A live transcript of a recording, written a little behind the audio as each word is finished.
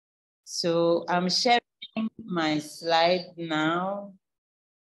So I'm sharing my slide now.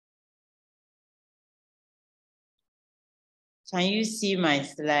 Can you see my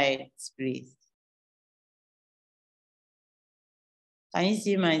slides, please? Can you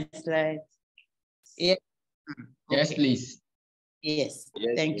see my slides? Yes. Okay. Yes, please. Yes,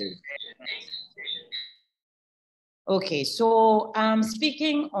 thank you. Okay, so I'm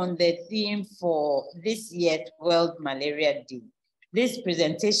speaking on the theme for this year's World Malaria Day. This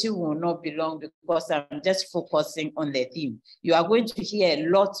presentation will not be long because I'm just focusing on the theme. You are going to hear a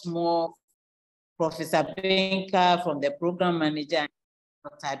lot more Professor Benka from the program manager,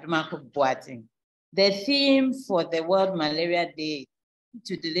 Dr. Adumako Boateng. The theme for the World Malaria Day is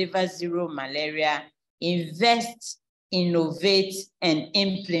to deliver zero malaria, invest, innovate, and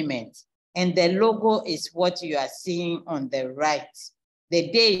implement. And the logo is what you are seeing on the right.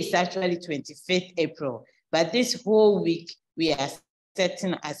 The day is actually 25th April, but this whole week we are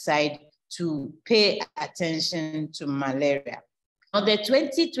setting aside to pay attention to malaria. Now, the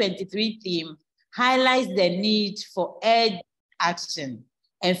 2023 theme highlights the need for urgent action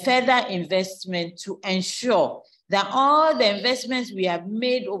and further investment to ensure that all the investments we have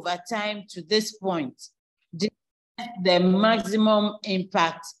made over time to this point deliver the maximum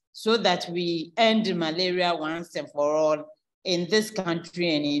impact so that we end malaria once and for all in this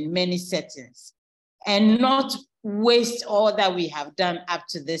country and in many settings, and not waste all that we have done up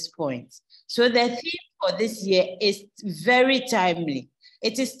to this point. So the theme for this year is very timely.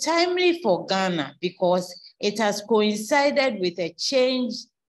 It is timely for Ghana because it has coincided with a change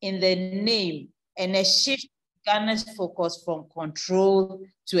in the name and a shift in Ghana's focus from control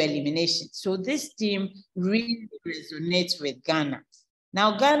to elimination. So this theme really resonates with Ghana.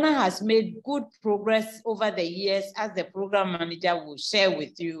 Now, Ghana has made good progress over the years, as the program manager will share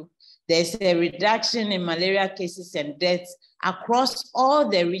with you. There's a reduction in malaria cases and deaths across all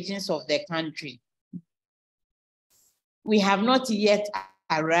the regions of the country. We have not yet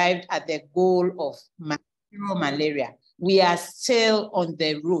arrived at the goal of zero malaria. We are still on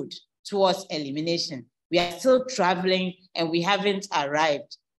the road towards elimination. We are still traveling and we haven't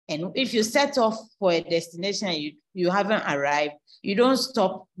arrived. And if you set off for a destination and you haven't arrived, you don't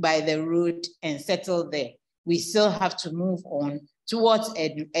stop by the road and settle there. We still have to move on towards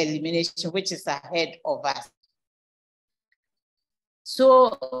elimination, which is ahead of us.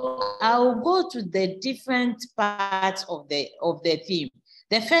 So I'll go to the different parts of the theme.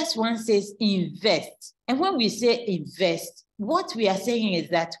 The first one says invest. And when we say invest, what we are saying is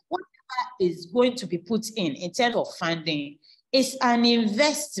that whatever is going to be put in terms of funding is an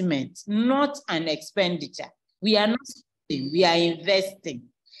investment, not an expenditure. We are not spending, we are investing.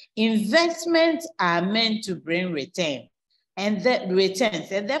 Investments are meant to bring returns, and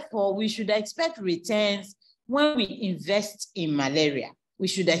therefore we should expect returns when we invest in malaria. We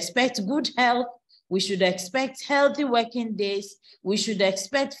should expect good health. We should expect healthy working days. We should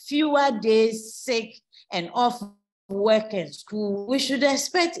expect fewer days sick and off work and school. We should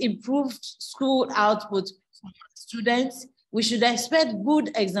expect improved school output from students. We should expect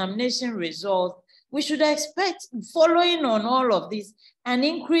good examination results. We should expect, following on all of this, an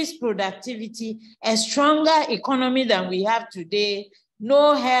increased productivity, a stronger economy than we have today,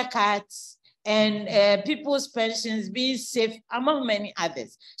 no haircuts, and people's pensions being safe, among many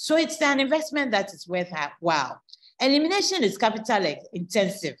others. So it's an investment that is worthwhile. Elimination is capital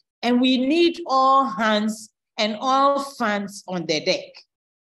intensive, and we need all hands and all funds on the deck.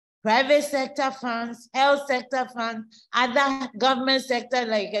 Private sector funds, health sector funds, other government sector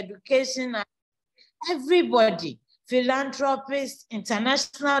like education, everybody, philanthropists,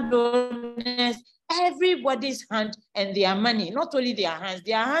 international donors, everybody's hand and their money, not only their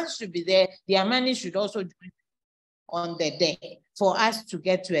hands should be there, their money should also be on the deck for us to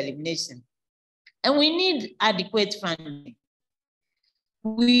get to elimination. And we need adequate funding.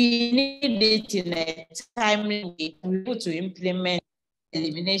 We need it in a timely way to be able to implement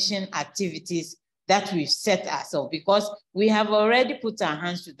elimination activities that we've set ourselves, because we have already put our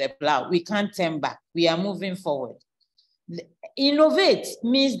hands to the plow. We can't turn back. We are moving forward. Innovate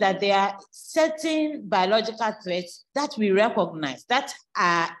means that there are certain biological threats that we recognize, that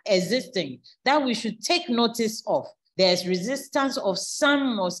are existing, that we should take notice of. There's resistance of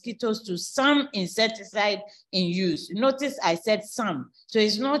some mosquitoes to some insecticide in use. Notice I said some. So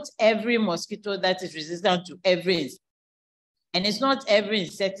it's not every mosquito that is resistant to every insect. And it's not every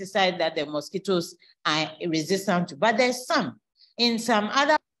insecticide that the mosquitoes are resistant to, but there's some. In some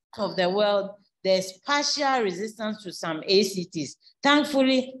other parts of the world, there's partial resistance to some ACTs.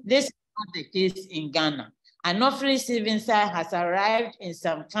 Thankfully, this is not the case in Ghana. Anopheles stevensii has arrived in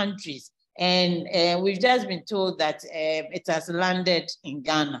some countries, and we've just been told that it has landed in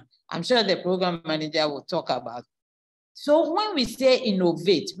Ghana. I'm sure the program manager will talk about. So when we say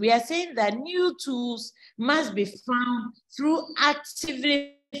innovate, we are saying that new tools must be found through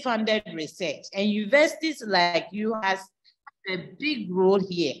actively funded research, and universities like UHAS have a big role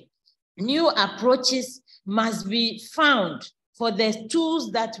here. New approaches must be found for the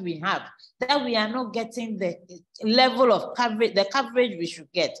tools that we have, that we are not getting the level of coverage, the coverage we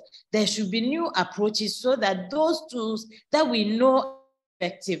should get. There should be new approaches so that those tools that we know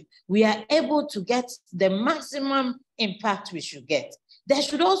effective, we are able to get the maximum impact we should get. There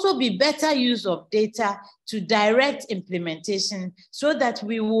should also be better use of data to direct implementation so that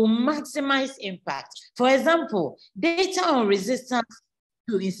we will maximize impact. For example, data on resistance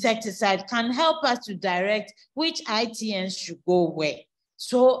to insecticide can help us to direct which ITNs should go where.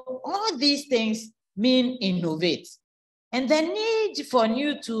 So all these things mean innovate. And the need for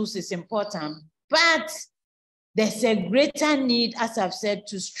new tools is important, but there's a greater need, as I've said,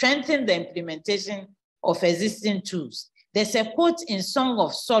 to strengthen the implementation of existing tools. There's a quote in Song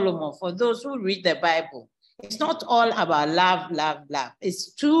of Solomon for those who read the Bible. It's not all about love, love, love.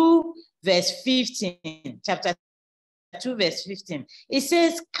 It's 2 verse 15, chapter 2 verse 15. It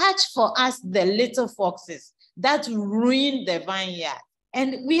says, catch for us the little foxes that ruin the vineyard.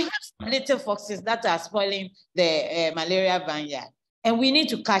 And we have some little foxes that are spoiling the malaria vineyard, and we need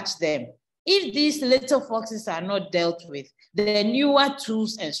to catch them. If these little foxes are not dealt with, the newer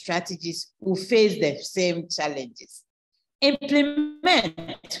tools and strategies will face the same challenges.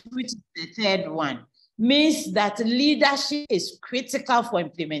 Implement, which is the third one, means that leadership is critical for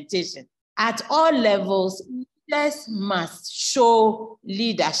implementation. At all levels, leaders must show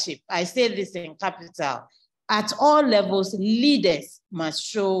leadership. I say this in capital. At all levels, leaders must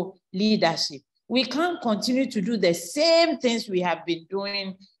show leadership. We can't continue to do the same things we have been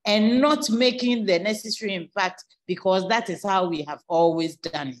doing and not making the necessary impact, because that is how we have always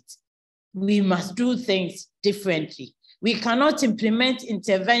done it. We must do things differently. We cannot implement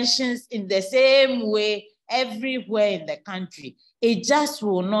interventions in the same way everywhere in the country. It just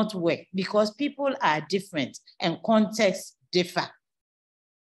will not work because people are different and contexts differ.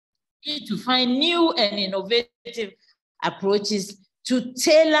 We need to find new and innovative approaches to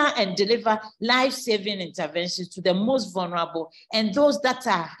tailor and deliver life-saving interventions to the most vulnerable and those that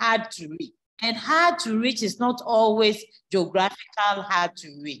are hard to reach. And hard to reach is not always geographical hard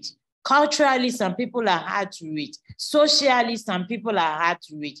to reach. Culturally, some people are hard to reach. Socially, some people are hard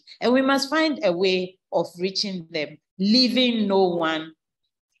to reach. And we must find a way of reaching them, leaving no one.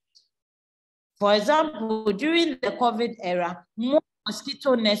 For example, during the COVID era, more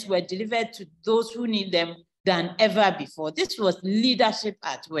mosquito nets were delivered to those who need them than ever before. This was leadership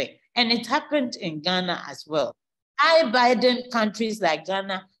at work, and it happened in Ghana as well. High-burden countries like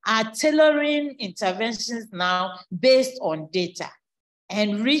Ghana are tailoring interventions now based on data,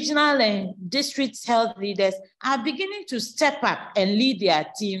 and regional and district health leaders are beginning to step up and lead their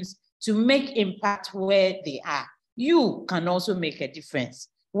teams to make impact where they are. You can also make a difference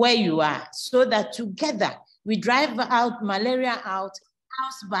where you are, so that together we drive out malaria out,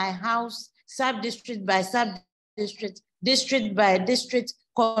 house by house, sub-district by sub-district, district by district,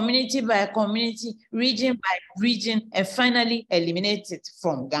 community by community, region by region, and finally eliminate it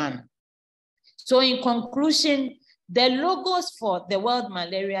from Ghana. So in conclusion, the logos for the World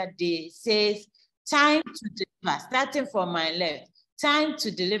Malaria Day says, time to deliver, starting from my left, time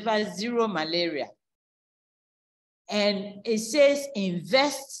to deliver zero malaria. And it says,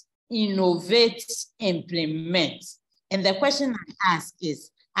 invest, innovate, implement. And the question I ask is,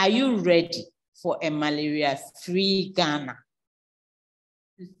 are you ready for a malaria-free Ghana?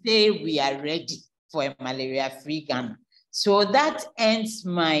 To say we are ready for a malaria-free Ghana. So that ends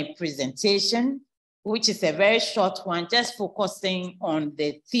my presentation, which is a very short one, just focusing on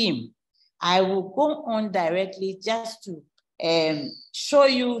the theme. I will go on directly just to show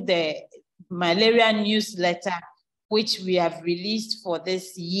you the malaria newsletter, which we have released for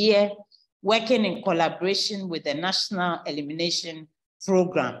this year, working in collaboration with the National Elimination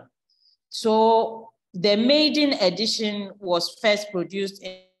Program. So the maiden edition was first produced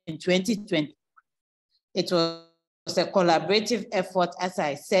in 2020. It was a collaborative effort, as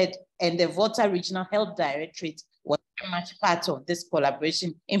I said, and the Volta Regional Health Directorate was very much part of this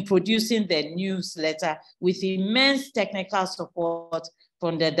collaboration in producing the newsletter with immense technical support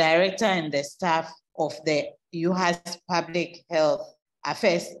from the director and the staff of the UHAS Public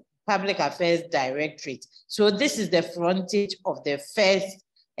Affairs Directorate. So this is the frontage of the first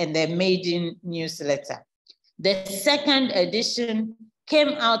and the maiden newsletter. The second edition came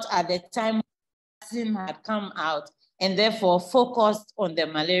out at the time vaccine had come out, and therefore focused on the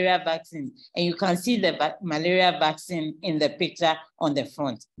malaria vaccine. And you can see the malaria vaccine in the picture on the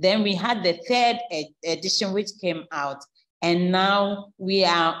front. Then we had the third edition, which came out. And now we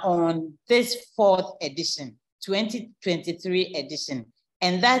are on this fourth edition, 2023 edition.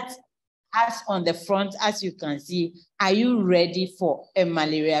 And that has on the front, as you can see, are you ready for a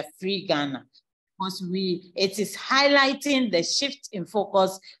malaria-free Ghana? Because it is highlighting the shift in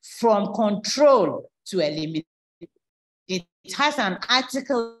focus from control to elimination. It has an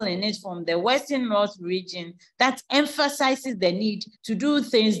article in it from the Western North region that emphasizes the need to do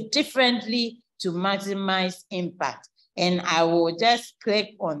things differently to maximize impact. And I will just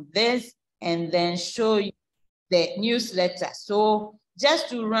click on this and then show you the newsletter. So just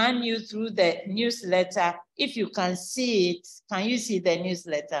to run you through the newsletter, if you can see it, can you see the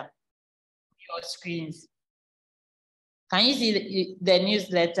newsletter on your screens? Can you see the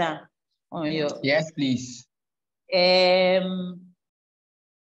newsletter on your? Yes, please. Can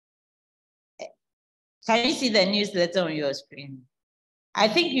you see the newsletter on your screen? I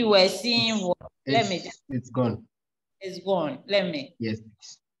think you were seeing what, it's gone. It's gone. Let me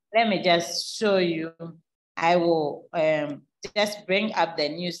just show you. I will just bring up the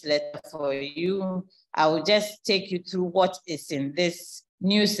newsletter for you. I will just take you through what is in this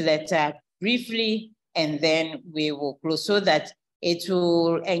newsletter briefly, and then we will close so that it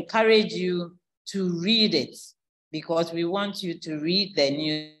will encourage you to read it, because we want you to read the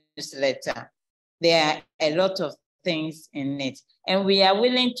newsletter. There are a lot of things in it, and we are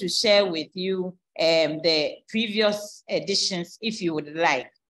willing to share with you the previous editions if you would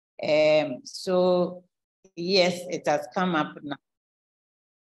like. So yes, it has come up now.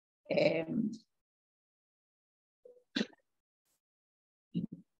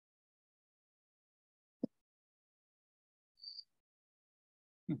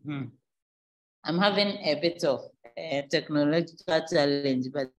 I'm having a bit of technological challenge,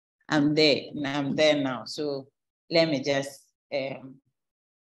 but I'm there now. So let me just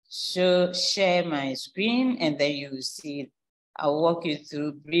share my screen, and then you see it. I'll walk you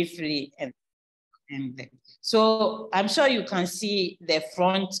through briefly. And so I'm sure you can see the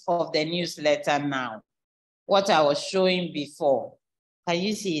front of the newsletter now, what I was showing before. Can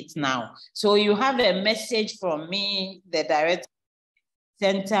you see it now? So you have a message from me, the director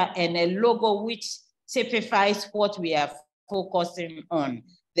center, and a logo which typifies what we are focusing on.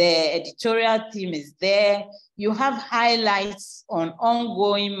 The editorial team is there. You have highlights on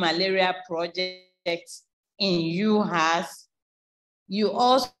ongoing malaria projects in UHAS. You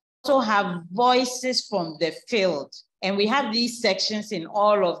also have voices from the field. And we have these sections in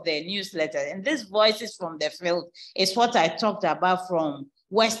all of the newsletters. And these voices from the field is what I talked about from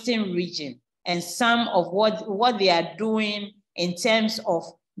Western region, and some of what they are doing in terms of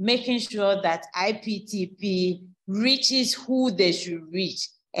making sure that IPTP reaches who they should reach.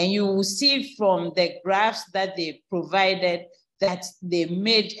 And you will see from the graphs that they provided that they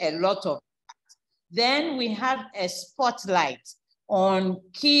made a lot of. Then we have a spotlight on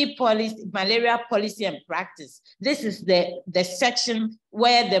key policy, malaria policy and practice. This is the section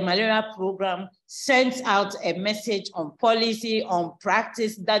where the malaria program sends out a message on policy, on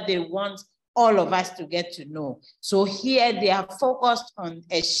practice that they want all of us to get to know. So here they are focused on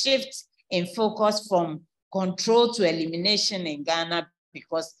a shift in focus from control to elimination in Ghana,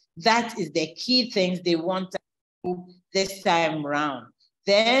 because that is the key things they want to do this time around.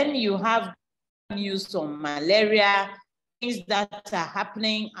 Then you have news on malaria, things that are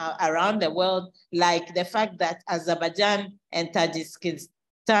happening around the world, like the fact that Azerbaijan and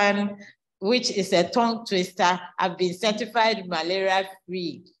Tajikistan, which is a tongue twister, have been certified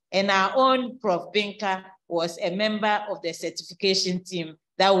malaria-free. And our own Prof. Binka was a member of the certification team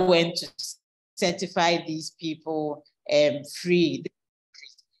that went to certify these people free.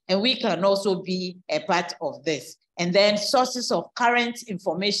 And we can also be a part of this. And then sources of current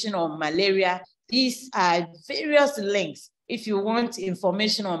information on malaria. These are various links. If you want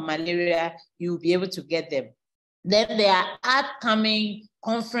information on malaria, you'll be able to get them. Then there are upcoming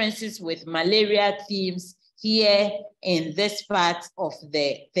conferences with malaria themes here in this part of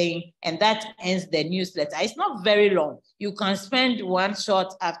the thing, and that ends the newsletter. It's not very long. You can spend one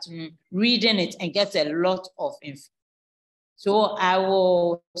short afternoon reading it and get a lot of info. So I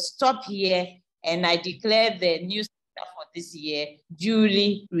will stop here, and I declare the newsletter for this year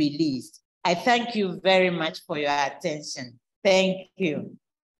duly released. I thank you very much for your attention. Thank you.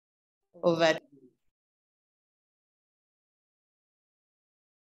 Over.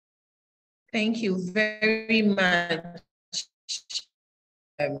 Thank you very much,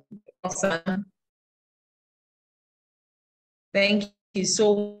 Awesome. Thank you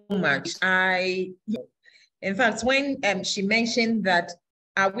so much. In fact, when she mentioned that,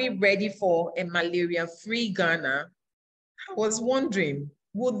 are we ready for a malaria-free Ghana? I was wondering,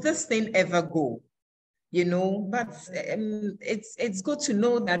 would this thing ever go? You know, but it's good to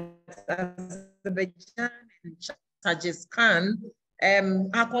know that Azerbaijan and Tajikistan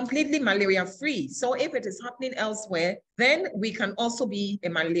are completely malaria-free. So if it is happening elsewhere, then we can also be a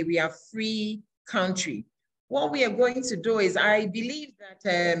malaria-free country. What we are going to do is, I believe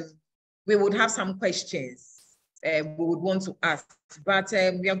that we would have some questions we would want to ask, but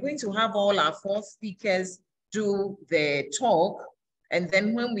we are going to have all our 4 speakers do the talk, and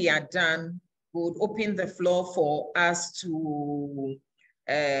then when we are done, we would open the floor for us to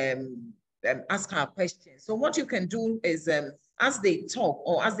ask our questions. So what you can do is, as they talk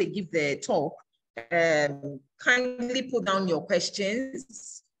or as they give their talk, kindly put down your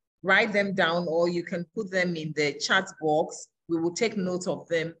questions, write them down, or you can put them in the chat box. We will take note of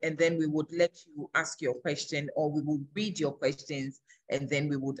them, and then we would let you ask your question, or we will read your questions, and then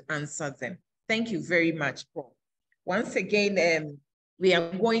we would answer them. Thank you very much, Paul. Once again, we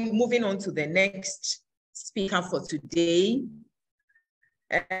are moving on to the next speaker for today.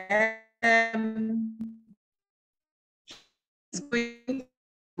 He's going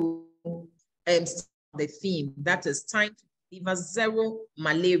to the theme, that is time to deliver zero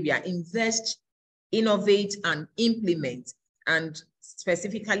malaria, invest, innovate, and implement. And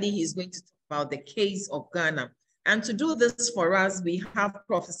specifically, he's going to talk about the case of Ghana. And to do this for us, we have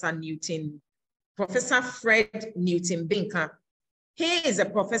Professor Fred Newton-Binka. He is a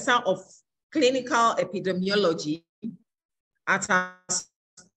professor of clinical epidemiology at our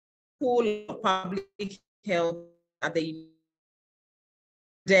School of Public Health at the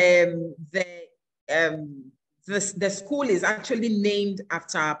school is actually named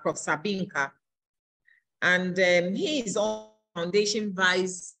after Professor Binka. And he is also Foundation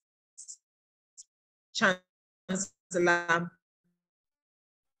Vice Chancellor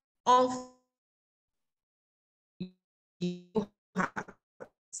of UHAS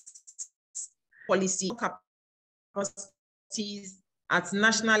policy capacities at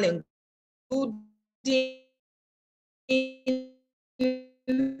national, including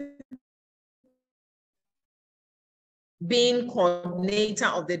being coordinator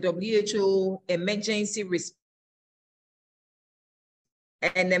of the WHO emergency response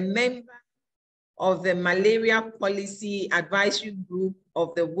and a member of the Malaria Policy Advisory Group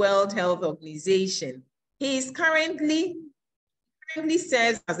of the World Health Organization. He is currently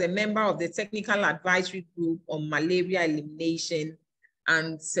serves as a member of the Technical Advisory Group on Malaria Elimination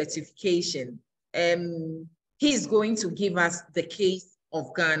and Certification. He is going to give us the case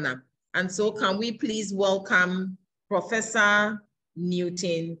of Ghana. And so can we please welcome Professor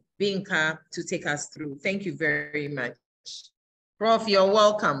Newton-Binka to take us through. Thank you very much. Prof, you're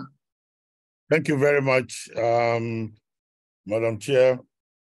welcome. Thank you very much, Madam Chair.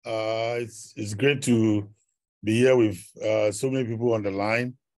 It's great to be here with so many people on the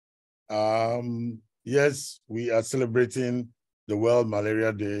line. Yes, we are celebrating the World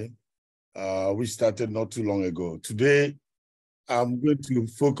Malaria Day, which started not too long ago. Today, I'm going to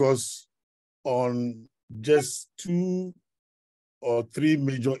focus on just 2 or 3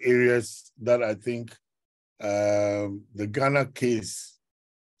 major areas that I think the Ghana case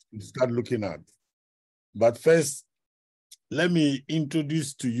we start looking at. But first, let me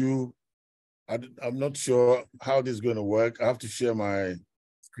introduce to you, I'm not sure how this is going to work. I have to share my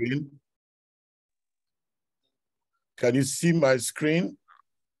screen. Can you see my screen?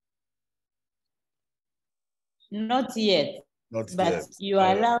 Not yet. Not but yet. You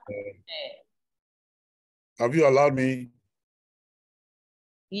are allowed. Have you allowed me?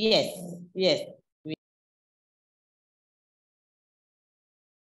 Yes, yes.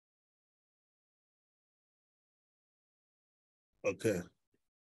 Okay.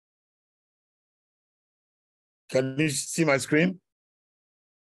 Can you see my screen?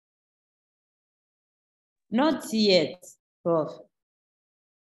 Not yet, Prof.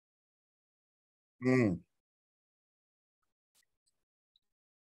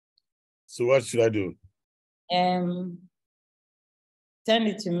 So what should I do? Send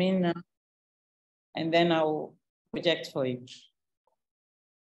it to me now, and then I'll project for you.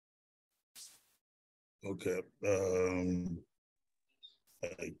 Okay.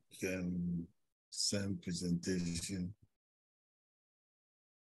 I can send presentation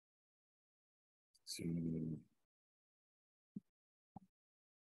to.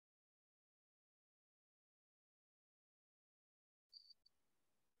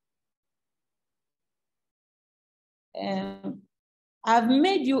 I've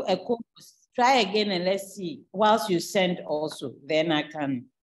made you a copy. Try again and let's see. Whilst you send also, then I can.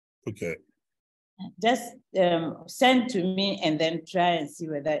 Okay. Just send to me and then try and see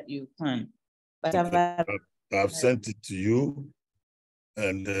whether you can. But okay. I've sent it to you,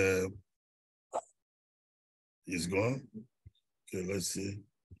 and it's gone. Okay, let's see.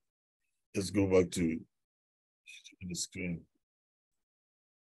 Let's go back to the screen.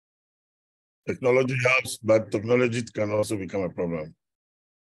 Technology helps, but technology can also become a problem.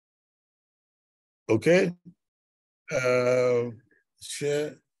 Okay.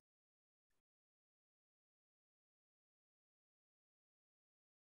 Share.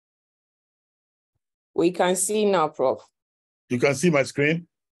 We can see now, Prof. You can see my screen?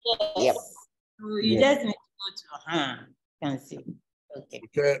 Yep. So you just need to go to can see. Okay.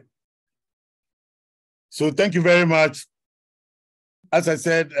 Okay. So thank you very much. As I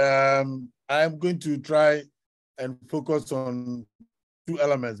said, I'm going to try and focus on two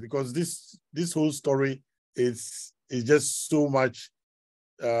elements because this whole story is just so much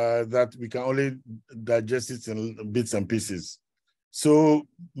that we can only digest it in bits and pieces. So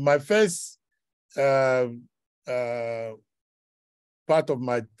my first part of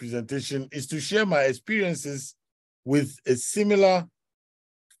my presentation is to share my experiences with a similar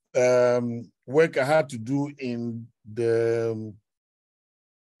work I had to do in the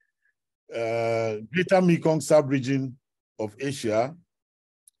Greater Mekong sub-region of Asia,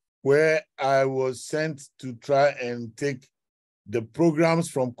 where I was sent to try and take the programs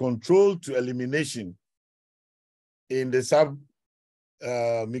from control to elimination in the sub-Mekong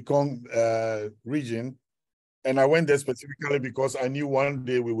region. And I went there specifically because I knew one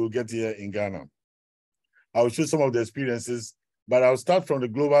day we will get here in Ghana. I'll show some of the experiences, but I'll start from the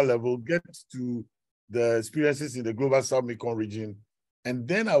global level, get to the experiences in the global sub-Mekong region, and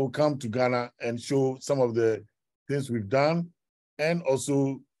then I will come to Ghana and show some of the things we've done and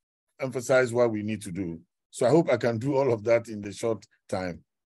also emphasize what we need to do. So I hope I can do all of that in the short time.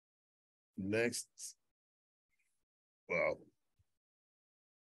 Next. Wow.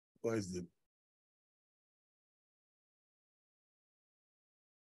 What is it?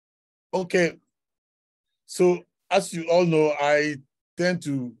 Okay. So as you all know, I tend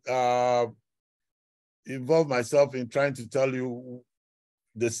to involve myself in trying to tell you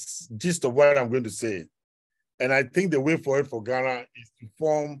the gist of what I'm going to say. And I think the way forward for Ghana is to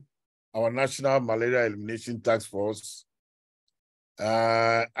form our National Malaria Elimination Task Force.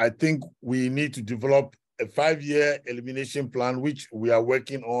 I think we need to develop a 5-year elimination plan, which we are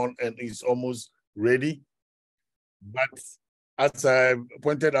working on and is almost ready. But as I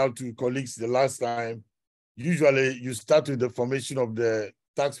pointed out to colleagues the last time, usually you start with the formation of the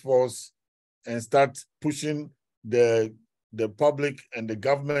task force and start pushing the public and the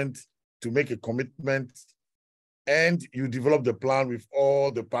government to make a commitment, and you develop the plan with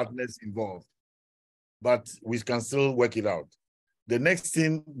all the partners involved. But we can still work it out. The next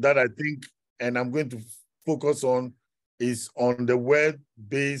thing that I think, and I'm going to focus on, is on the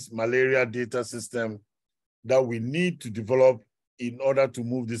web-based malaria data system that we need to develop in order to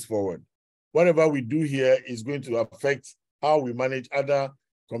move this forward. Whatever we do here is going to affect how we manage other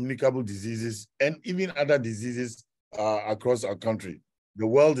communicable diseases and even other diseases across our country. The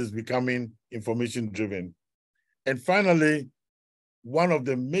world is becoming information-driven. And finally, one of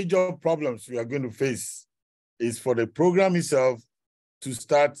the major problems we are going to face is for the program itself to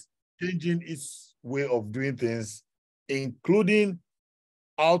start changing its way of doing things, including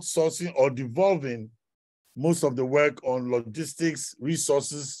outsourcing or devolving most of the work on logistics,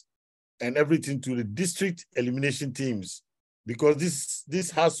 resources, and everything to the district elimination teams, because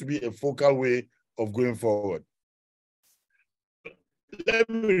this has to be a focal way of going forward. Let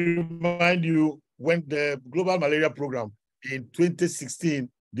me remind you, when the Global Malaria Program in 2016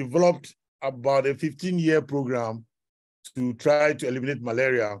 developed about a 15-year program to try to eliminate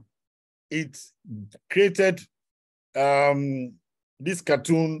malaria, it created this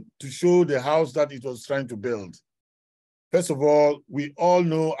cartoon to show the house that it was trying to build. First of all, we all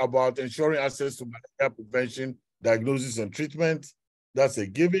know about ensuring access to malaria prevention, diagnosis, and treatment. That's a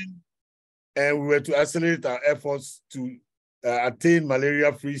given. And we were to accelerate our efforts to attain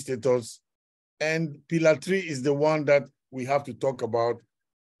malaria-free status. And Pillar 3 is the one that we have to talk about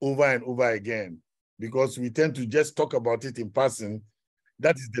over and over again, because we tend to just talk about it in passing.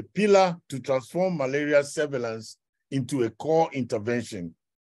 That is the pillar to transform malaria surveillance into a core intervention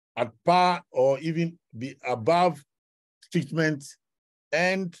at par or even be above treatment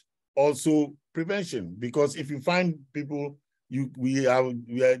and also prevention. Because if you find people,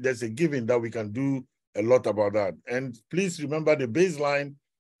 there's a given that we can do a lot about that. And please remember, the baseline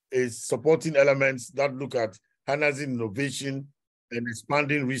is supporting elements that look at harnessing innovation and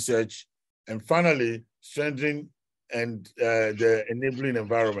expanding research, and finally, strengthening and the enabling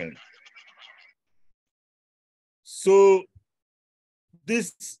environment. So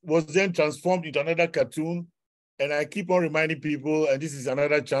this was then transformed into another cartoon. And I keep on reminding people, and this is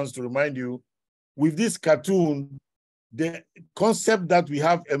another chance to remind you, with this cartoon, the concept that we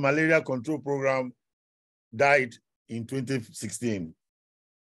have a malaria control program died in 2016.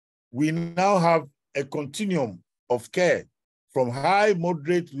 We now have a continuum of care from high,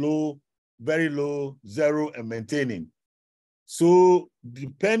 moderate, low, very low, zero, and maintaining. So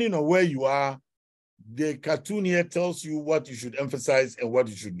depending on where you are, the cartoon here tells you what you should emphasize and what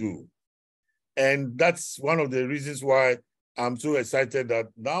you should do. And that's one of the reasons why I'm so excited that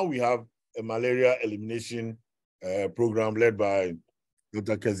now we have a malaria elimination program led by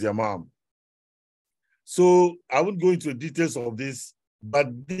Dr. Keziamam. So I won't go into the details of this, but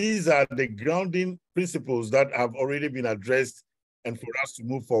these are the grounding principles that have already been addressed and for us to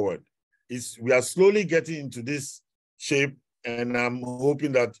move forward. We are slowly getting into this shape, and I'm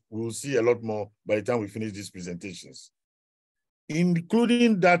hoping that we'll see a lot more by the time we finish these presentations.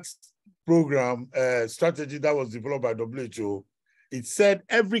 Including that program strategy that was developed by WHO, it said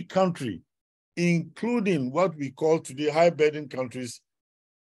every country, including what we call today high burden countries,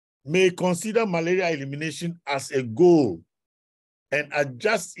 may consider malaria elimination as a goal and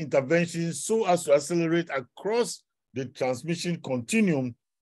adjust interventions so as to accelerate across the transmission continuum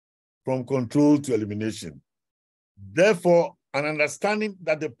from control to elimination. Therefore, an understanding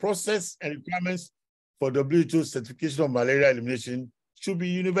that the process and requirements for WHO certification of malaria elimination should be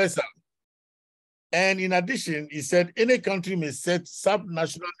universal. And in addition, he said any country may set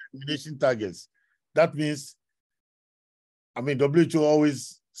sub-national elimination targets. That means, WHO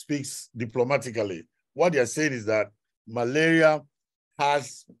always speaks diplomatically. What they're saying is that malaria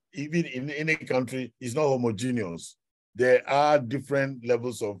has, even in any country, is not homogeneous. There are different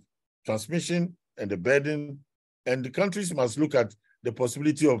levels of transmission and the burden, and the countries must look at the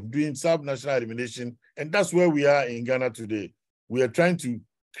possibility of doing sub-national elimination, and that's where we are in Ghana today. We are trying to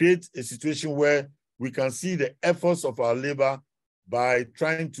create a situation where we can see the efforts of our labor by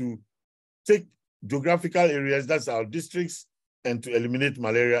trying to take geographical areas, that's our districts, and to eliminate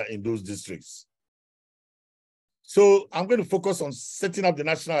malaria in those districts. So I'm going to focus on setting up the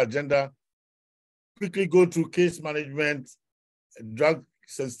national agenda, quickly go through case management, drug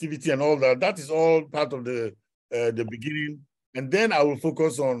sensitivity and all that. That is all part of the beginning. And then I will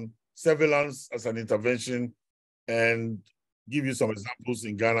focus on surveillance as an intervention and give you some examples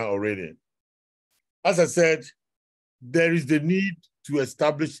in Ghana already. As I said, there is the need to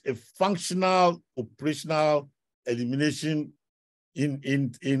establish a functional operational elimination in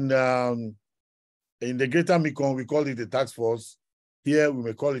the Greater Mekong. We call it a task force. Here we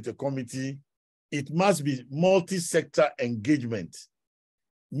may call it a committee. It must be multi-sector engagement.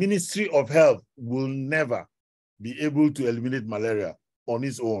 Ministry of Health will never be able to eliminate malaria on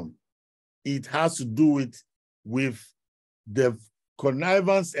its own. It has to do it with the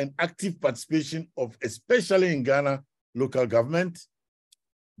connivance and active participation of, especially in Ghana, local government,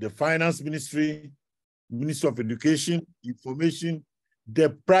 the finance ministry, Ministry of Education, information, the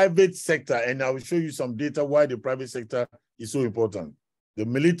private sector, and I will show you some data why the private sector is so important. The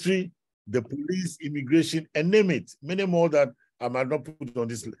military, the police, immigration, and name it, many more that I might not put on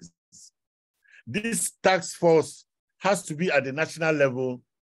this list. This task force has to be at the national level,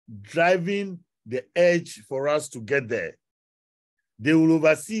 driving the edge for us to get there. They will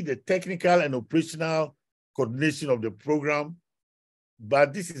oversee the technical and operational coordination of the program,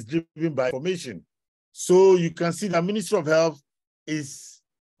 but this is driven by information. So you can see the Ministry of Health is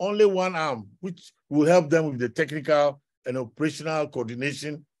only one arm, which will help them with the technical and operational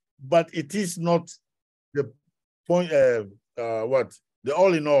coordination, but it is not the point, the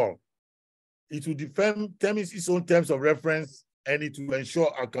all in all. It will determine its own terms of reference, and it will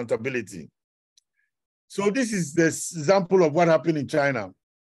ensure accountability. So this is the example of what happened in China.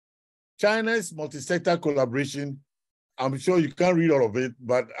 China's multi-sector collaboration, I'm sure you can't read all of it,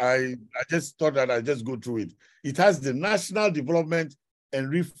 but I just thought that I'd just go through it. It has the National Development and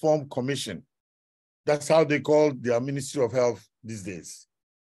Reform Commission. That's how they call their Ministry of Health these days.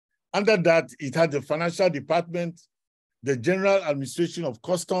 Under that, it had the Financial Department, the General Administration of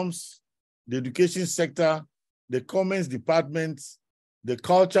Customs, the Education Sector, the Commerce Department, the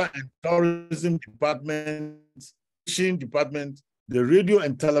Culture and Tourism Department, the Radio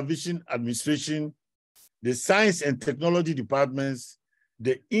and Television Administration, the Science and Technology Departments,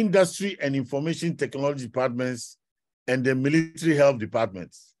 the Industry and Information Technology Departments, and the Military Health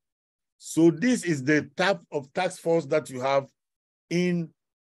Departments. So this is the type of task force that you have in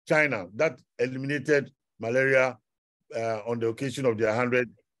China that eliminated malaria on the occasion of their 100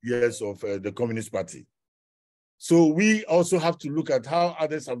 years of the Communist Party. So we also have to look at how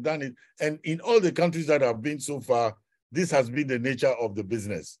others have done it. And in all the countries that have been so far, this has been the nature of the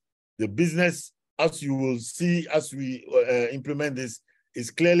business. The business, as you will see as we implement this, is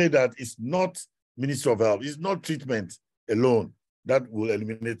clearly that it's not Ministry of Health, it's not treatment alone that will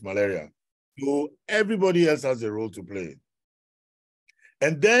eliminate malaria. So everybody else has a role to play.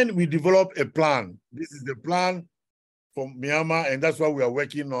 And then we develop a plan. This is the plan from Myanmar, and that's what we are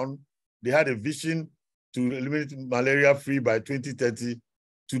working on. They had a vision to eliminate malaria free by 2030.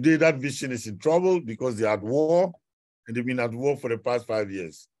 Today, that vision is in trouble because they are at war, and they've been at war for the past 5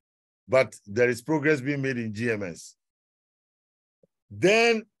 years. But there is progress being made in GMS.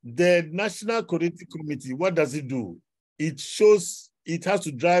 Then the National Coordinating Committee, what does it do? It shows it has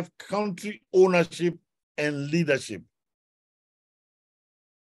to drive country ownership and leadership.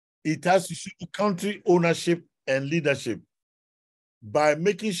 It has to show country ownership and leadership by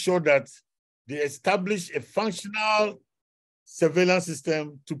making sure that they establish a functional surveillance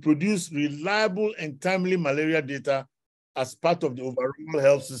system to produce reliable and timely malaria data as part of the overall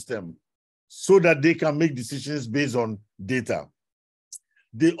health system so that they can make decisions based on data.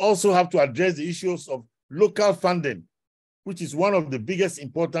 They also have to address the issues of local funding, which is one of the biggest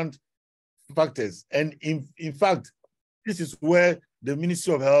important factors. And in fact, this is where the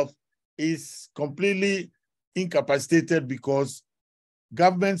Ministry of Health is completely incapacitated because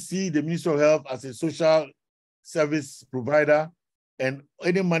governments see the Ministry of Health as a social service provider, and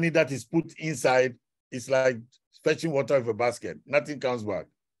any money that is put inside is like fetching water with a basket. Nothing comes back.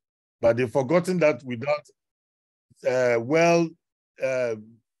 But they've forgotten that without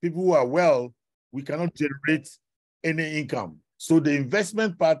people who are well, we cannot generate any income. So the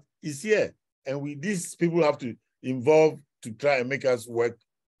investment part is here, and these people have to involve to try and make us work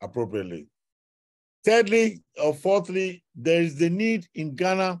appropriately. Thirdly, or fourthly, there is the need in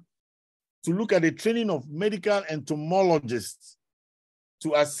Ghana to look at the training of medical entomologists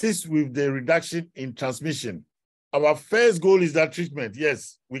to assist with the reduction in transmission. Our first goal is that treatment.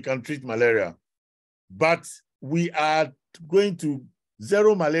 Yes, we can treat malaria, but we are going to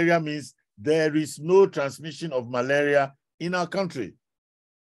zero malaria means there is no transmission of malaria in our country.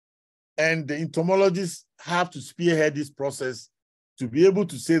 And the entomologists have to spearhead this process to be able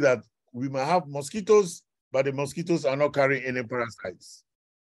to say that we might have mosquitoes, but the mosquitoes are not carrying any parasites.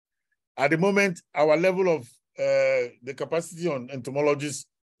 At the moment, our level of the capacity on entomologists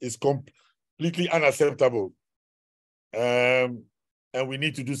is completely unacceptable. And we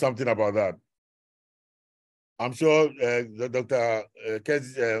need to do something about that. I'm sure Dr.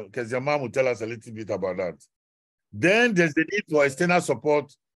 Keziamam will tell us a little bit about that. Then there's the need for external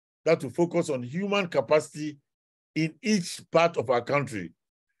support that will focus on human capacity in each part of our country.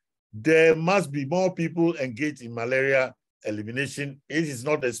 There must be more people engaged in malaria elimination. It is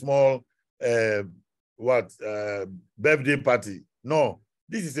not a small birthday party. No,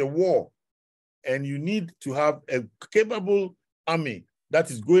 this is a war. And you need to have a capable army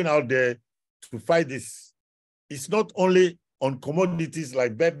that is going out there to fight this. It's not only on commodities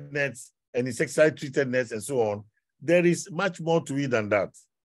like bed nets and insecticide-treated nets and so on. There is much more to it than that.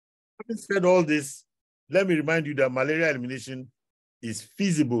 Having said all this, let me remind you that malaria elimination is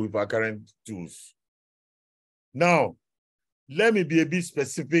feasible with our current tools. Now, let me be a bit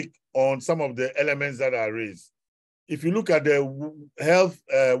specific on some of the elements that are raised. If you look at the health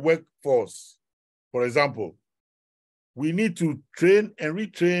workforce, for example, we need to train and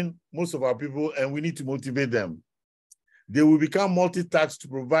retrain most of our people, and we need to motivate them. They will become multi-tasked to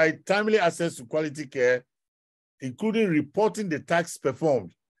provide timely access to quality care, including reporting the tasks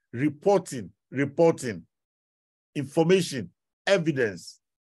performed, reporting, information, evidence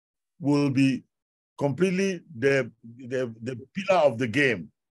will be completely the pillar of the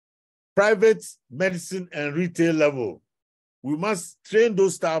game. Private medicine and retail level, we must train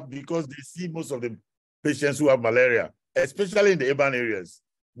those staff because they see most of the patients who have malaria, especially in the urban areas.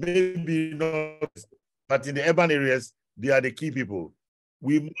 Maybe not, but in the urban areas, they are the key people.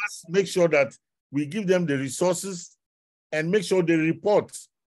 We must make sure that we give them the resources and make sure they report.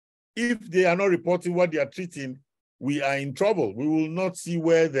 If they are not reporting what they are treating, we are in trouble. We will not see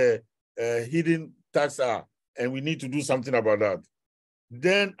where the hidden tasks are, and we need to do something about that.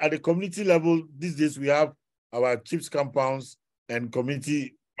 Then at the community level, these days we have our CHIPS compounds and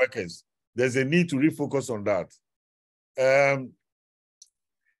community workers. There's a need to refocus on that.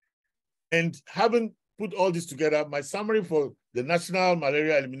 And having put all this together, my summary for the National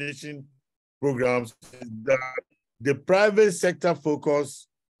Malaria Elimination Programs is that the private sector focus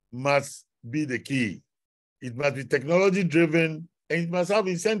must be the key. It must be technology-driven, and it must have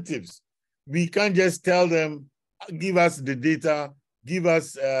incentives. We can't just tell them, give us the data, give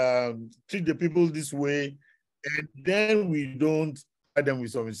us, treat the people this way. and then we don't provide them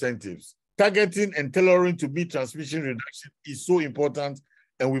with some incentives. Targeting and tailoring to meet transmission reduction is so important,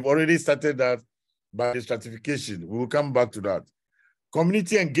 and we've already started that by the stratification. We will come back to that.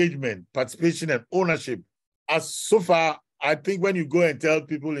 Community engagement, participation, and ownership. As so far, I think when you go and tell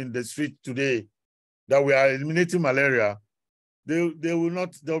people in the street today that we are eliminating malaria, there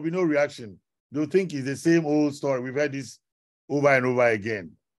will be no reaction. They'll think it's the same old story. We've heard this over and over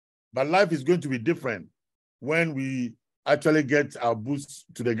again. But life is going to be different when we actually get our boots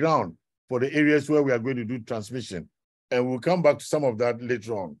to the ground for the areas where we are going to do transmission. And we'll come back to some of that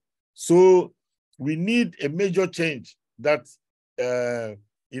later on. So we need a major change that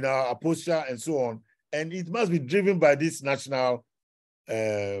in our posture and so on. And it must be driven by this national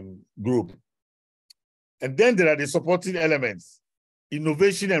group. And then there are the supporting elements,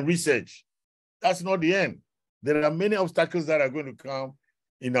 innovation and research. That's not the end. There are many obstacles that are going to come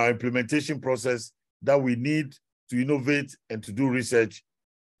in our implementation process that we need to innovate and to do research.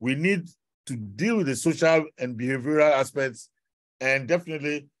 We need to deal with the social and behavioral aspects, and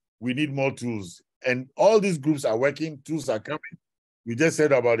definitely we need more tools. And all these groups are working, tools are coming. We just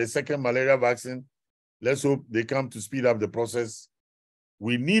said about the second malaria vaccine. Let's hope they come to speed up the process.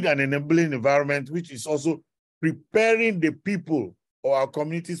 We need an enabling environment, which is also preparing the people or our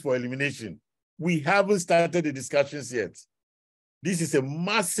communities for elimination. We haven't started the discussions yet. This is a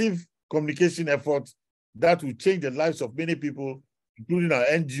massive communication effort that will change the lives of many people, including our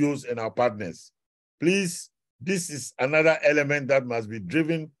NGOs and our partners. Please, this is another element that must be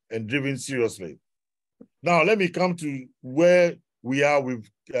driven and driven seriously. Now, let me come to where we are with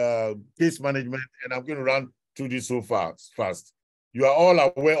case management, and I'm going to run through this so fast. You are all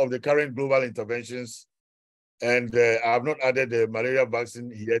aware of the current global interventions, and I have not added the malaria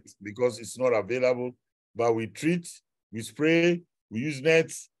vaccine yet because it's not available, but we treat, we spray, we use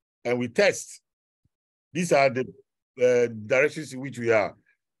nets, and we test. These are the directions in which we are.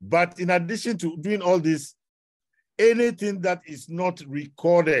 But in addition to doing all this, anything that is not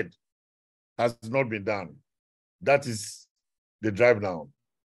recorded has not been done. That is the drive now.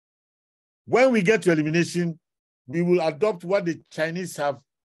 When we get to elimination, we will adopt what the Chinese have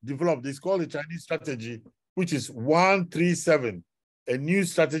developed. It's called the Chinese strategy, which is 137, a new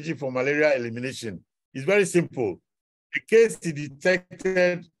strategy for malaria elimination. It's very simple. The case is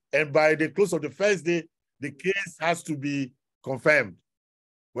detected, and by the close of the first day, the case has to be confirmed,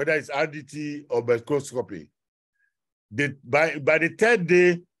 whether it's RDT or spectroscopy. By the third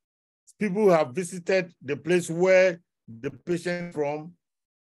day, people have visited the place where the patient from,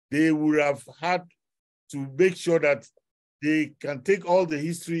 they would have had to make sure that they can take all the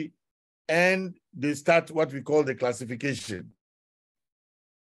history and they start what we call the classification.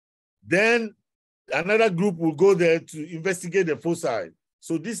 Then another group will go there to investigate the foci.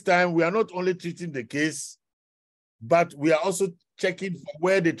 So this time we are not only treating the case, but we are also checking for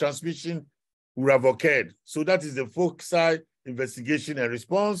where the transmission would have occurred. So that is the foci investigation and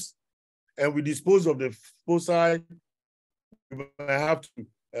response. And we dispose of the foci. We might have to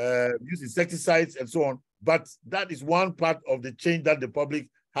use insecticides and so on. But that is one part of the change that the public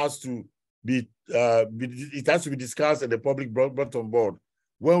has to be, it has to be discussed and the public brought on board.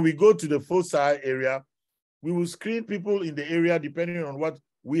 When we go to the foci area, we will screen people in the area depending on what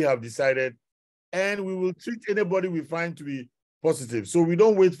we have decided, and we will treat anybody we find to be positive. So we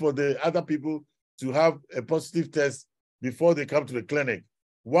don't wait for the other people to have a positive test before they come to the clinic.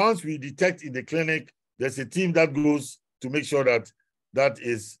 Once we detect in the clinic, there's a team that goes to make sure that that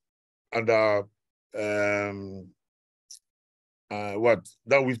is under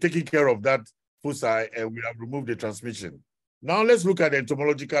that we've taken care of that foci and we have removed the transmission. Now let's look at the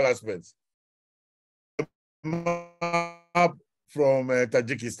entomological aspects. Map from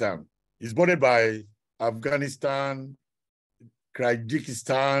Tajikistan is bordered by Afghanistan,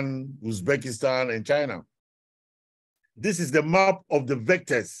 Kyrgyzstan, Uzbekistan, and China. This is the map of the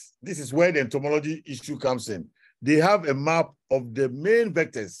vectors. This is where the entomology issue comes in. They have a map of the main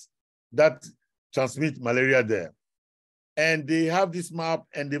vectors that transmit malaria there. And they have this map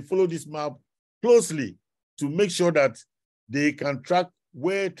and they follow this map closely to make sure that they can track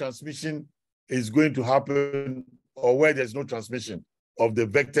where transmission is going to happen or where there's no transmission of the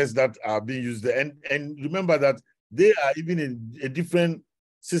vectors that are being used there. And remember that they are even in a different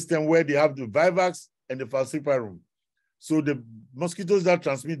system where they have the vivax and the falciparum. So the mosquitoes that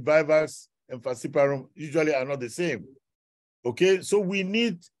transmit vivax and falciparum usually are not the same. Okay, so we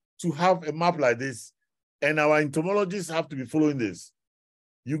need to have a map like this, and our entomologists have to be following this.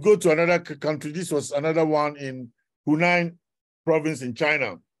 You go to another country, this was another one in Hunan province in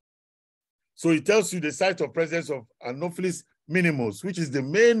China. So it tells you the site of presence of Anopheles minimus, which is the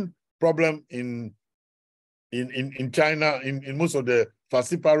main problem in in China, in most of the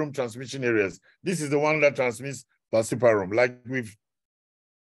falciparum transmission areas. This is the one that transmits falciparum, like we've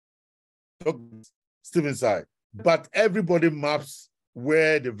talked Stephen side. But everybody maps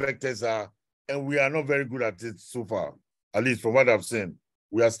where the vectors are, and we are not very good at it so far, at least from what I've seen.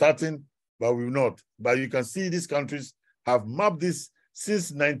 We are starting, but we're not. But you can see these countries have mapped this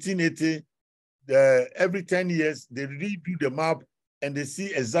since 1980. Every 10 years, they redo the map and they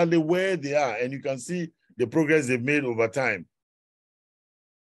see exactly where they are. And you can see the progress they've made over time.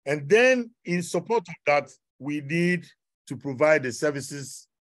 And then in support of that, we need to provide the services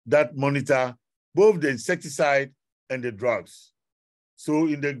that monitor both the insecticide and the drugs. So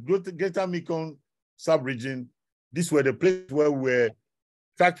in the Greater Mekong sub-region, these were the places where we're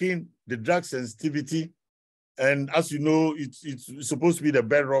tracking the drug sensitivity. And as you know, it's supposed to be the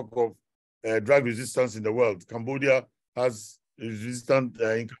bedrock of drug resistance in the world. Cambodia has resistant,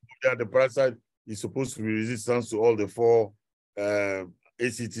 in Cambodia, the parasite is supposed to be resistant to all the 4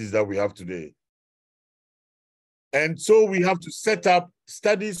 ACTs that we have today. And so we have to set up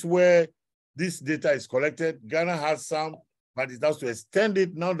studies where this data is collected. Ghana has some, but it has to extend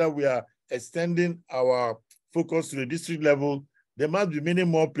it. Now that we are extending our focus to the district level, there must be many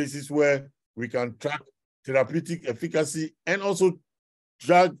more places where we can track therapeutic efficacy and also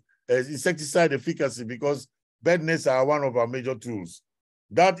drug insecticide efficacy, because bird nets are one of our major tools.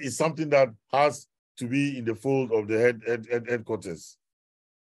 That is something that has to be in the fold of the headquarters.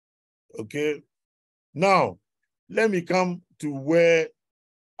 Okay. Now, let me come to where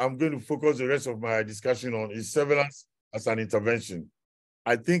I'm going to focus the rest of my discussion on is surveillance as an intervention.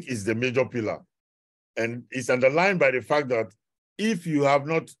 I think it's the major pillar. And it's underlined by the fact that if you have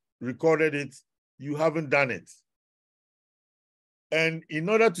not recorded it, you haven't done it. And in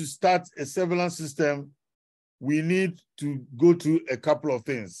order to start a surveillance system, we need to go through a couple of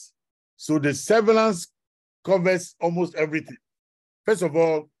things. So the surveillance covers almost everything. First of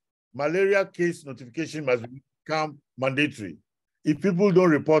all, malaria case notification must become mandatory. If people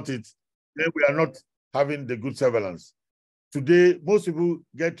don't report it, then we are not having the good surveillance. Today, most people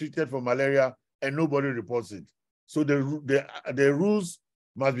get treated for malaria and nobody reports it. So the rules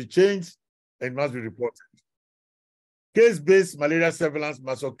must be changed and must be reported. Case-based malaria surveillance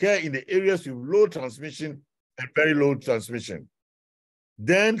must occur in the areas with low transmission and very low transmission.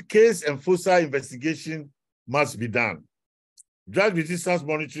 Then case and foci investigation must be done. Drug resistance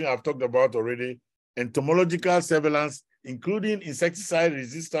monitoring I've talked about already, entomological surveillance, including insecticide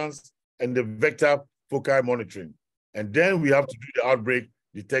resistance and the vector foci monitoring. And then we have to do the outbreak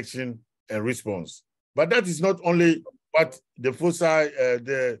detection and response. But that is not only what the foci,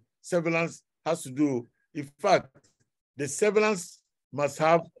 the surveillance has to do. In fact, the surveillance must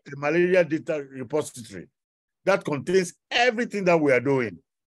have a malaria data repository that contains everything that we are doing,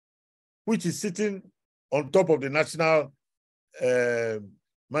 which is sitting on top of the National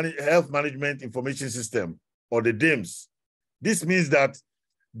Health Management Information System, or the DIMS. This means that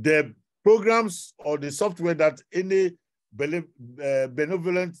the programs or the software that any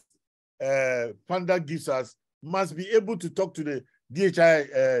benevolent funder gives us must be able to talk to the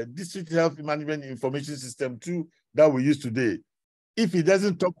DHI, District Health Management Information System 2 that we use today. If he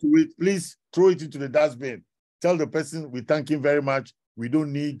doesn't talk to it, please throw it into the dustbin. Tell the person we thank him very much. We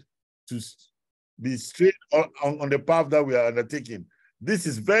don't need to be straight on the path that we are undertaking. This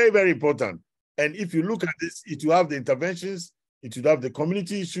is very, very important. And if you look at this, it will have the interventions, it will have the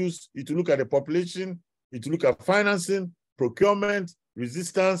community issues, it will look at the population, it will look at financing, procurement,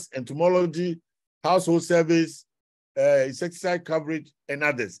 resistance, entomology, household surveys, insecticide coverage, and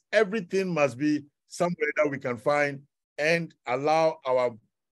others. Everything must be somewhere that we can find and allow our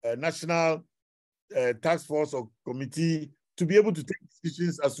national task force or committee to be able to take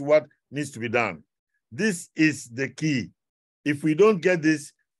decisions as to what needs to be done. This is the key. If we don't get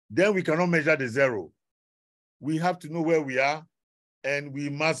this, then we cannot measure the zero. We have to know where we are, and we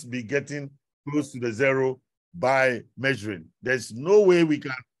must be getting close to the zero by measuring. There's no way we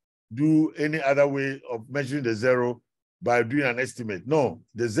can do any other way of measuring the zero by doing an estimate. No,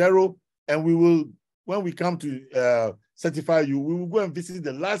 the zero, and we will, when we come to certify you, we will go and visit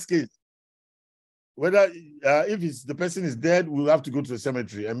the last case. Whether, if the person is dead, we'll have to go to the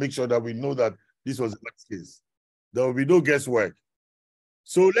cemetery and make sure that we know that this was the last case. There will be no guesswork.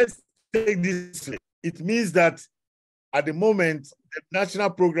 So let's take this. It means that at the moment, the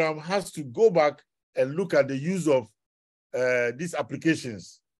national program has to go back and look at the use of these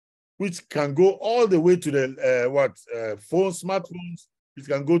applications, which can go all the way to the phones, smartphones. It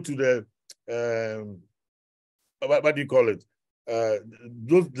can go to the, what do you call it?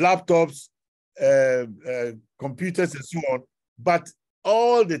 Those laptops, computers and so on. But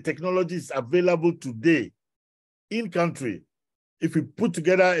all the technology is available today in country. If we put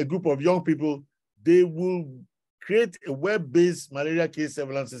together a group of young people, they will create a web-based malaria case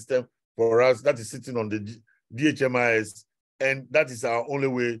surveillance system for us that is sitting on the DHMIS, and that is our only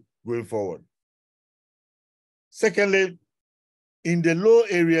way going forward. Secondly, in the low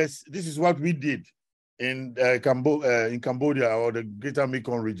areas, this is what we did in Cambodia or the Greater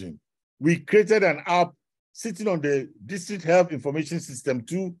Mekong region. We created an app sitting on the District Health Information System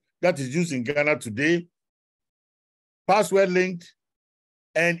 2 that is used in Ghana today, password linked,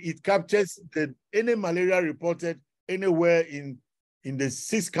 and it captures any malaria reported anywhere in the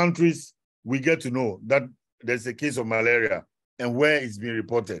 6 countries. We get to know that there's a case of malaria and where it's being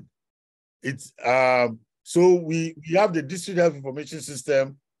reported. It's so we have the District Health Information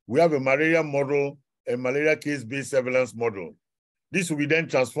System, we have a malaria model, a malaria case-based surveillance model. This will be then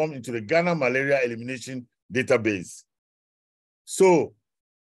transformed into the Ghana Malaria Elimination database. So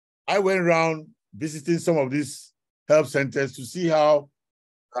I went around visiting some of these health centers to see how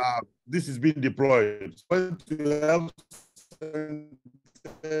this is being deployed. Went to health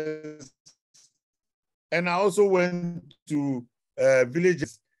centers, and I also went to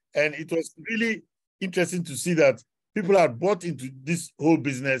villages, and it was really interesting to see that people are bought into this whole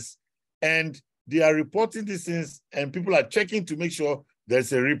business, and they are reporting these things, and people are checking to make sure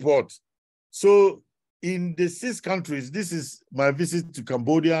there's a report. So in the 6 countries, this is my visit to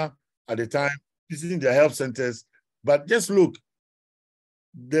Cambodia at the time, visiting their health centers. But just look,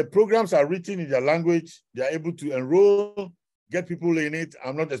 the programs are written in their language. They are able to enroll, get people in it.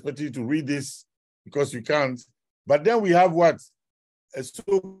 I'm not expecting you to read this because you can't. But then we have what? A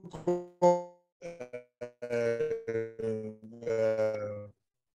so-called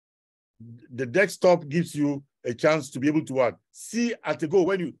the desktop gives you a chance to be able to what? See at a go.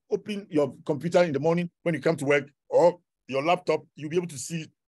 When you open your computer in the morning, when you come to work, or your laptop, you'll be able to see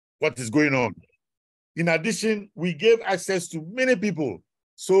what is going on. In addition, we gave access to many people.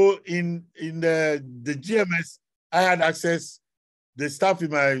 So in the GMS, I had access, the staff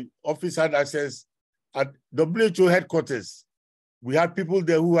in my office had access. At WHO headquarters, we had people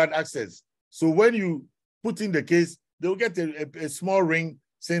there who had access. So when you put in the case, they'll get a small ring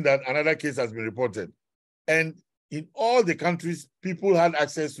saying that another case has been reported. And in all the countries, people had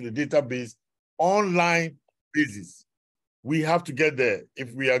access to the database online basis. We have to get there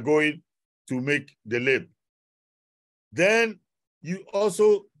if we are going to make the leap. Then you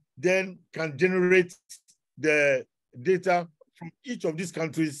also then can generate the data from each of these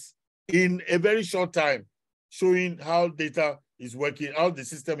countries in a very short time, showing how data is working, how the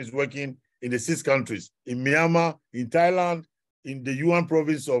system is working in the 6 countries, in Myanmar, in Thailand, in the Yunnan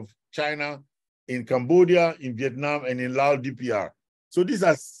province of China, in Cambodia, in Vietnam, and in Laos DPR. So these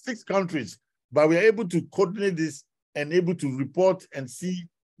are 6 countries, but we are able to coordinate this and able to report and see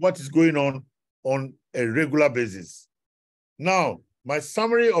what is going on a regular basis. Now, my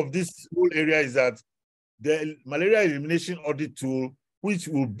summary of this whole area is that the malaria elimination audit tool, which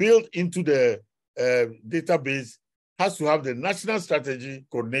will build into the database, has to have the national strategy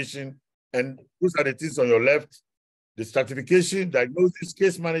coordination, and those are the things on your left: the stratification, diagnosis,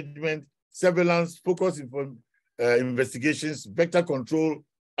 case management, surveillance, focus investigations, vector control,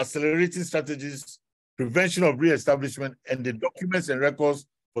 accelerating strategies, prevention of re-establishment, and the documents and records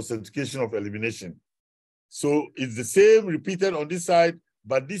for certification of elimination. So it's the same repeated on this side,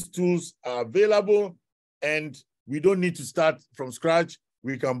 but these tools are available and we don't need to start from scratch.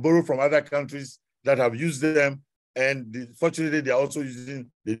 We can borrow from other countries that have used them, and fortunately, they're also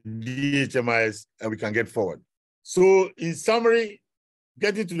using the DHMIS, and we can get forward. So in summary,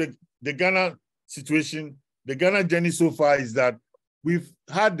 getting to the Ghana situation, the Ghana journey so far is that we've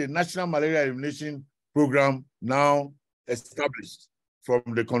had the National Malaria Elimination Program now established from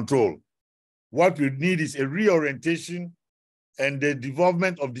the control. What we need is a reorientation and the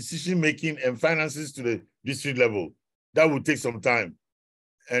development of decision-making and finances to the district level. That will take some time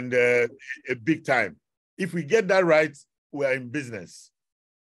and a big time. If we get that right, we are in business.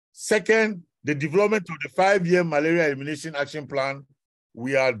 Second, the development of the 5-year Malaria Elimination Action Plan.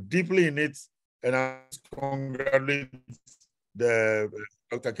 We are deeply in it, and I congratulate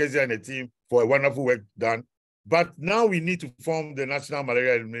Dr. Kezia and the team for a wonderful work done. But now we need to form the National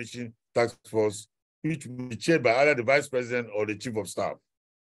Malaria Elimination Task Force, which will be chaired by either the Vice President or the Chief of Staff,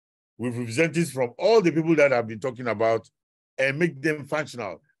 with representatives from all the people that I've been talking about, and make them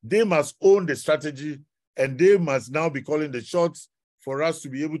functional. They must own the strategy, and they must now be calling the shots for us to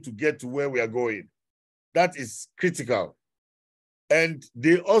be able to get to where we are going. That is critical. And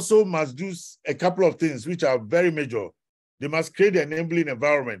they also must do a couple of things which are very major. They must create an enabling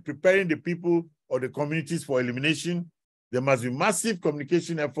environment, preparing the people or the communities for elimination. There must be massive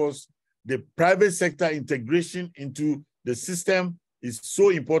communication efforts the private sector integration into the system is so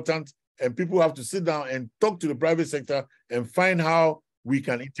important, and people have to sit down and talk to the private sector and find how we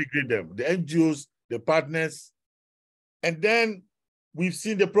can integrate them, the NGOs, the partners. And then we've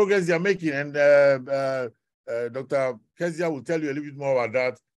seen the progress they are making, and Dr. Kezia will tell you a little bit more about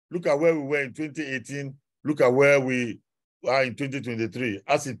that. Look at where we were in 2018, look at where we are in 2023.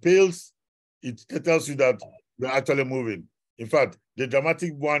 As it pales, it tells you that we're actually moving. In fact, the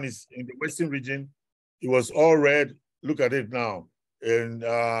dramatic one is in the Western region. It was all red. Look at it now. And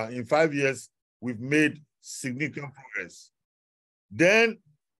in 5 years, we've made significant progress. Then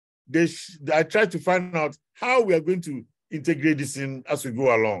I tried to find out how we are going to integrate this in as we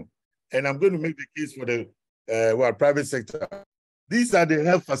go along. And I'm going to make the case for the private sector. These are the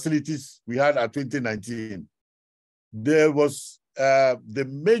health facilities we had at 2019. There was the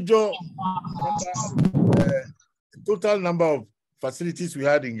major total number of facilities we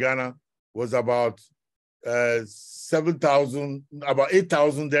had in Ghana was about 7,000, about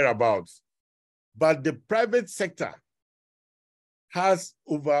 8,000 thereabouts. But the private sector has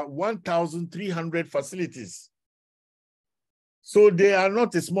over 1,300 facilities. So they are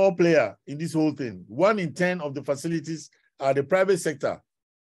not a small player in this whole thing. 1 in 10 of the facilities are the private sector.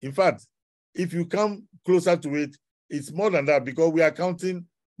 In fact, if you come closer to it, it's more than that, because we are counting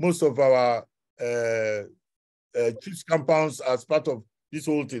most of our chips compounds as part of this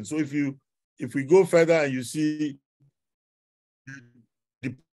whole thing. So if we go further and you see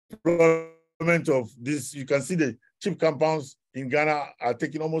the deployment of this, you can see the chip compounds in Ghana are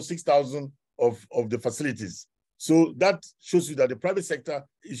taking almost 6,000 of the facilities. So that shows you that the private sector,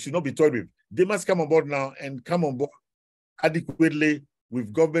 it should not be toyed with. They must come on board now and come on board adequately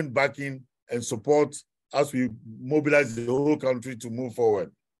with government backing and support as we mobilize the whole country to move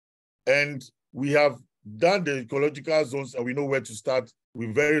forward. And we have done the ecological zones, and we know where to start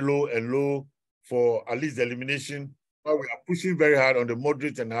with very low and low for at least the elimination. But we are pushing very hard on the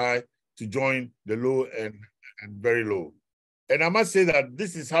moderate and high to join the low and very low. And I must say that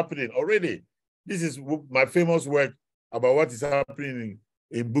this is happening already. This is my famous work about what is happening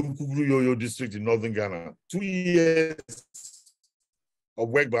in Bunkugru-Yoyo district in northern Ghana. 2 years of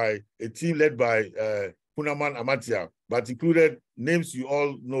work by a team led by Punaman Amatia, but included names you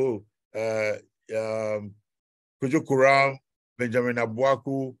all know, Kojo Kuram, Benjamin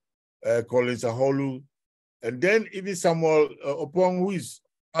Abuaku, Collins Aholu, and then even Samuel Opong, who is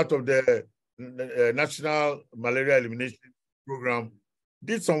part of the National Malaria Elimination Program,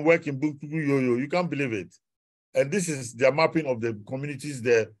 did some work in Bunkugru-Yoyo. You can't believe it. And this is their mapping of the communities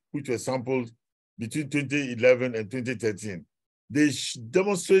there, which were sampled between 2011 and 2013. They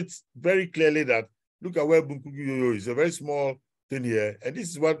demonstrate very clearly that, look at where Bunkugru-Yoyo is, a very small thing here, and this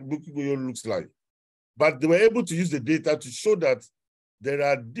is what Bunkugru-Yoyo looks like. But they were able to use the data to show that there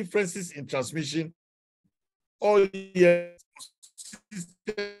are differences in transmission all year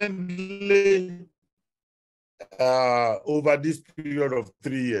consistently over this period of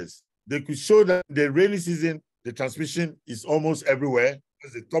 3 years. They could show that the rainy season, the transmission is almost everywhere.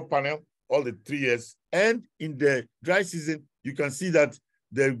 That's the top panel, all the 3 years. And in the dry season, you can see that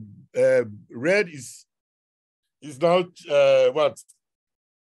the red is now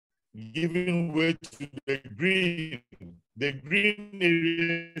giving way to the green. The green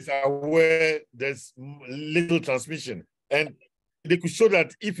areas are where there's little transmission. And they could show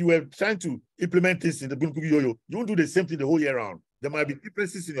that if you were trying to implement this in the Bunkugru-Yoyo, you won't do the same thing the whole year round. There might be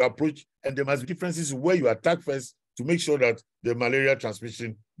differences in your approach, and there must be differences in where you attack first to make sure that the malaria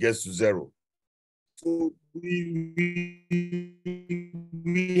transmission gets to zero. So we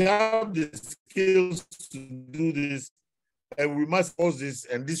have the skills to do this, and we must pause this,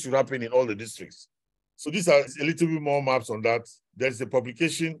 and this should happen in all the districts. So these are a little bit more maps on that. There's a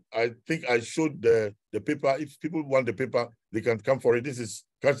publication. I think I showed the paper. If people want the paper, they can come for it. This is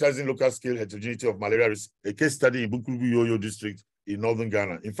Characterizing Local Scale Heterogeneity of Malaria Risk, a case study in Bunkugru-Yoyo district in northern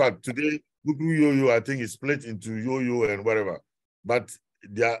Ghana. In fact, today, Bunkugru-Yoyo, I think, is split into Yoyo and whatever. But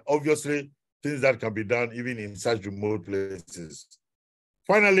there are obviously things that can be done even in such remote places.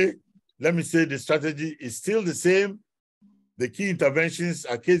 Finally, let me say the strategy is still the same. The key interventions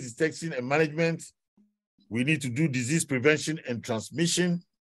are case detection and management. We need to do disease prevention and transmission.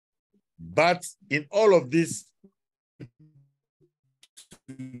 But in all of this,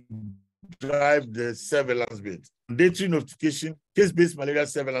 drive the surveillance bit. Mandatory notification, case-based malaria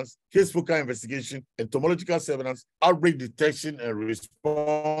surveillance, case focal investigation, entomological surveillance, outbreak detection and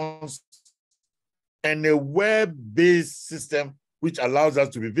response, and a web-based system which allows us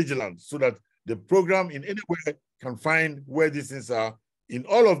to be vigilant so that the program in any way can find where these things are. In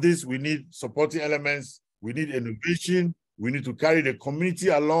all of this, we need supporting elements, we need innovation, we need to carry the community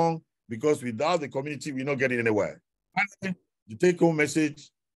along. because without the community, we're not getting anywhere. And the take-home message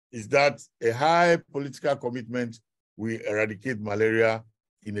is that a high political commitment will eradicate malaria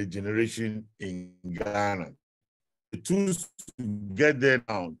in a generation in Ghana. The tools to get there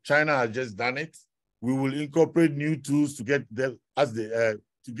now, China has just done it. We will incorporate new tools to get us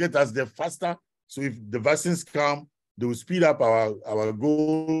there faster. So if the vaccines come, they will speed up our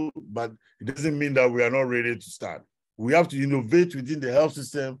goal, but it doesn't mean that we are not ready to start. We have to innovate within the health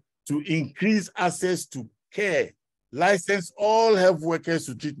system to increase access to care. License all health workers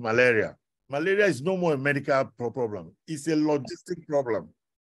to treat malaria. Malaria is no more a medical problem. It's a logistic problem,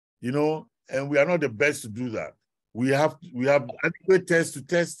 you know, and we are not the best to do that. We have adequate tests to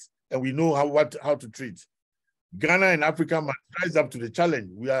test, and we know how to treat. Ghana and Africa must rise up to the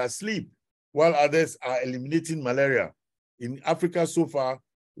challenge. We are asleep while others are eliminating malaria. In Africa so far,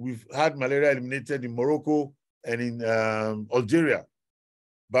 we've had malaria eliminated in Morocco and in Algeria,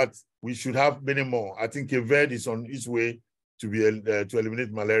 but we should have many more. I think Innovate is on its way to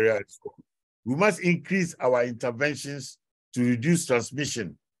eliminate malaria. We must increase our interventions to reduce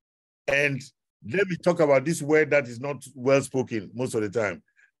transmission. And let me talk about this word that is not well spoken most of the time.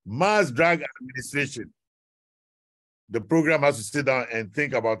 Mass drug administration. The program has to sit down and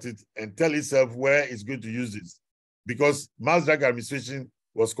think about it and tell itself where it's going to use this. Because mass drug administration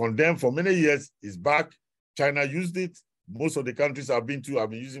was condemned for many years, it's back. China used it. Most of the countries I've been to have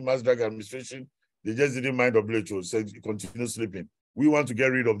been using mass drug administration. They just didn't mind WHO, so continue sleeping. We want to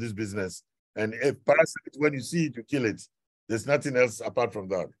get rid of this business. And if parasite, when you see it, you kill it. There's nothing else apart from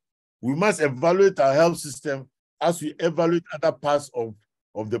that. We must evaluate our health system as we evaluate other parts of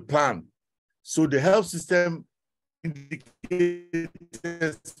the plan. So the health system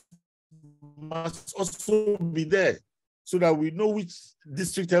indicators must also be there so that we know which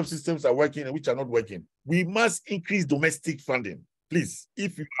district health systems are working and which are not working. We must increase domestic funding. Please,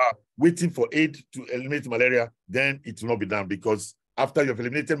 if you are waiting for aid to eliminate malaria, then it will not be done, because after you've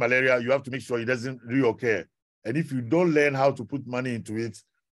eliminated malaria, you have to make sure it doesn't reoccur. And if you don't learn how to put money into it,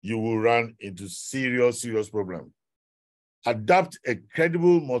 you will run into serious problem. Adopt a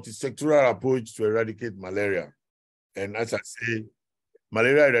credible multi-sectoral approach to eradicate malaria. And as I say,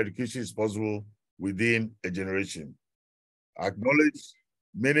 malaria eradication is possible within a generation. I acknowledge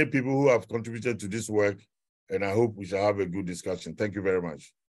many people who have contributed to this work, and I hope we shall have a good discussion. Thank you very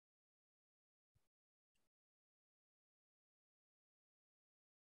much.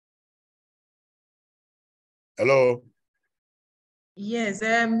 Hello. Yes,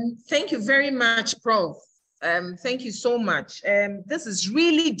 thank you very much, Prof. Thank you so much. This is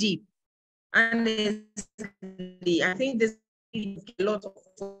really deep. And I think this is a lot of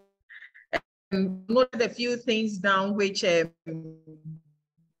noted a few things down, which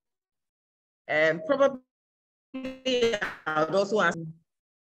probably I would also ask,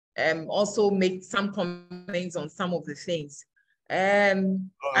 also make some comments on some of the things. I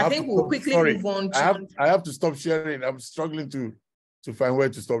think we'll quickly move on to... I have to stop sharing. I'm struggling to find where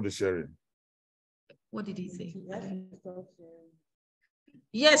to stop the sharing. What did he say?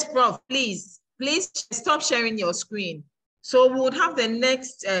 Yes, Prof, please stop sharing your screen. So we would have the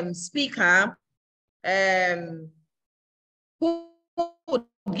next speaker who would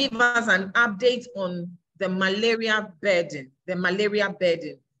give us an update on the malaria burden,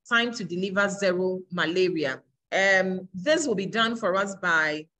 time to deliver zero malaria. This will be done for us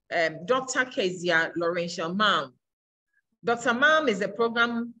by Dr. Kezia Laurentia Mam. Dr. Mam is the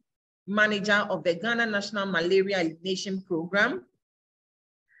program manager of the Ghana National Malaria Elimination Program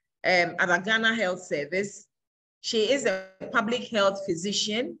at the Ghana Health Service. She is a public health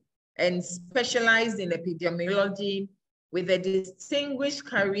physician and specialized in epidemiology with a distinguished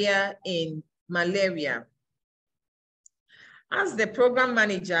career in malaria. As the program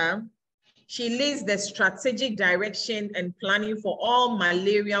manager, she leads the strategic direction and planning for all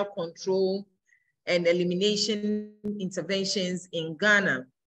malaria control and elimination interventions in Ghana.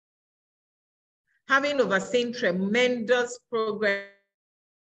 Having overseen tremendous progress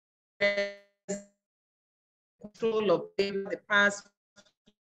control of the past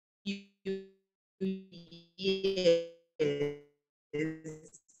few years,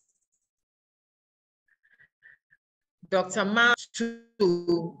 Dr. Ma to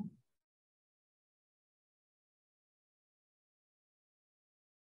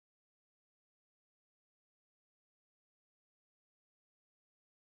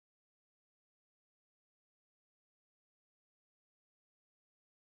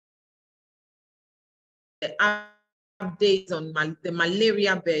updates on the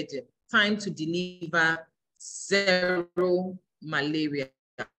malaria burden, time to deliver zero malaria.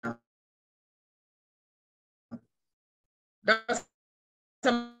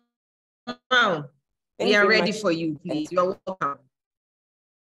 Dr. Brown, we are ready for you, please. You're welcome.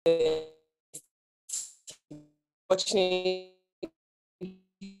 Fortunately,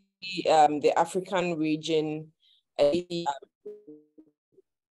 the African region is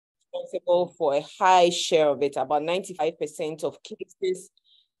responsible for a high share of it, about 95% of cases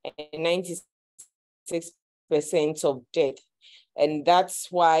and 96% of death. And that's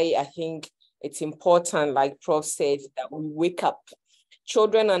why I think it's important, like Prof said, that we wake up.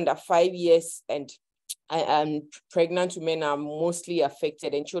 Children under 5 years and pregnant women are mostly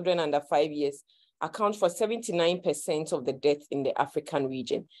affected, and children under 5 years account for 79% of the deaths in the African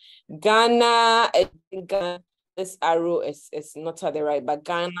region. Ghana, this arrow is not at the right, but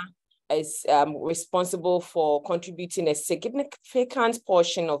Ghana is responsible for contributing a significant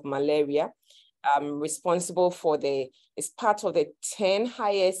portion of malaria, responsible for is part of the 10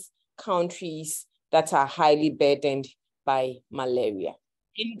 highest countries that are highly burdened by malaria.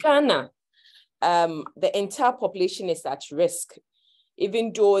 In Ghana, the entire population is at risk,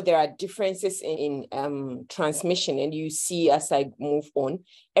 even though there are differences in transmission. And you see as I move on,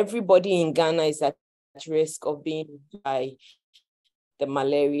 everybody in Ghana is at risk of being hit by the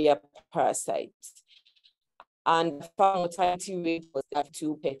malaria parasite. And the mortality rate was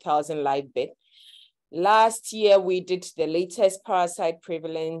 2 per 1,000 live birth. Last year, we did the latest parasite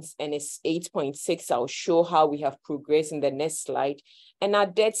prevalence, and it's 8.6. I'll show how we have progressed in the next slide. And our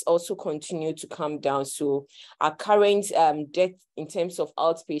deaths also continue to come down. So our current death in terms of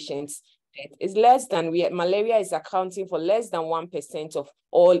outpatients is less than, malaria is accounting for less than 1% of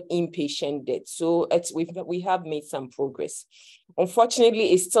all inpatient deaths. So we have made some progress.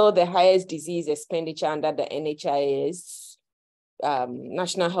 Unfortunately, it's still the highest disease expenditure under the NHIS,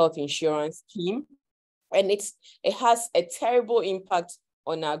 National Health Insurance Scheme. And it has a terrible impact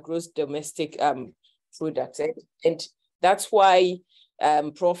on our gross domestic product. And that's why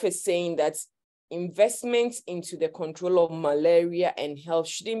Prof is saying that investments into the control of malaria and health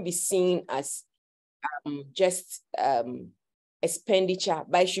shouldn't be seen as just expenditure,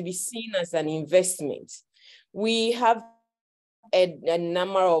 but it should be seen as an investment. We have a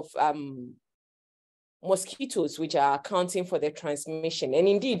number of mosquitoes which are accounting for the transmission. And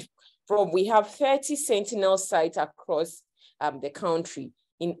indeed, we have 30 sentinel sites across the country,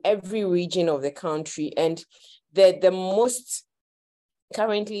 in every region of the country. And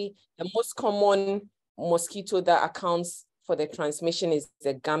currently, the most common mosquito that accounts for the transmission is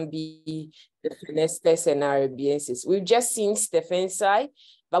the Gambi, the Phenestes, and Arabiensis. We've just seen Stephensii,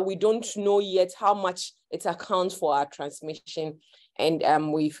 but we don't know yet how much it accounts for our transmission.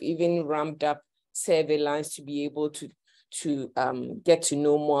 And we've even ramped up surveillance to be able to get to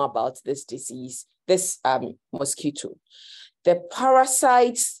know more about this disease, this mosquito. The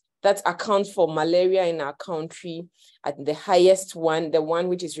parasites that account for malaria in our country, at the highest one, the one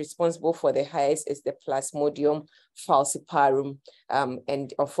which is responsible for the highest is the Plasmodium falciparum,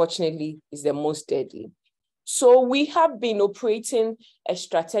 and unfortunately is the most deadly. So we have been operating a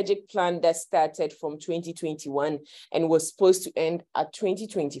strategic plan that started from 2021 and was supposed to end at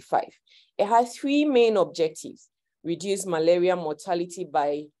 2025. It has 3 main objectives: reduce malaria mortality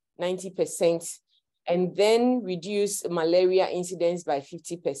by 90%, and then reduce malaria incidence by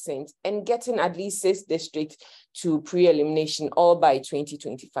 50%, and getting at least 6 districts to pre-elimination, all by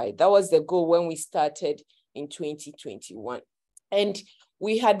 2025. That was the goal when we started in 2021. And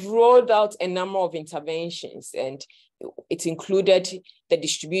we had rolled out a number of interventions, and it included the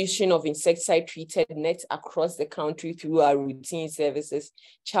distribution of insecticide-treated nets across the country through our routine services,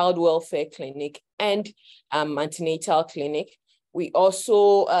 child welfare clinic, and antenatal clinic. We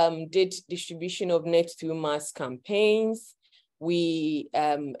also did distribution of nets through mass campaigns.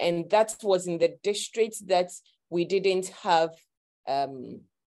 And that was in the districts that we didn't have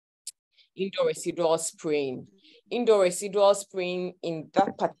indoor residual spraying. Indoor residual spraying in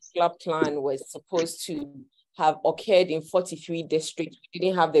that particular plan was supposed to have occurred in 43 districts. We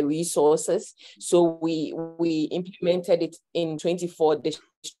didn't have the resources, so we implemented it in 24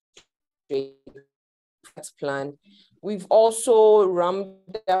 districts plan. We've also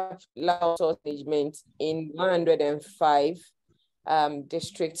ramped up source management in 105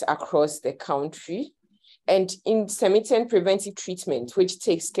 districts across the country. And intermittent preventive treatment, which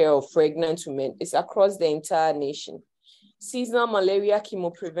takes care of pregnant women, is across the entire nation. Seasonal malaria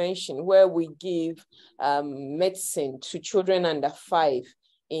chemoprevention, where we give medicine to children under 5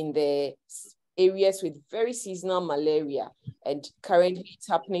 in the areas with very seasonal malaria. And currently it's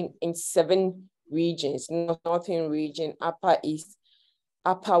happening in 7 regions: Northern region, Upper East,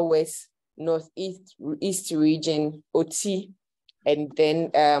 Upper West, Northeast, East region, Oti, and then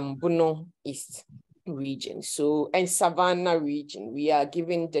Bono East. region. So, and Savannah region, we are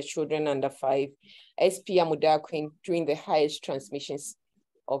giving the children under 5 SP amlodipine during the highest transmissions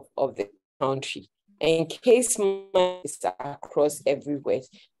of the country. And case is across everywhere.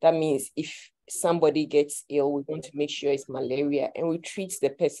 That means if somebody gets ill, we want to make sure it's malaria and we treat the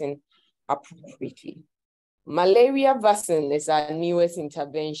person appropriately. Malaria vaccine is our newest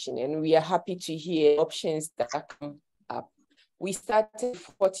intervention, and we are happy to hear options that come up. We started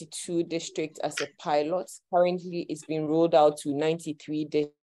 42 districts as a pilot. Currently, it's been rolled out to 93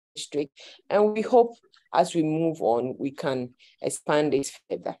 districts, and we hope as we move on, we can expand it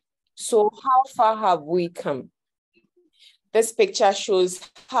further. So how far have we come? This picture shows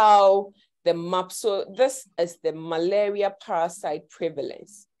how the map, so this is the malaria parasite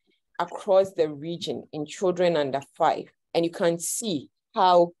prevalence across the region in children under 5. And you can see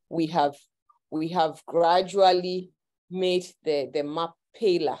how we have gradually made the map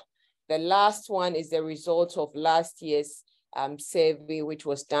paler. The last one is the result of last year's survey, which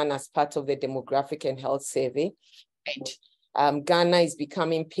was done as part of the demographic and health survey. And Ghana is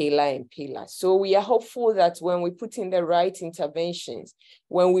becoming paler and paler. So we are hopeful that when we put in the right interventions,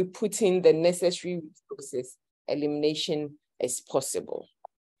 when we put in the necessary resources, elimination is possible.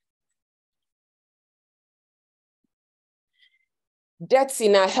 Deaths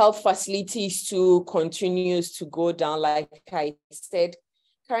in our health facilities too continues to go down. Like I said,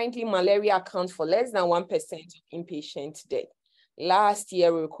 currently malaria accounts for less than 1% of inpatient death. Last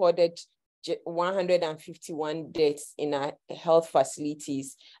year, we recorded 151 deaths in our health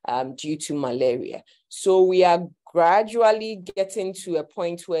facilities due to malaria. So we are gradually getting to a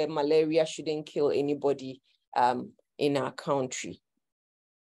point where malaria shouldn't kill anybody in our country.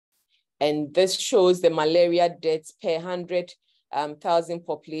 And this shows the malaria deaths per 100,000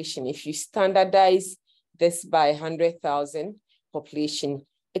 population. If you standardize this by 100,000 population,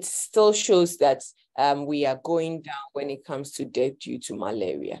 it still shows that we are going down when it comes to death due to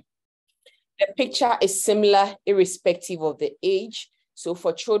malaria. The picture is similar irrespective of the age. So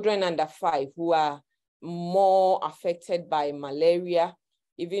for children under 5 who are more affected by malaria,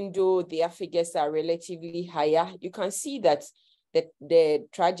 even though their figures are relatively higher, you can see that the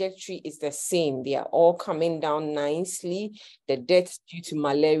trajectory is the same. They are all coming down nicely. The deaths due to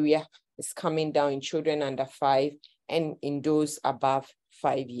malaria is coming down in children under 5 and in those above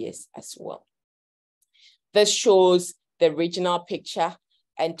 5 years as well. This shows the regional picture,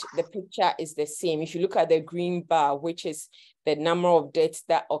 and the picture is the same. If you look at the green bar, which is the number of deaths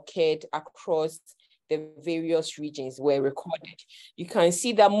that occurred across the various regions were recorded, you can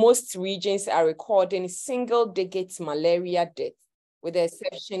see that most regions are recording single-digit malaria deaths, with the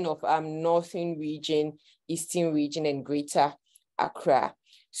exception of Northern region, Eastern region, and Greater Accra.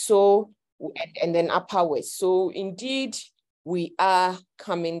 So, and then Upper West. So indeed, we are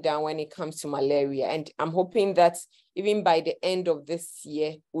coming down when it comes to malaria. And I'm hoping that even by the end of this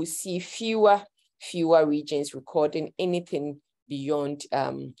year, we'll see fewer regions recording anything beyond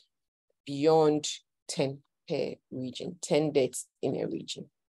 10 per region, 10 deaths in a region.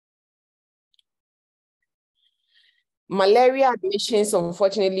 Malaria admissions,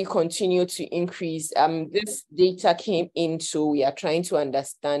 unfortunately, continue to increase. This data came in, so we are trying to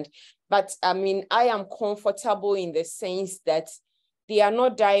understand. But I mean, I am comfortable in the sense that they are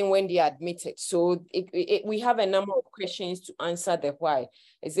not dying when they are admitted. So we have a number of questions to answer the why.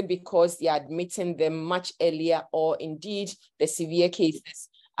 Is it because they are admitting them much earlier, or indeed the severe cases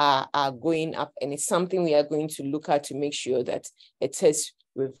are going up? And it's something we are going to look at to make sure that it is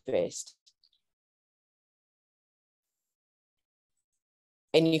reversed.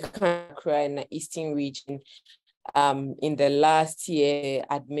 And you can cry in the Eastern region in the last year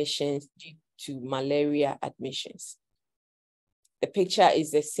admissions due to malaria admissions. The picture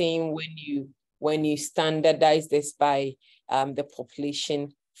is the same when you standardize this by the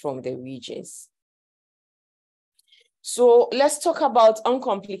population from the regions. So let's talk about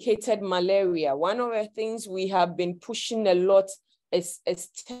uncomplicated malaria. One of the things we have been pushing a lot is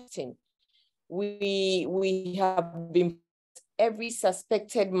testing. We have been, every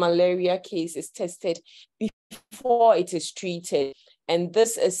suspected malaria case is tested before it is treated. And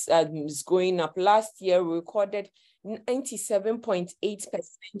this is going up. Last year, we recorded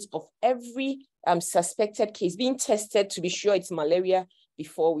 97.8% of every suspected case being tested to be sure it's malaria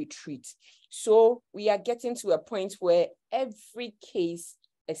before we treat. So we are getting to a point where every case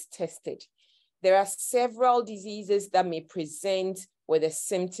is tested. There are several diseases that may present with the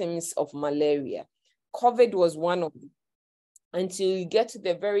symptoms of malaria. COVID was one of them. Until you get to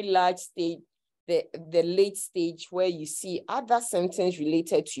the very large stage, the late stage where you see other symptoms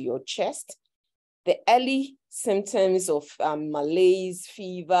related to your chest, the early symptoms of malaise,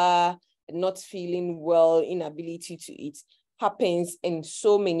 fever, not feeling well, inability to eat, happens in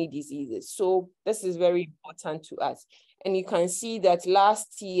so many diseases. So this is very important to us. And you can see that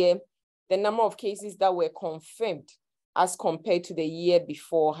last year, the number of cases that were confirmed as compared to the year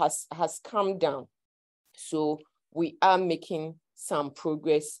before has come down. So we are making some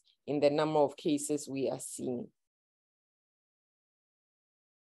progress in the number of cases we are seeing.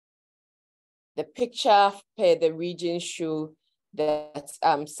 The picture per the region show that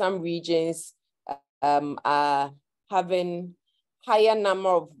some regions are having higher number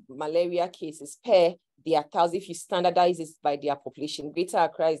of malaria cases per their thousand. If you standardize it by their population, Greater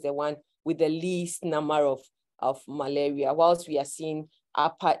Accra is the one with the least number of malaria, whilst we are seeing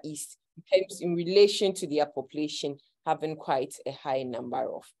Upper East in relation to their population having quite a high number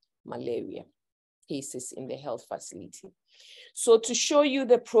of malaria cases in the health facility. So to show you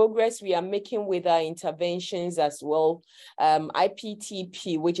the progress we are making with our interventions as well,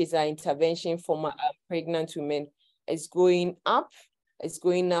 IPTP, which is our intervention for pregnant women, is going up. It's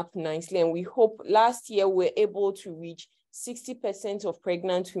going up nicely. And we hope last year we were able to reach 60% of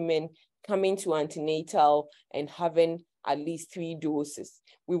pregnant women coming to antenatal and having at least 3 doses.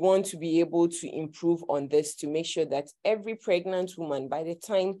 We want to be able to improve on this to make sure that every pregnant woman, by the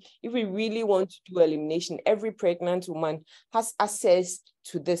time, if we really want to do elimination, every pregnant woman has access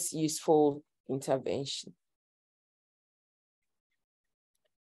to this useful intervention.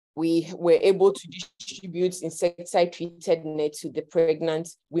 We were able to distribute insecticide-treated nets to the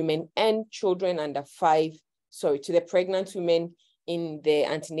pregnant women and children under 5, to the pregnant women in the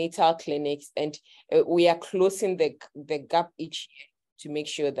antenatal clinics, and we are closing the gap each year to make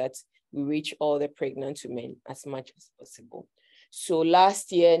sure that we reach all the pregnant women as much as possible. So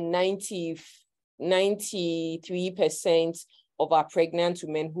last year, 93% of our pregnant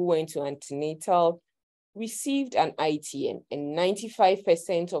women who went to antenatal received an ITN, and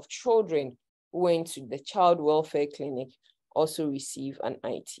 95% of children who went to the child welfare clinic also received an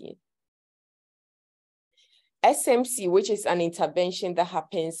ITN. SMC, which is an intervention that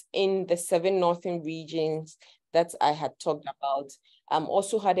happens in the 7 northern regions that I had talked about,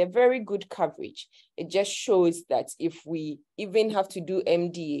 also had a very good coverage. It just shows that if we even have to do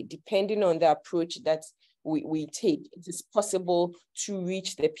MDA, depending on the approach that we take, it is possible to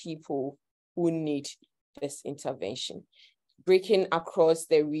reach the people who need this intervention. Breaking across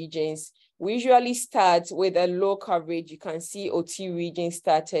the regions, we usually start with a low coverage. You can see OT region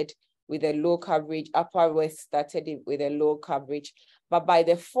started with a low coverage, Upper West started with a low coverage, but by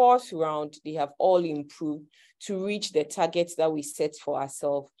the 4th round, they have all improved to reach the targets that we set for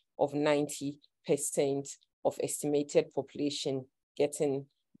ourselves of 90% of estimated population getting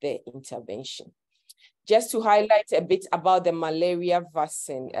the intervention. Just to highlight a bit about the malaria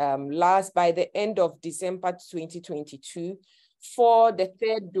vaccine, by the end of December 2022, for the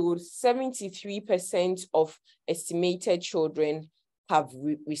 3rd dose, 73% of estimated children have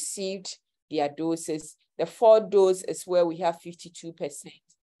received their doses. The 4th dose is where we have 52%,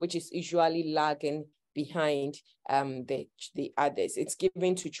 which is usually lagging behind the others. It's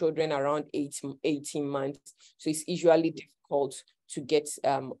given to children around 18 months. So it's usually difficult to get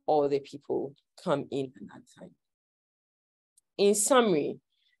all the people come in at that time. In summary,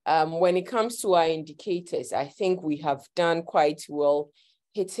 when it comes to our indicators, I think we have done quite well,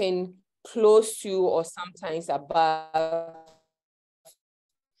 hitting close to or sometimes above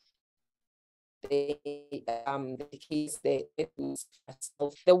the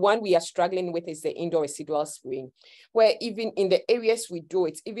one we are struggling with is the indoor residual spraying, where even in the areas we do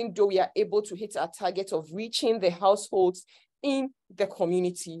it, even though we are able to hit our target of reaching the households in the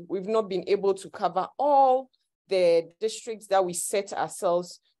community, we've not been able to cover all the districts that we set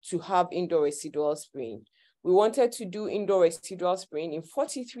ourselves to have indoor residual spraying. We wanted to do indoor residual spraying in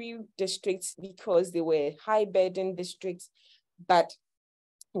 43 districts because they were high burden districts, but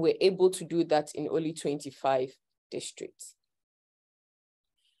we're able to do that in only 25 districts.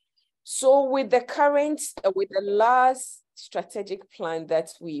 So with the last strategic plan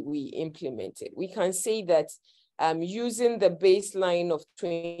that we implemented, we can say that using the baseline of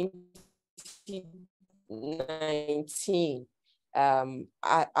 2019,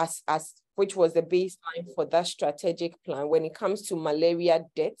 which was the baseline for that strategic plan, when it comes to malaria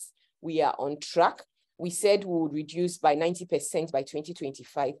deaths, we are on track. We said we would reduce by 90% by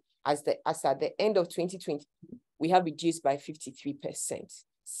 2025. As at the end of 2020, we have reduced by 53%.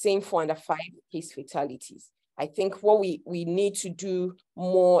 Same for under 5 case fatalities. I think what we need to do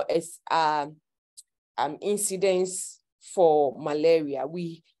more is incidence for malaria.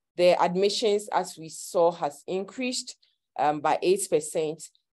 The admissions, as we saw, has increased by 8%,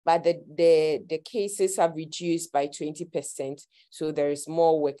 but the cases have reduced by 20%. So there is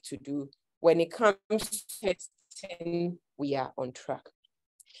more work to do when it comes to testing, we are on track.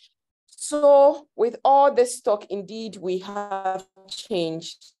 So with all this talk, indeed, we have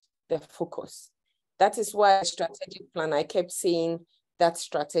changed the focus. That is why strategic plan, I kept saying that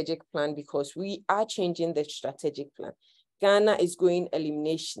strategic plan, because we are changing the strategic plan. Ghana is going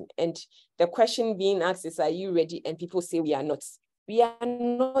elimination. And the question being asked is, are you ready? And people say we are not. We are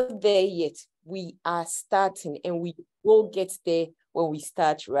not there yet. We are starting, and we will get there when we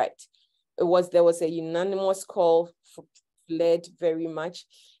start right. There was a unanimous call led very much.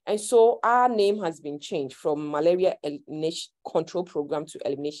 And so our name has been changed from Malaria Elimination Control Program to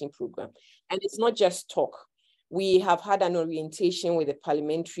Elimination Program. And it's not just talk. We have had an orientation with a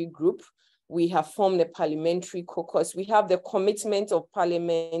parliamentary group. We have formed a parliamentary caucus. We have the commitment of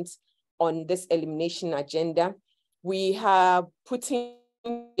Parliament on this elimination agenda. We have putting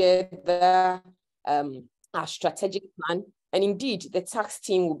together our strategic plan. And indeed, the task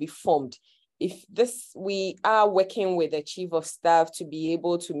team will be formed. We are working with the chief of staff to be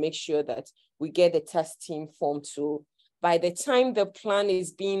able to make sure that we get the task team formed. So by the time the plan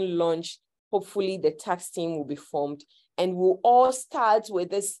is being launched, hopefully the task team will be formed, and we'll all start with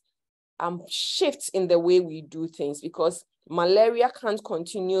this shift in the way we do things, because malaria can't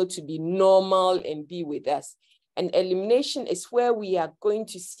continue to be normal and be with us. And elimination is where we are going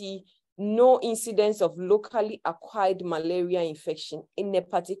to see no incidence of locally acquired malaria infection in a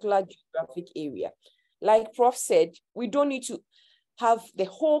particular geographic area. Like Prof said, we don't need to have the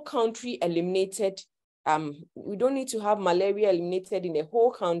whole country eliminated. We don't need to have malaria eliminated in the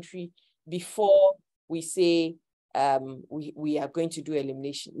whole country before we say we are going to do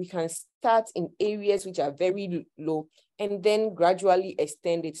elimination. We can start in areas which are very low and then gradually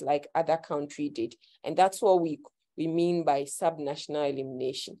extend it like other countries did. And that's what we mean by subnational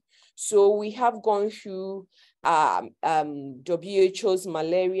elimination. So we have gone through WHO's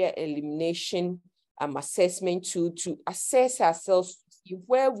malaria elimination assessment to assess ourselves, to see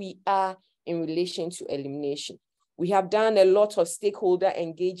where we are in relation to elimination. We have done a lot of stakeholder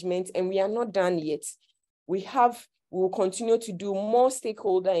engagement, and we are not done yet. We will continue to do more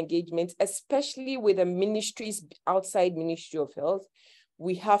stakeholder engagement, especially with the ministries outside Ministry of Health.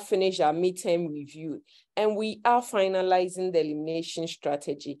 We have finished our midterm review, and we are finalizing the elimination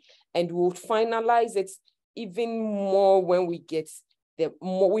strategy, and we'll finalize it even more when we get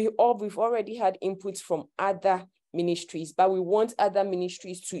we've already had inputs from other ministries, but we want other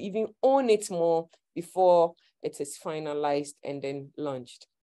ministries to even own it more before it is finalized and then launched.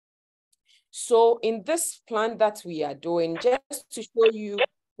 So in this plan that we are doing, just to show you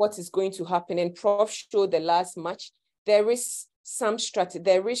what is going to happen, and Prof showed the last match, there is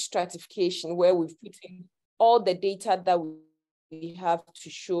stratification where we've put in all the data that we have to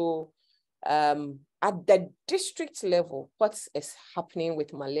show at the district level what is happening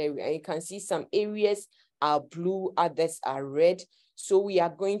with malaria. And you can see some areas are blue, others are red. So we are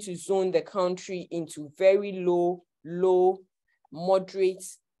going to zone the country into very low, moderate,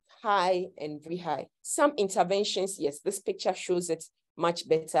 high, and very high. Some interventions, yes, this picture shows it much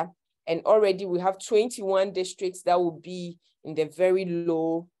better. And already we have 21 districts that will be in the very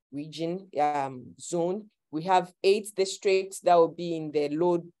low region zone. We have 8 districts that will be in the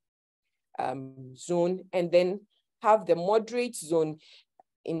low zone, and then have the moderate zone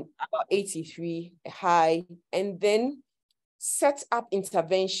in about 83 high, and then set up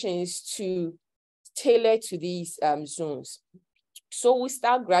interventions to tailor to these zones. So we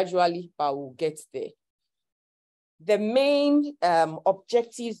start gradually, but we'll get there. The main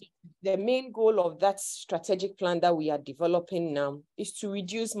objectives, the main goal of that strategic plan that we are developing now is to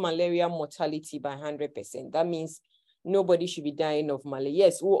reduce malaria mortality by 100%. That means nobody should be dying of malaria.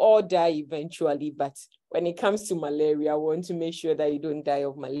 Yes, we'll all die eventually, but when it comes to malaria, we want to make sure that you don't die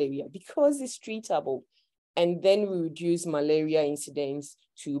of malaria because it's treatable. And then we reduce malaria incidence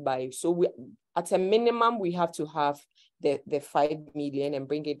so at a minimum, we have to have the 5 million and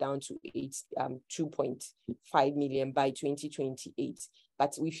bring it down to 2.5 million by 2028.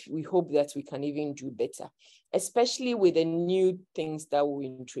 But we hope that we can even do better, especially with the new things that we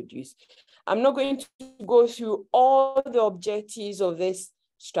introduce. I'm not going to go through all the objectives of this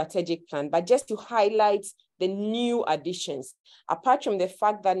strategic plan, but just to highlight the new additions. Apart from the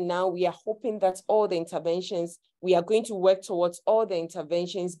fact that now we are hoping that all the interventions, we are going to work towards all the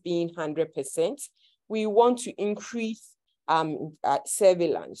interventions being 100%. We want to increase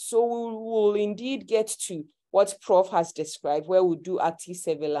surveillance. So we will indeed get to what Prof has described, where we do active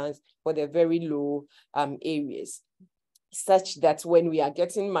surveillance for the very low areas, such that when we are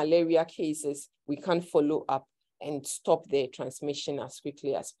getting malaria cases, we can follow up and stop the transmission as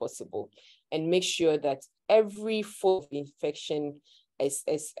quickly as possible, and make sure that every form of infection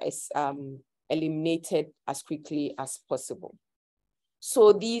eliminated as quickly as possible.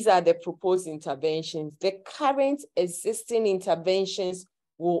 So these are the proposed interventions. The current existing interventions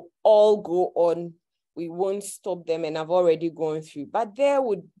will all go on. We won't stop them, and I've already gone through, but there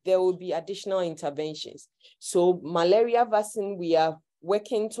will be additional interventions. So malaria vaccine, we are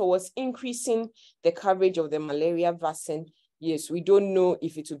working towards increasing the coverage of the malaria vaccine. Yes, we don't know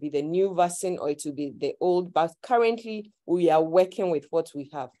if it will be the new vaccine or it will be the old, but currently we are working with what we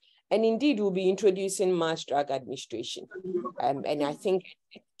have. And indeed, we'll be introducing mass drug administration. And I think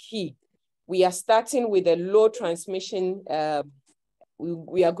it's key. We are starting with a low transmission.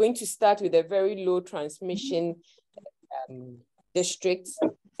 We are going to start with a very low transmission districts.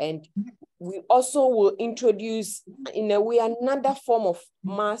 And we also will introduce, in a way, another form of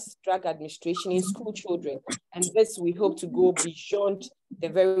mass drug administration in school children. And this, we hope to go beyond the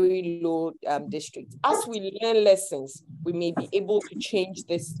very low district. As we learn lessons, we may be able to change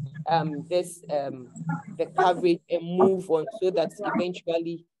this, the coverage and move on so that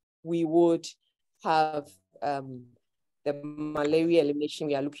eventually we would have the malaria elimination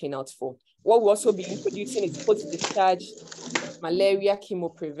we are looking out for. What we'll also be introducing is post-discharge malaria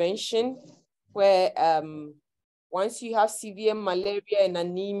chemoprevention, where once you have severe malaria and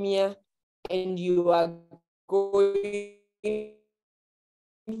anemia and you are going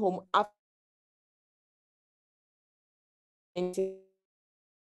home after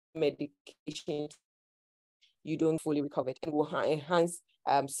medication, you don't fully recover, and will enhance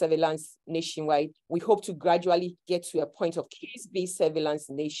surveillance nationwide. We hope to gradually get to a point of case-based surveillance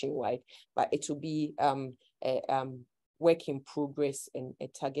nationwide, but it will be a work in progress and a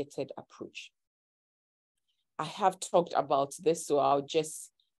targeted approach. I have talked about this, so I'll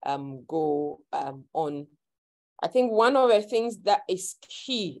just go on. I think one of the things that is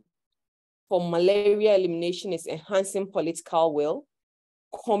key for malaria elimination is enhancing political will,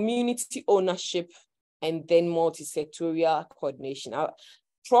 community ownership, and then multi-sectorial coordination.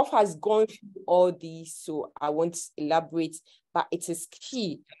 Prof has gone through all these, so I won't elaborate, but it is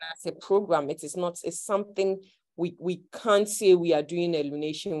key. And as a program, it's something we can't say we are doing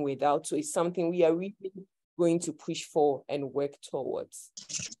elimination without, so it's something we are really going to push for and work towards.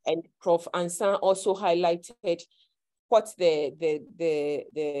 And Prof Ansan also highlighted what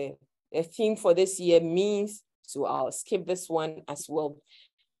the theme for this year means, so I'll skip this one as well.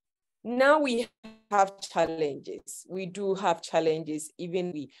 Now we have challenges. We do have challenges.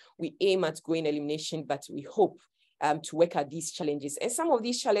 Even we aim at going elimination, but we hope to work at these challenges. And some of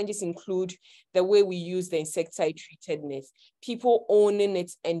these challenges include the way we use the insecticide treatedness, people owning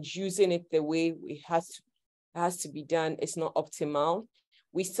it and using it the way it has to be done is not optimal.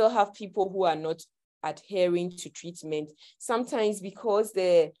 We still have people who are not adhering to treatment, sometimes because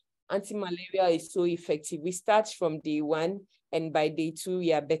the anti-malaria is so effective. We start from day one, and by day two,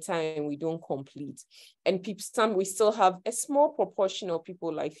 we are better and we don't complete. And we still have a small proportion of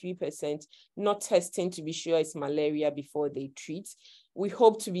people, like 3%, not testing to be sure it's malaria before they treat. We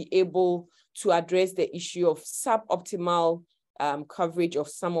hope to be able to address the issue of suboptimal coverage of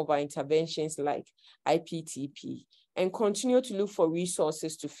some of our interventions like IPTP, and continue to look for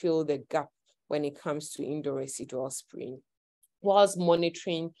resources to fill the gap when it comes to indoor residual spraying, whilst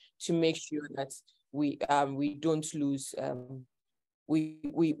monitoring to make sure that we don't lose,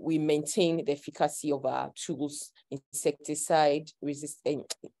 we maintain the efficacy of our tools, insecticide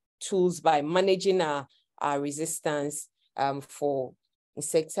resistant tools, by managing our resistance for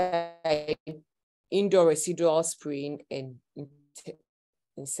insecticide, indoor residual spraying, and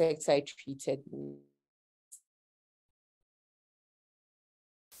insecticide treated.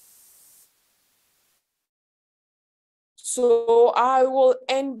 So I will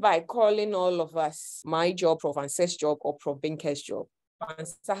end by calling all of us, my job, Prof Ansah's job, or Prof Binker's job.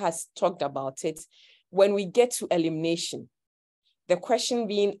 Ansah has talked about it. When we get to elimination, the question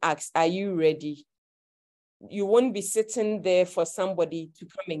being asked, are you ready? You won't be sitting there for somebody to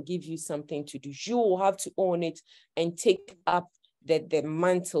come and give you something to do. You will have to own it and take up the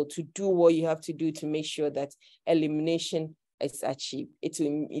mantle to do what you have to do to make sure that elimination is achieved. It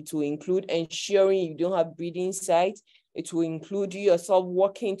will include ensuring you don't have breeding sites. It will include you yourself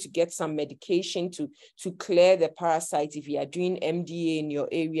working to get some medication to clear the parasites if you are doing MDA in your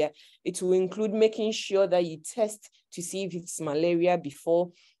area. It will include making sure that you test to see if it's malaria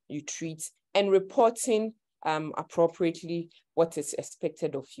before you treat, and reporting appropriately what is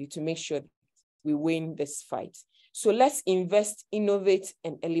expected of you to make sure we win this fight. So let's invest, innovate,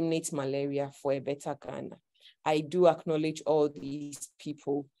 and eliminate malaria for a better Ghana. I do acknowledge all these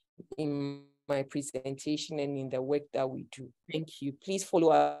people in my presentation and in the work that we do. Thank you. Please follow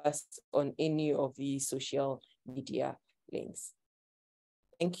us on any of the social media links.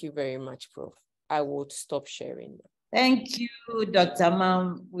 Thank you very much, Prof. I will stop sharing. Thank you, Dr.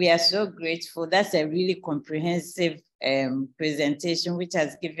 Mam. We are so grateful. That's a really comprehensive presentation, which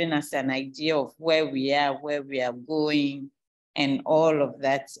has given us an idea of where we are going, and all of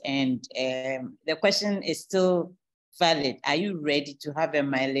that. And the question is still valid. Are you ready to have a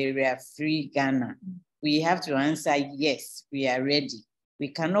malaria-free Ghana? We have to answer yes, we are ready. We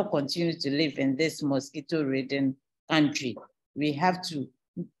cannot continue to live in this mosquito-ridden country. We have to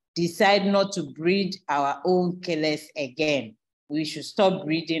decide not to breed our own killers again. We should stop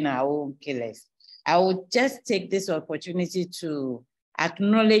breeding our own killers. I would just take this opportunity to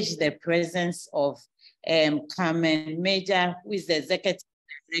acknowledge the presence of Carmen Major, who is the Executive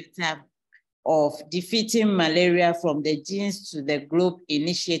Director of Defeating Malaria from the Genes to the Globe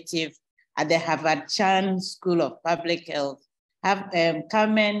initiative at the Harvard Chan School of Public Health.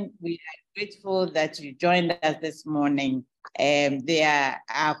 Carmen, we are grateful that you joined us this morning. They are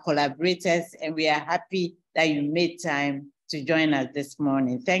our collaborators, and we are happy that you made time to join us this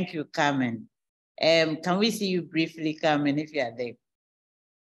morning. Thank you, Carmen. Can we see you briefly, Carmen, if you are there?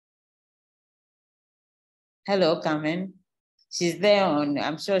 Hello, Carmen. She's there on,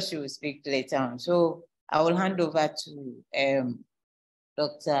 I'm sure she will speak later on. So I will hand over to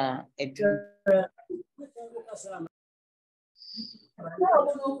Dr. Edu.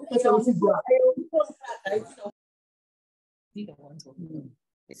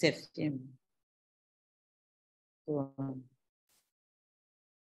 It's a film.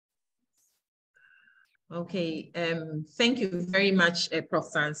 Okay, thank you very much, Prof.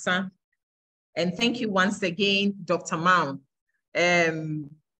 Sansa. And thank you once again, Dr. Mao.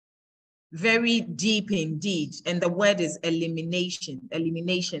 Very deep indeed. And the word is elimination,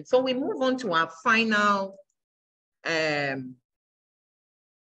 elimination. So we move on to our final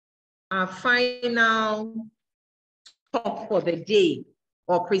talk for the day,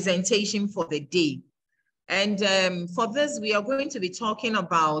 or presentation for the day. And for this, we are going to be talking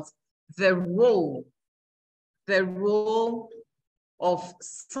about the role of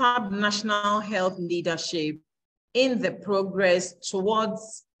subnational health leadership in the progress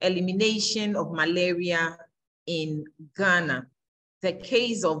towards elimination of malaria in Ghana, the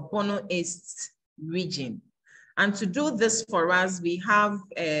case of Bono East region. And to do this for us, we have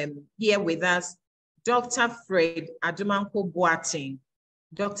here with us Dr. Fred Adumanko-Boateng.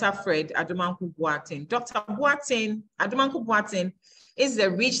 Dr. Fred Adumanko-Boateng. Dr. Adumanko-Boateng is the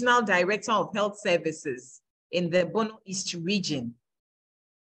Regional Director of Health Services in the Bono East region.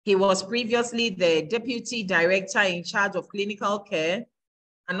 He was previously the Deputy Director in charge of clinical care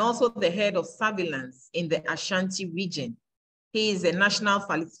and also the head of surveillance in the Ashanti region. He is a national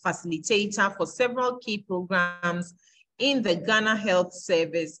facilitator for several key programs in the Ghana Health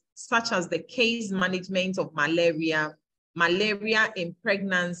Service, such as the case management of malaria, malaria in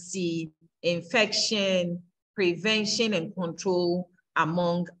pregnancy, infection, prevention and control,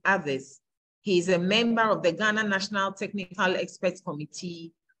 among others. He is a member of the Ghana National Technical Experts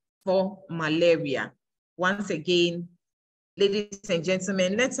Committee for Malaria. Once again, ladies and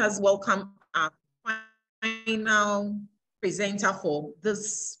gentlemen, let us welcome our final presenter for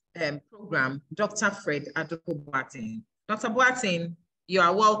this program, Dr. Fred Adumanko-Boateng. Dr. Boateng, you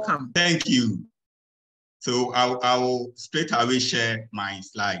are welcome. Thank you. So I will straight away share my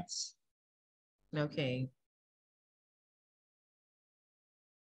slides. Okay.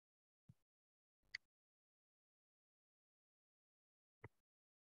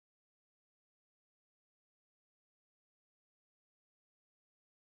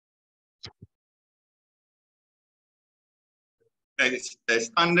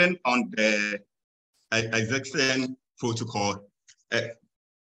 Standing on the execution protocol,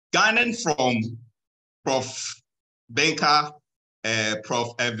 garnered from Prof. Benka,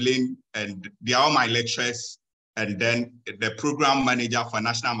 Prof. Evelyn, and they are all my lecturers, and then the program manager for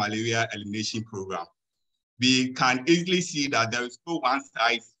National Malaria Elimination Program. We can easily see that there is no one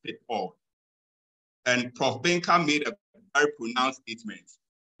size fits all. And Prof. Benka made a very pronounced statement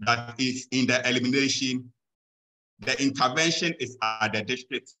that is in the elimination, the intervention is at the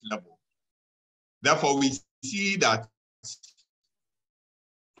district level. Therefore, we see that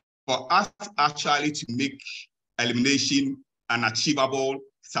for us actually to make elimination an achievable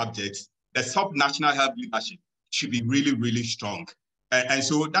subject, the subnational health leadership should be really, really strong. And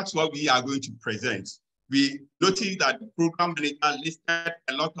so that's what we are going to present. We noticed that the program manager listed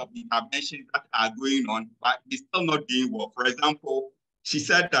a lot of interventions that are going on, but it's still not doing well. For example, she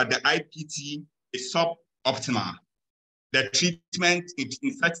said that the IPT is suboptimal. The treatment,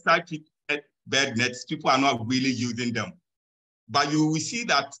 insecticide treatment bed nets, people are not really using them. But you will see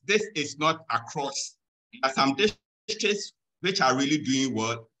that this is not across. There are some districts which are really doing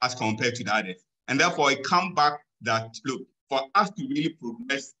well as compared to the others. And therefore, it comes back that, look, for us to really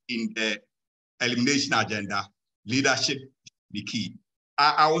progress in the elimination agenda, leadership is the key.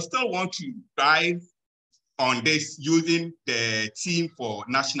 I will still want to drive on this using the theme for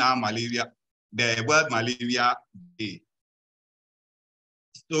National Malaria, the World Malaria Day.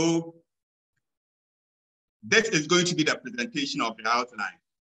 So this is going to be the presentation of the outline.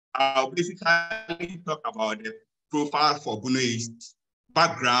 I'll basically talk about the profile for Bono East,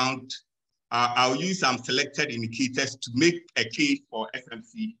 background. I'll use some selected indicators to make a case for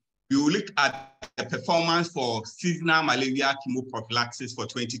SMC. We will look at the performance for seasonal malaria chemoprophylaxis for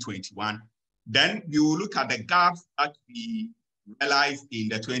 2021. Then we will look at the gaps that we realized in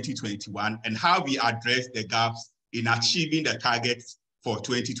the 2021 and how we address the gaps in achieving the targets for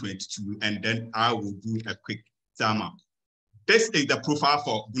 2022. And then I will do a quick sum up. This is the profile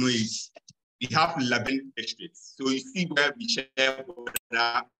for Bono East. We have 11 districts. So you see where we share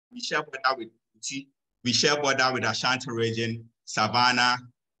border with Kuti, we share border with Ashanti region, Savannah,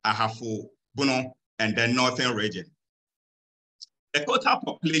 Ahafo, Bono, and then Northern region. The total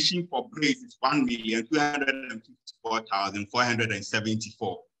population for Bono East is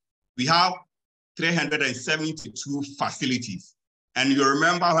 1,254,474. We have 372 facilities. And you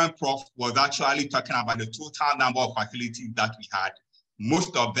remember when Prof was actually talking about the total number of facilities that we had,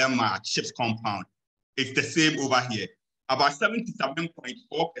 most of them are CHIPS compound. It's the same over here. About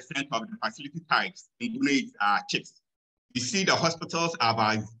 77.4% of the facility types in Bono East are CHIPS. You see the hospitals are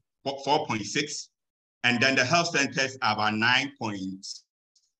about 4.6, and then the health centers are about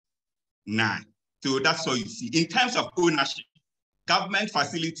 9.9. So that's what you see. In terms of ownership, government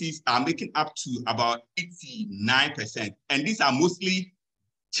facilities are making up to about 89%, and these are mostly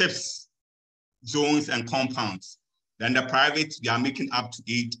CHIPS zones and compounds. Then the private, we are making up to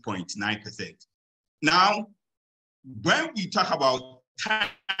 8.9%. Now, when we talk about time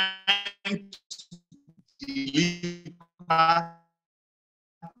to deliver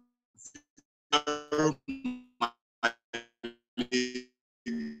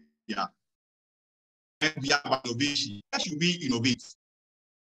we have innovation. That should be innovate. Is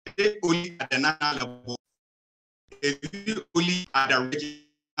it only at the national level? Is it only at the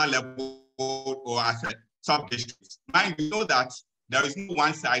regional level or at a sub-district? Mind you know that there is no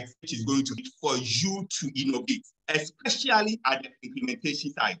one side which is going to be for you to innovate, especially at the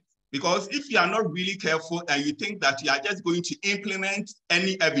implementation side. Because if you are not really careful and you think that you are just going to implement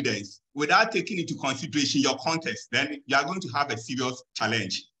any evidence without taking into consideration your context, then you are going to have a serious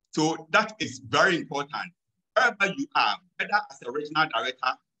challenge. So that is very important. Wherever you are, whether as a regional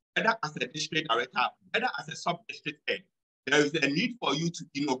director, whether as a district director, whether as a sub-district head, there is a need for you to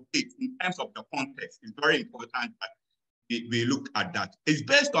innovate in terms of the context. It's very important that we look at that. It's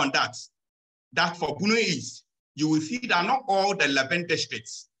based on that for Bono East, you will see that not all the 11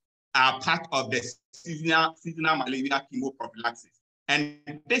 districts are part of the seasonal malaria chemoprophylaxis. And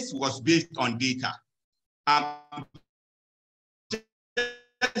this was based on data.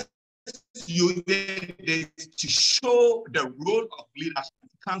 Using this to show the role of leadership when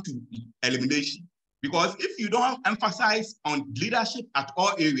it comes to elimination. Because if you don't emphasize on leadership at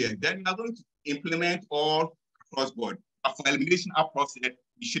all areas, then you are going to implement all across board. But for elimination approach,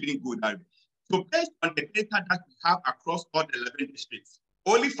 we shouldn't go that way. So based on the data that we have across all the 11 districts,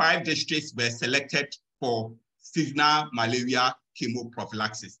 only 5 districts were selected for seasonal malaria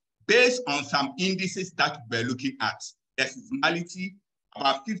chemoprophylaxis. Based on some indices that we're looking at, the seasonality,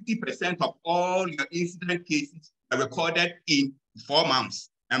 about 50% of all your incident cases are recorded in 4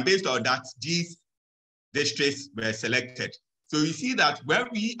 months. And based on that, these districts were selected. So you see that when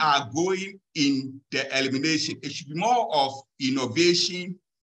we are going in the elimination, it should be more of innovation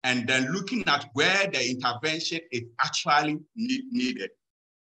and then looking at where the intervention is actually needed.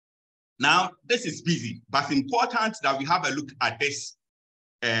 Now, this is busy, but it's important that we have a look at this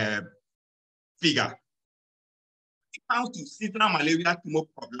figure. When it comes to seasonal malaria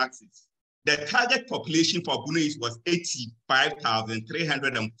chemoprophylaxis, the target population for Bono East was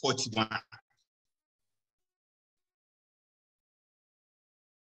 85,341.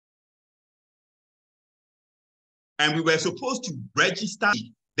 And we were supposed to register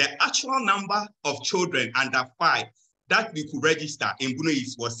the actual number of children under 5 that we could register in Bono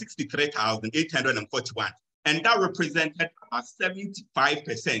East was 63,841. And that represented about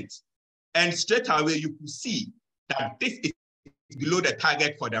 75%. And straight away, you could see that this is below the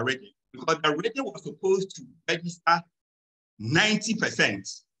target for the region, because the region was supposed to register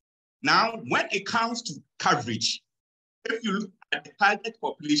 90%. Now, when it comes to coverage, if you look at the target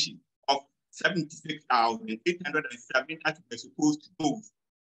population of 76,807 that we're supposed to dose,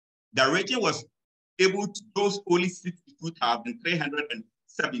 the region was able to dose only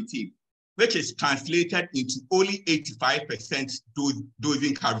 62,317, which is translated into only 85%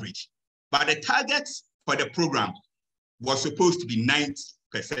 dosing coverage. But the target for the program was supposed to be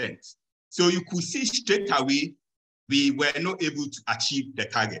 90%. So you could see straight away, we were not able to achieve the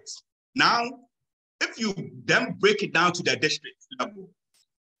targets. Now, if you then break it down to the district level,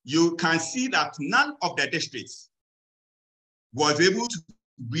 you can see that none of the districts was able to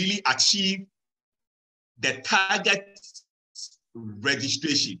really achieve the target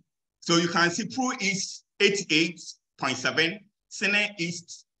registration. So you can see Pro East 88.7, Senate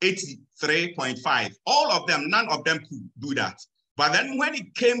East 83.5. All of them, none of them could do that. But then when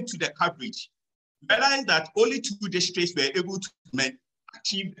it came to the coverage, realized that only 2 districts were able to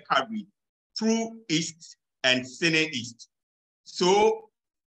achieve the coverage, Pro East and Senate East. So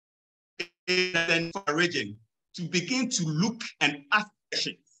then for a region to begin to look and ask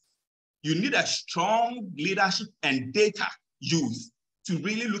questions, you need a strong leadership and data use to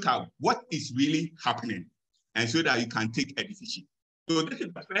really look at what is really happening, and so that you can take a decision. So this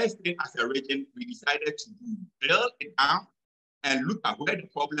is the first thing as a region we decided to do, drill it down and look at where the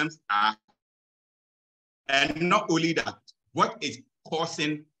problems are. And not only that, what is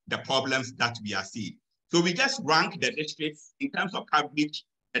causing the problems that we are seeing. So we just ranked the districts in terms of coverage.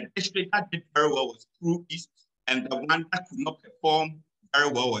 The district that did very well was Pro East, and the one that could not perform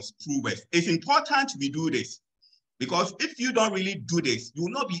very well was Pro West. It's important we do this, because if you don't really do this, you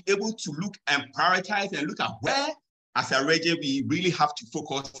will not be able to look and prioritize and look at where, as a region, we really have to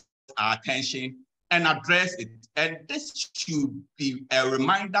focus our attention and address it. And this should be a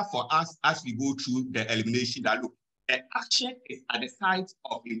reminder for us as we go through the elimination that, look, the action is at the site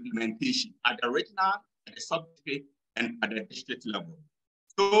of implementation, at the regional, at the sub-district, and at the district level.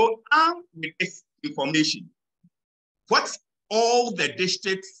 So armed with this information, what all the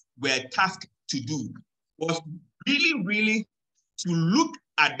districts were tasked to do was really to look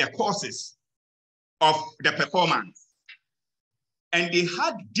at the causes of the performance. And they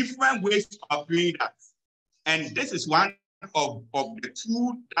had different ways of doing that. And this is one of the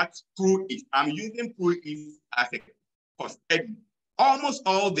tools that Pro East, I'm using Pro East as a study. Almost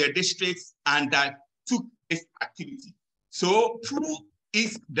all their districts took this activity. So Pro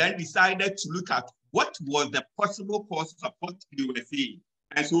East then decided to look at what was the possible cause of what they were seeing.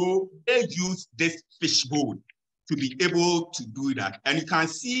 And so they used this fishbowl to be able to do that. And you can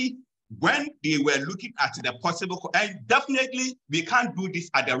see when they were looking at the possible, and definitely we can't do this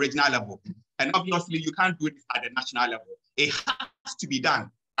at the regional level. And obviously you can't do this at the national level. It has to be done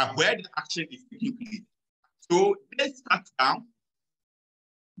at where the action is taking place. So they sat down,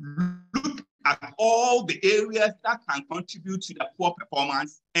 look at all the areas that can contribute to the poor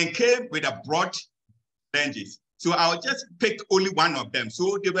performance, and came with a broad ranges. So I'll just pick only one of them.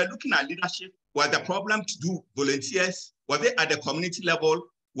 So they were looking at leadership. Was the problem to do volunteers? Was it at the community level?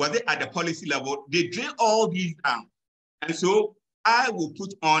 Was it at the policy level? They drill all these down. And so I will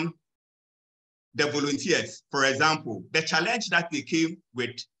put on the volunteers. For example, the challenge that they came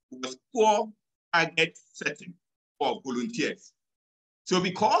with was poor target setting for volunteers. So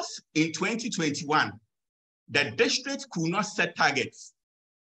because in 2021, the district could not set targets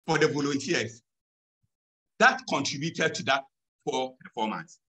for the volunteers, that contributed to that poor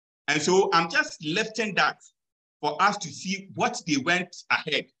performance. And so I'm just lifting that for us to see what they went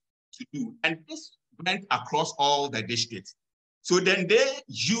ahead to do. And this went across all the districts. So then they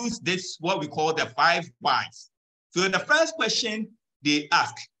used this, what we call the 5 whys. So the first question they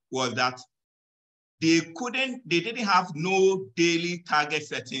asked was that they didn't have no daily target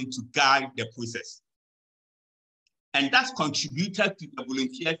setting to guide the process. And that's contributed to the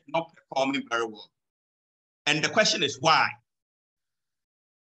volunteers not performing very well. And the question is why?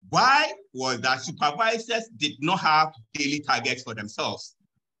 Why was that supervisors did not have daily targets for themselves?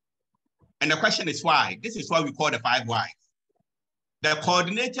 And the question is why? This is what we call the 5 whys. The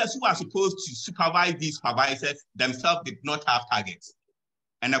coordinators who are supposed to supervise these supervisors themselves did not have targets.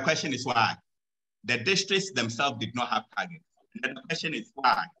 And the question is why? The districts themselves did not have targets. And the question is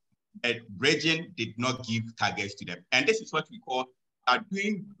why? The region did not give targets to them. And this is what we call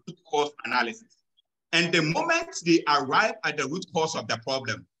doing root cause analysis. And the moment they arrive at the root cause of the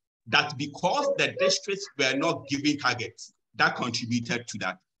problem, that because the districts were not giving targets, that contributed to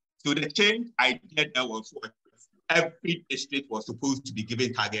that. So the change idea there was what every district was supposed to be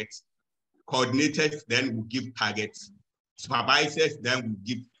given targets. Coordinators then will give targets. Supervisors then will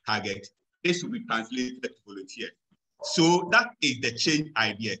give targets. This will be translated to volunteers. So that is the change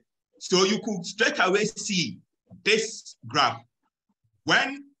idea. So you could straight away see this graph.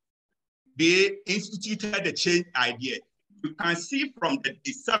 When they instituted the change idea, you can see from the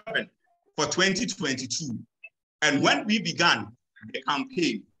D7 for 2022. And when we began the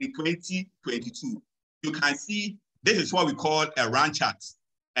campaign in 2022, you can see this is what we call a run chart.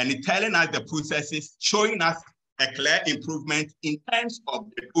 And it's telling us the processes, showing us a clear improvement in terms of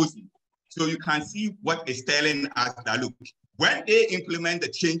the dosing. So you can see what it's telling us that, look, when they implement the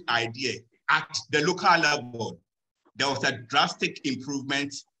change idea at the local level, there was a drastic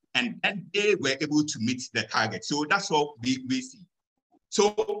improvement and then they were able to meet the target. So that's what we see.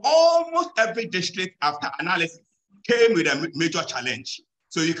 So almost every district after analysis came with a major challenge.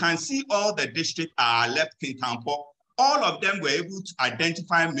 So you can see all the districts are left in Tampo. All of them were able to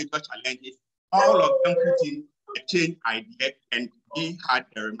identify major challenges. All of them put in a change idea and we had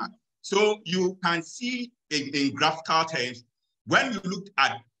a remark. So you can see in graphical terms, when you look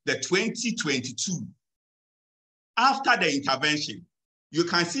at the 2022, after the intervention, you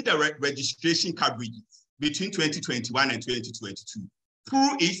can see the registration coverages between 2021 and 2022.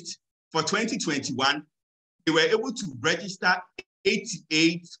 Through East, for 2021, they were able to register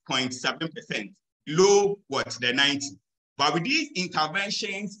 88.7%, below what, the 90. But with these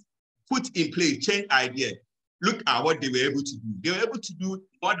interventions put in place, change idea, look at what they were able to do. They were able to do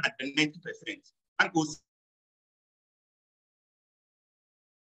more than 90%. And also,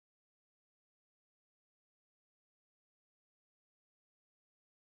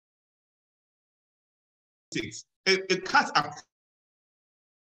 it cuts across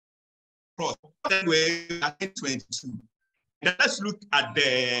the way 22. Let's look at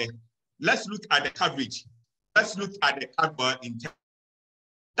the coverage. Let's look at the cover in terms.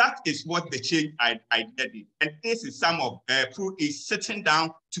 That is what the change idea did. And this is some of Pro is sitting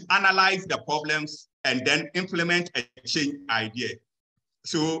down to analyze the problems and then implement a change idea.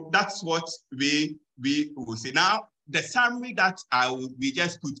 So that's what we will say. Now, the summary that we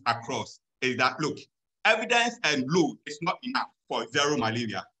just put across is that, look, evidence and law is not enough for zero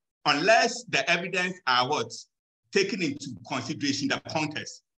malaria unless the evidence are what? Taken into consideration the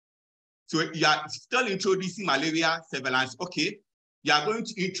context. So you are still introducing malaria surveillance. Okay, you are going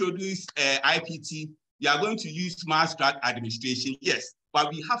to introduce IPT. You are going to use mass drug administration. Yes,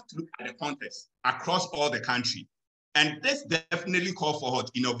 but we have to look at the context across all the country. And this definitely calls for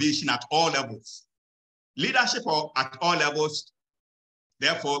innovation at all levels. Leadership at all levels,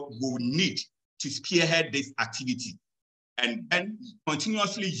 therefore, will need to spearhead this activity and then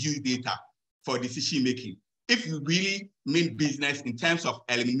continuously use data for decision making. If you really mean business in terms of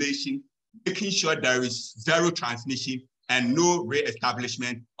elimination, making sure there is zero transmission and no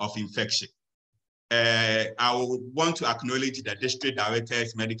re-establishment of infection. I would want to acknowledge the district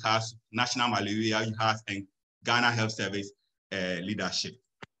directors, medicals, National Malaria, UHAS, and Ghana Health Service leadership.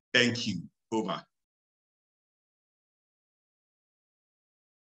 Thank you. Over.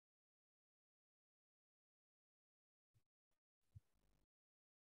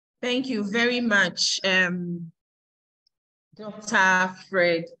 Thank you very much, Dr.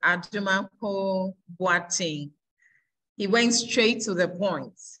 Fred Adumako Boateng. He went straight to the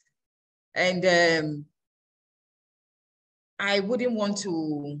point. And I wouldn't want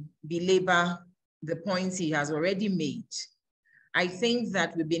to belabor the points he has already made. I think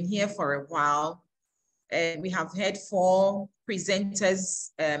that we've been here for a while. We have had 4 presenters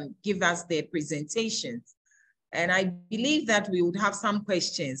give us their presentations. And I believe that we would have some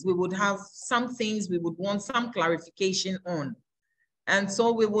questions. We would have some things we would want some clarification on. And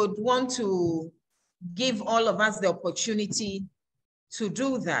so we would want to give all of us the opportunity to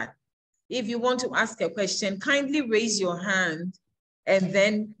do that. If you want to ask a question, kindly raise your hand and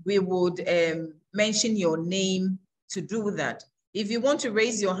then we would mention your name to do that. If you want to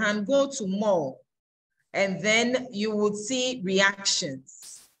raise your hand, go to more and then you would see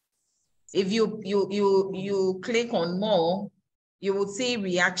reactions. If you click on more, you will see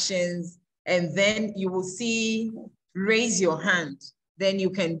reactions and then you will see raise your hand, then you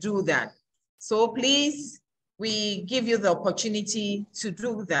can do that. So please, we give you the opportunity to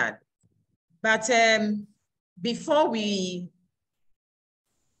do that. But before we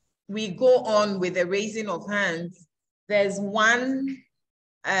go on with the raising of hands, there's one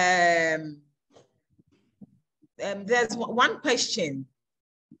question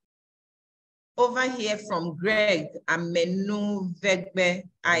over here from Greg Amenuvegbe.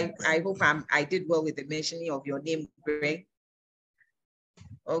 I hope I did well with the mentioning of your name, Greg.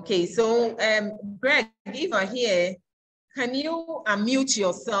 Okay, so Greg, if you're here, can you unmute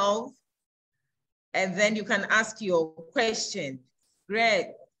yourself and then you can ask your question? Greg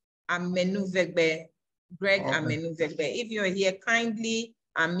Amenuvegbe. Greg Amenuvegbe. If you're here, kindly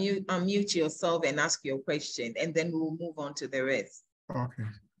unmute yourself and ask your question, and then we'll move on to the rest. Okay.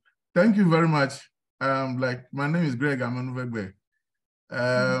 Thank you very much. My name is Greg Amenuvegbe.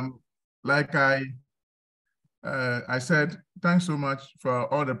 like I said, thanks so much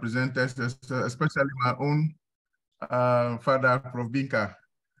for all the presenters, especially my own father, Prof. Binka.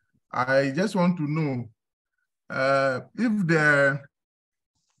 I just want to know if there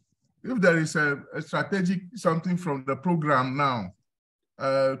is a strategic something from the program now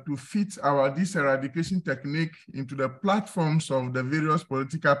to fit this eradication technique into the platforms of the various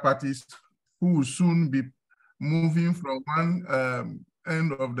political parties who will soon be moving from one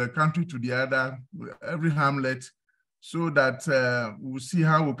end of the country to the other, every hamlet, so that we'll see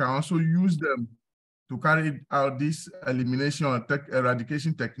how we can also use them to carry out this elimination or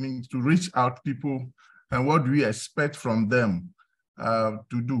eradication techniques to reach out people, and what do we expect from them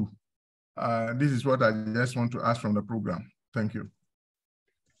to do. This is what I just want to ask from the program. Thank you.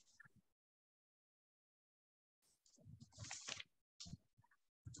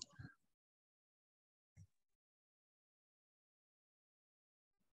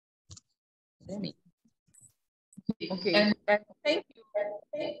 Okay, thank you.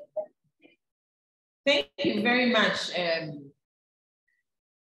 Thank you very much.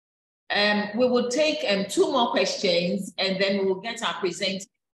 We will take 2 more questions, and then we will get our presenters to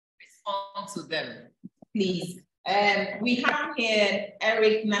respond to them, please. We have here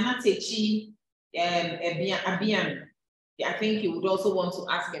Eric Nanatechi Abian. I think he would also want to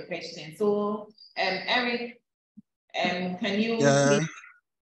ask a question. So, Eric, can you please?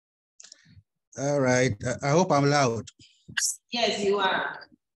 All right. I hope I'm loud. Yes, you are.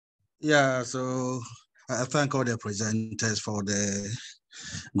 Yeah, so I thank all the presenters for the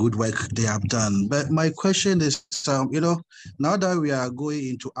good work they have done. But my question is, now that we are going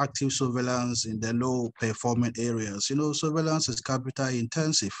into active surveillance in the low performing areas, surveillance is capital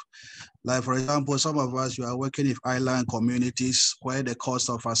intensive. Like, for example, some of us, you are working with island communities where the cost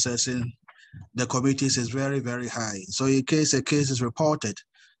of assessing the communities is very, very high. So in case a case is reported,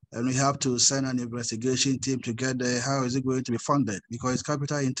 and we have to send an investigation team to get there, how is it going to be funded? Because it's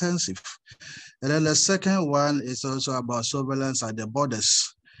capital intensive. And then the second one is also about surveillance at the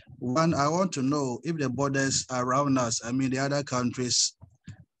borders. One, I want to know if the borders around us, the other countries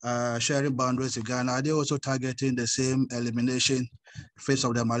sharing boundaries with Ghana, are they also targeting the same elimination phase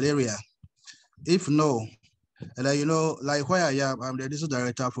of the malaria? If no, and then, like where I am, I'm the district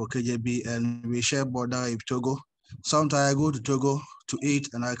director for KJB, and we share border with Togo. Sometimes I go to Togo to eat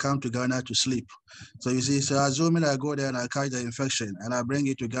and I come to Ghana to sleep. So you see, so assuming I go there and I catch the infection and I bring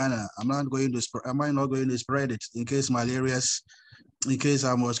it to Ghana, am I not going to spread it in case in case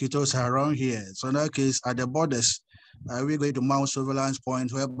our mosquitoes are around here? So in that case, at the borders, we're going to mount surveillance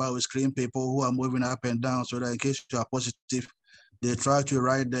points whereby we screen people who are moving up and down so that in case you are positive, they track you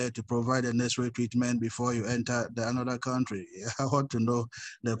right there to provide the necessary treatment before you enter another country. I want to know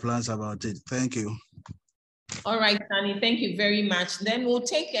the plans about it. Thank you. All right, Sani, thank you very much. Then we'll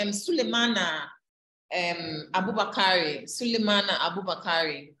take Sulemana Abubakari. Sulemana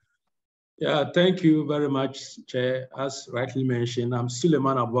Abubakari. Yeah, thank you very much, Chair. As rightly mentioned, I'm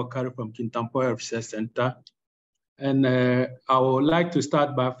Sulemana Abubakari from Kintampo Research Center. And I would like to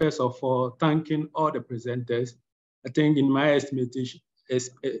start by, first of all, thanking all the presenters. I think in my estimation,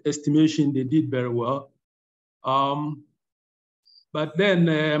 they did very well. But then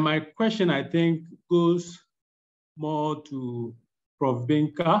my question, I think, goes more to Prof.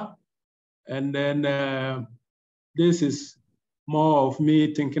 Binka. And then this is more of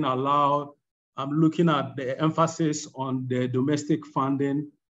me thinking aloud. I'm looking at the emphasis on the domestic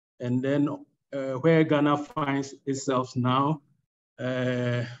funding and then where Ghana finds itself now,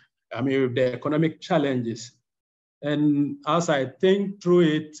 with the economic challenges. And as I think through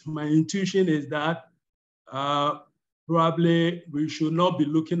it, my intuition is that probably we should not be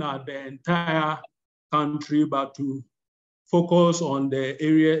looking at the entire country, but to focus on the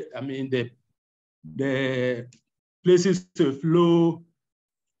area, the places with low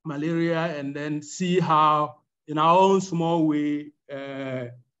malaria, and then see how, in our own small way,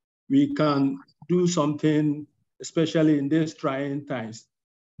 we can do something, especially in these trying times.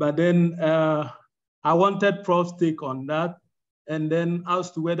 But then I wanted Prof's take on that, and then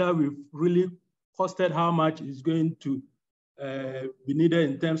as to whether we've really costed how much is going to be needed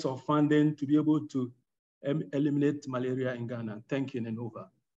in terms of funding to be able to eliminate malaria in Ghana. Thank you, and over.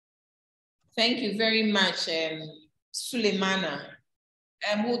 Thank you very much, Sulemana.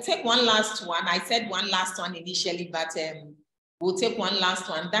 We'll take one last one. I said one last one initially, but we'll take one last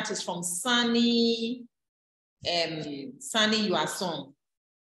one. That is from Sunny Yuason. Sunny Yuason.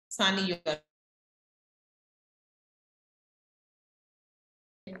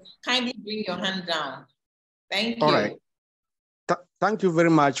 Kindly bring your hand down. Thank you. All right. Thank you very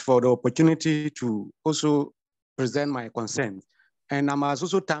much for the opportunity to also present my concern. And I must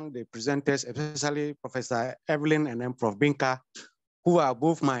also thank the presenters, especially Professor Evelyn and then Prof. Binka, who are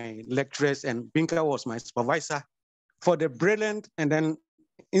both my lecturers, and Binka was my supervisor, for the brilliant and then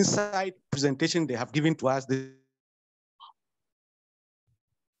insight presentation they have given to us.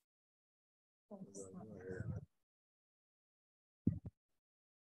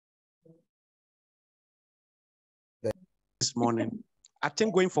 This morning. I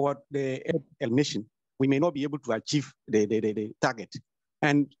think going forward, the elimination, we may not be able to achieve the target.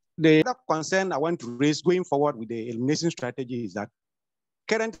 And the other concern I want to raise going forward with the elimination strategy is that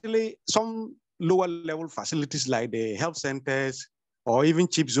currently some lower level facilities like the health centers or even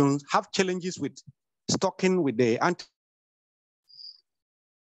chip zones have challenges with stocking with the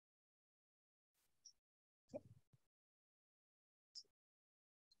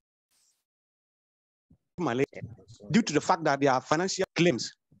malaria due to the fact that there are financial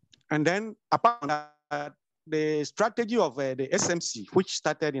claims. And then apart from that, the strategy of the SMC, which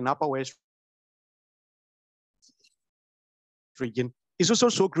started in Upper West region, is also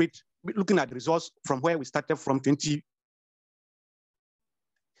so great, looking at the results from where we started from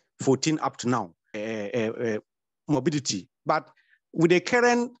 2014 up to now, morbidity. But with the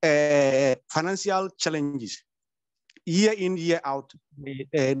current financial challenges, year in, year out,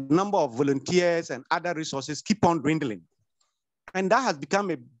 the number of volunteers and other resources keep on dwindling. And that has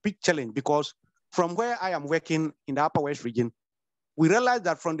become a big challenge because from where I am working in the Upper West region, we realized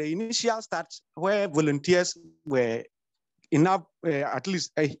that from the initial start where volunteers were enough, at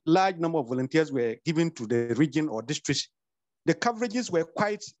least a large number of volunteers were given to the region or districts, the coverages were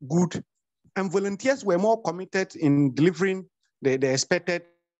quite good and volunteers were more committed in delivering the expected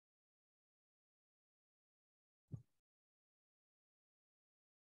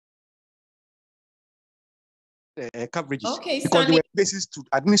coverages, okay, because they were basis to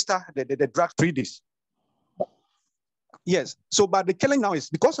administer the drug 3 days. Yes, so but the challenge now is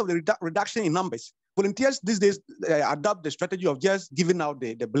because of the reduction in numbers, volunteers these days adopt the strategy of just giving out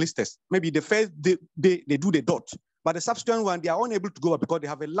the blisters. Maybe the first day they do the dot, but the subsequent one, they are unable to go up because they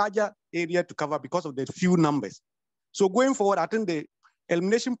have a larger area to cover because of the few numbers. So going forward, I think the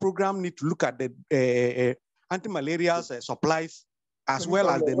elimination program need to look at the anti-malaria supplies as well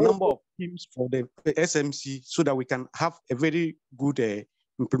as the number of teams for the SMC so that we can have a very good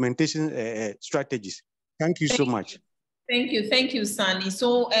implementation strategies. Thank you so much. Thank you, Sani.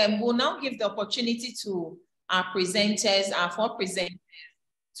 So we'll now give the opportunity to our presenters, our 4 presenters,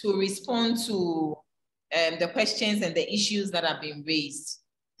 to respond to the questions and the issues that have been raised.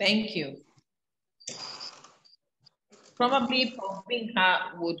 Thank you. Probably Prof.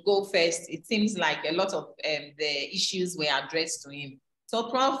 Binka would go first. It seems like a lot of the issues were addressed to him. So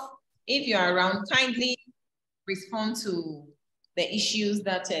Prof, if you're around, kindly respond to the issues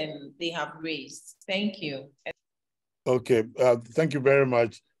that they have raised. Thank you. Okay, thank you very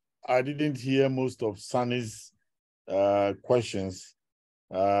much. I didn't hear most of Sani's questions,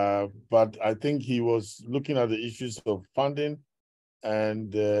 but I think he was looking at the issues of funding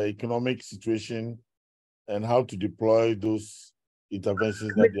and the economic situation and how to deploy those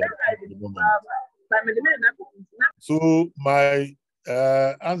interventions that they are at the moment. So my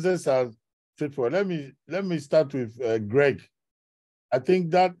answers are straightforward. Let me start with Greg. I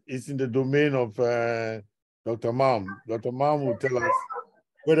think that is in the domain of Dr. Mam. Dr. Mam will tell us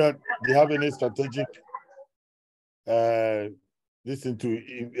whether they have any strategic listen to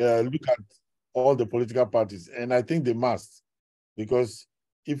look at all the political parties, and I think they must, because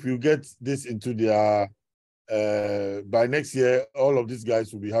if you get this into their by next year, all of these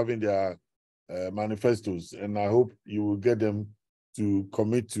guys will be having their manifestos, and I hope you will get them to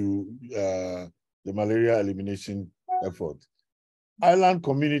commit to the malaria elimination effort. Island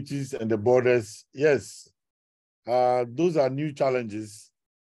communities and the borders, yes, those are new challenges,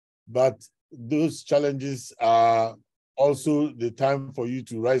 but those challenges are also the time for you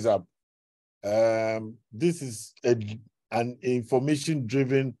to rise up. This is an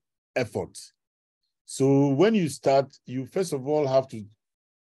information-driven effort. So when you start, you first of all have to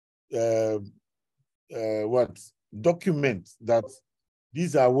document that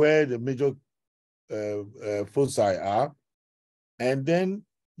these are where the major foci are. And then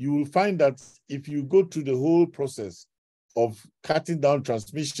you will find that if you go through the whole process of cutting down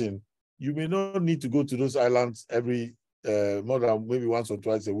transmission, you may not need to go to those islands every more than maybe once or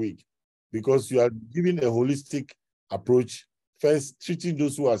twice a week, because you are giving a holistic approach. First, treating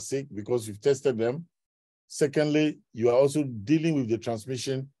those who are sick because you've tested them. Secondly, you are also dealing with the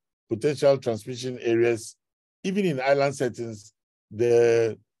transmission, potential transmission areas. Even in island settings,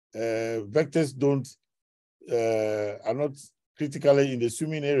 the vectors are not critically in the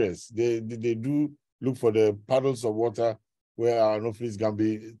swimming areas. They do look for the puddles of water where our Anopheles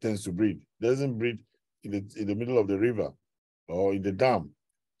gambiae tends to breed. It doesn't breed in the middle of the river or in the dam.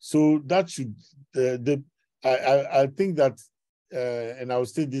 So that should, I think that, and I will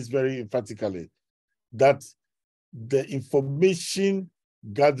state this very emphatically, that the information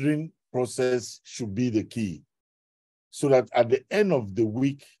gathering process should be the key, so that at the end of the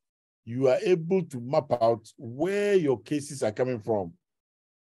week, you are able to map out where your cases are coming from,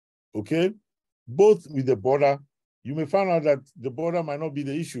 okay? Both with the border, you may find out that the border might not be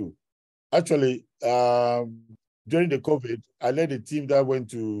the issue. Actually, during the COVID, I led a team that went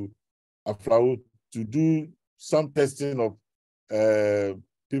to Aflau to do some testing of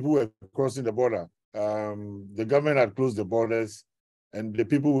people who were crossing the border. The government had closed the borders, and the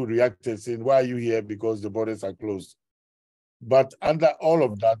people who reacted saying, "Why are you here?" Because the borders are closed. But under all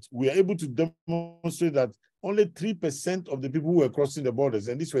of that, we are able to demonstrate that only 3% of the people who were crossing the borders,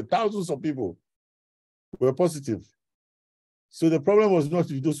 and these were thousands of people, were positive. So the problem was not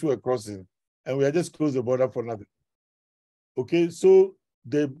with those who were crossing, and we had just closed the border for nothing. Okay, so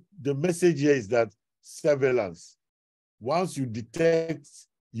the message here is that surveillance. Once you detect,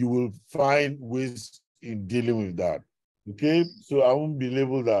 you will find ways in dealing with that. Okay, so I won't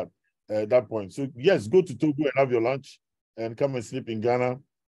belabor that at that point. So yes, go to Togo and have your lunch and come and sleep in Ghana.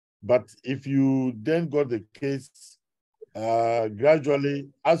 But if you then got the case, gradually,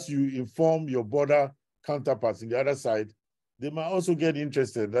 as you inform your border counterparts in the other side, they might also get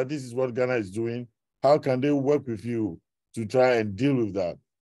interested that this is what Ghana is doing. How can they work with you to try and deal with that?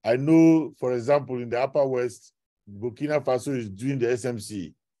 I know, for example, in the Upper West, Burkina Faso is doing the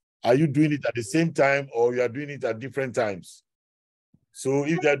SMC. Are you doing it at the same time, or you are doing it at different times? So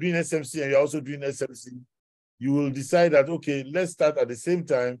if they are doing SMC and you're also doing SMC, you will decide that, okay, let's start at the same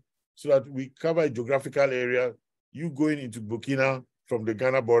time so that we cover a geographical area, you going into Burkina from the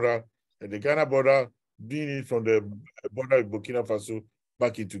Ghana border, and the Ghana border doing it from the border of Burkina Faso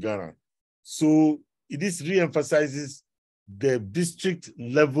back into Ghana. So this re-emphasizes the district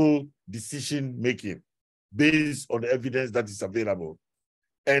level decision making based on the evidence that is available.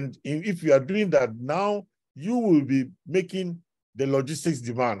 And if you are doing that now, you will be making the logistics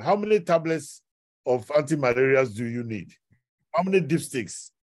demand. How many tablets of anti-malarials do you need? How many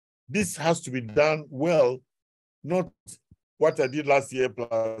dipsticks? This has to be done well, not what I did last year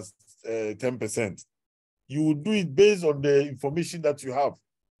plus 10%. You will do it based on the information that you have.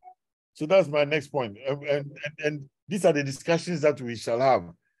 So that's my next point. And these are the discussions that we shall have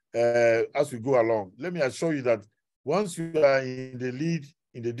as we go along. Let me assure you that once you are in the lead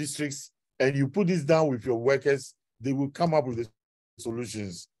in the districts and you put this down with your workers, they will come up with the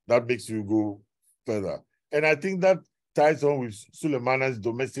solutions that makes you go further. And I think that ties on with Suleimana's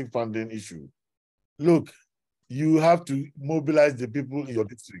domestic funding issue. Look, you have to mobilize the people in your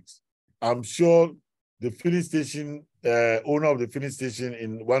districts. I'm sure the filling station, owner of the filling station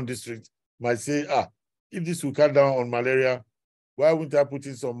in one district might say, if this will cut down on malaria, why wouldn't I put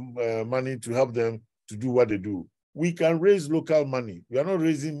in some money to help them to do what they do? We can raise local money. We are not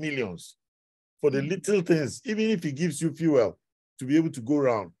raising millions for the little things. Even if he gives you fuel to be able to go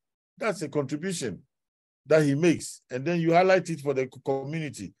around, that's a contribution that he makes. And then you highlight it for the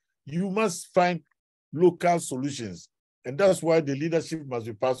community. You must find local solutions. And that's why the leadership must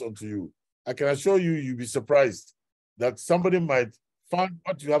be passed on to you. I can assure you, you'll be surprised that somebody might find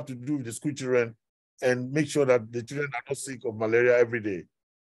what you have to do with the school children and make sure that the children are not sick of malaria every day.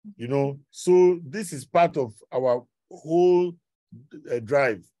 You know, so this is part of our whole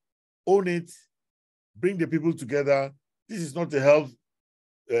drive. Own it, bring the people together. This is not a health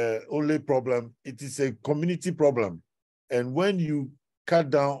only problem. It is a community problem. And when you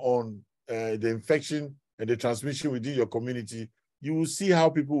cut down on the infection and the transmission within your community, you will see how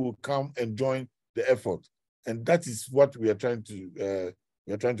people will come and join the effort. And that is what we are trying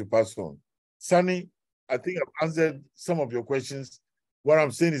to pass on. Sunny, I think I've answered some of your questions. What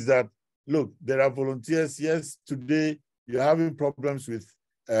I'm saying is that, look, there are volunteers. Yes, today you're having problems with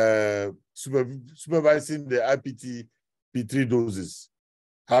supervising the IPT P3 doses.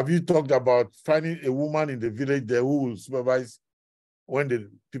 Have you talked about finding a woman in the village there who will supervise when the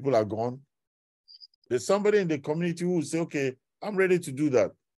people are gone? There's somebody in the community who will say, okay, I'm ready to do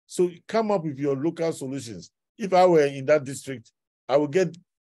that. So come up with your local solutions. If I were in that district, I would get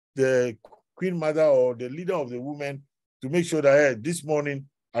the Queen Mother or the leader of the women to make sure that, hey, this morning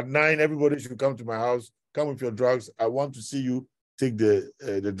at 9, everybody should come to my house, come with your drugs. I want to see you take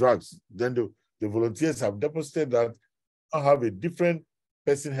the drugs. Then the volunteers have deposited that. I have a different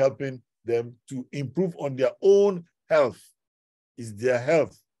person helping them to improve on their own health. It's their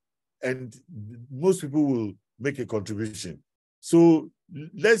health. And most people will make a contribution. So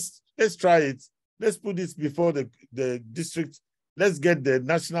let's try it. let's put this before the district. Let's get the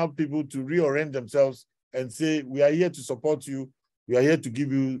national people to reorient themselves and say, we are here to support you. We are here to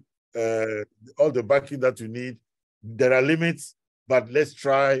give you all the backing that you need. There are limits, but let's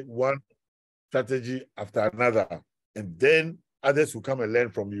try one strategy after another. And then others will come and learn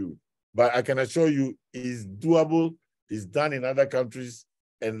from you. But I can assure you, it's doable, it's done in other countries,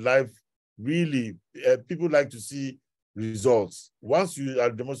 and life really, people like to see results. Once you are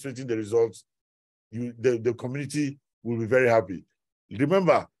demonstrating the results, the community will be very happy.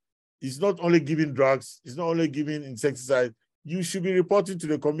 Remember, it's not only giving drugs, it's not only giving insecticide. You should be reporting to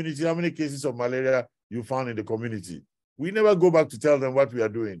the community how many cases of malaria you found in the community. We never go back to tell them what we are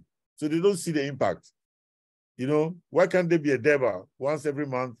doing, so they don't see the impact. You know, why can't there be a DEBA once every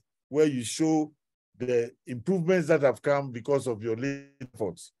month where you show the improvements that have come because of your little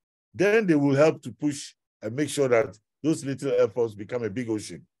efforts? Then they will help to push and make sure that those little efforts become a big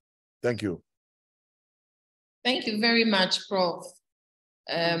ocean. Thank you. Thank you very much, Prof.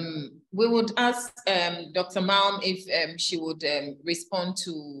 We would ask Dr. Malm if she would respond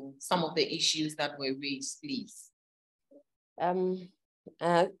to some of the issues that were raised, please.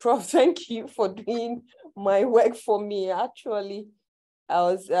 Prof, thank you for doing my work for me. Actually, I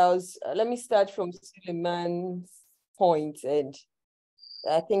was let me start from Suleiman's point, and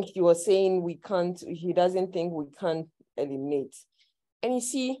I think he was saying he doesn't think we can't eliminate. And you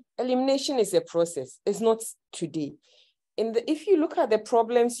see, elimination is a process. It's not today. If you look at the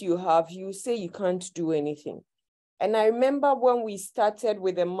problems you have, you say you can't do anything. And I remember when we started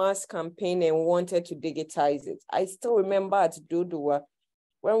with a mass campaign and wanted to digitize it. I still remember at Dodowa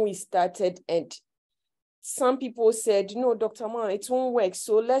when we started, and some people said, no, Dr. Man, it won't work.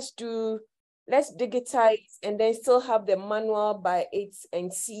 So let's digitize and then still have the manual by it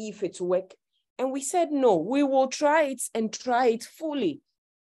and see if it works. And we said, no, we will try it and try it fully.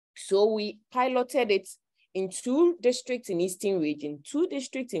 So we piloted it in 2 districts in Eastern Region, 2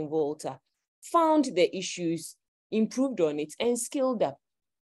 districts in Volta, found the issues, improved on it, and scaled up.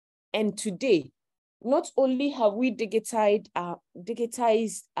 And today, not only have we digitized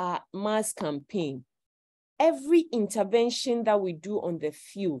our mass campaign, every intervention that we do on the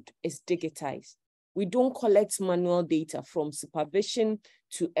field is digitized. We don't collect manual data from supervision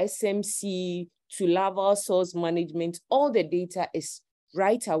to SMC to larval source management. All the data is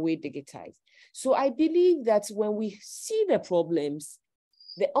right away digitized. So I believe that when we see the problems,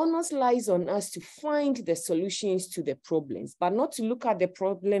 the onus lies on us to find the solutions to the problems, but not to look at the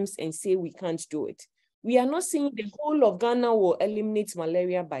problems and say we can't do it. We are not saying the whole of Ghana will eliminate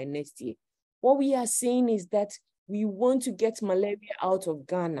malaria by next year. What we are saying is that we want to get malaria out of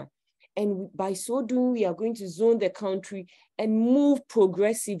Ghana. And by so doing, we are going to zone the country and move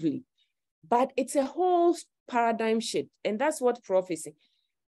progressively. But it's a whole paradigm shift. And that's what Prof is saying.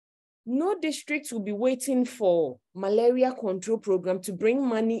 No district will be waiting for malaria control program to bring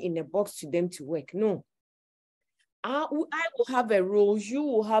money in a box to them to work. No. I will have a role, you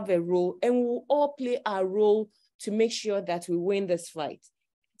will have a role, and we will all play our role to make sure that we win this fight.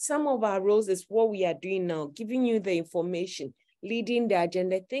 Some of our roles is what we are doing now, giving you the information, leading the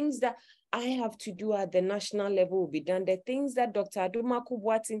agenda. Things that I have to do at the national level will be done. The things that Dr. Adoma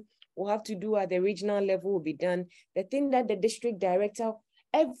Kubwatin will have to do at the regional level will be done. The thing that the district director,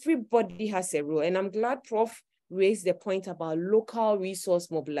 everybody has a role. And I'm glad Prof raised the point about local resource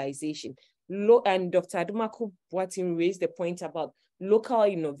mobilization. And Dr. Adoma Kubwatin raised the point about local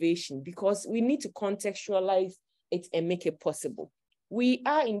innovation, because we need to contextualize it and make it possible. We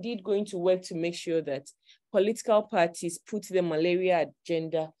are indeed going to work to make sure that political parties put the malaria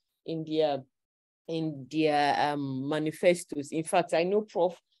agenda in their manifestos. In fact, I know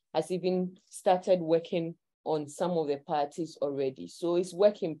Prof has even started working on some of the parties already. So it's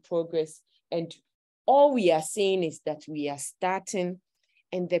work in progress. And all we are saying is that we are starting,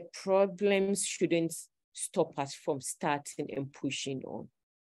 and the problems shouldn't stop us from starting and pushing on.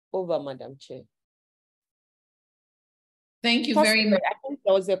 Over, Madam Chair. Thank you very much. I think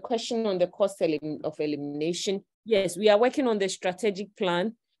there was a question on the cost of elimination. Yes, we are working on the strategic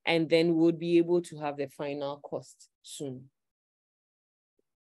plan, and then we'll be able to have the final cost soon.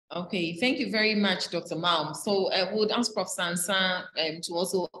 Okay, thank you very much, Dr. Malm. So I would ask Prof. Sansa to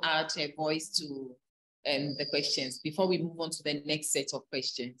also add her voice to the questions before we move on to the next set of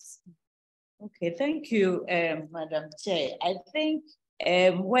questions. Okay, thank you, Madam Chair. I think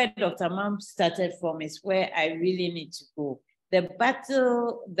where Dr. Malm started from is where I really need to go. The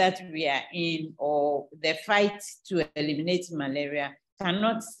battle that we are in, or the fight to eliminate malaria,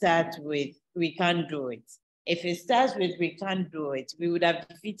 cannot start with we can't do it. If it starts with we can't do it, we would have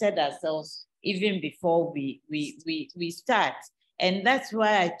defeated ourselves even before we start. And that's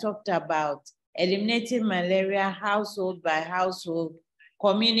why I talked about eliminating malaria household by household,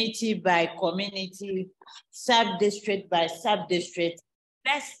 community by community, sub-district by sub-district.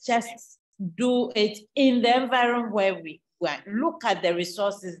 Let's just do it in the environment where we look at the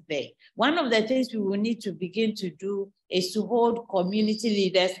resources there. One of the things we will need to begin to do is to hold community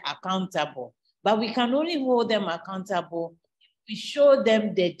leaders accountable. But we can only hold them accountable if we show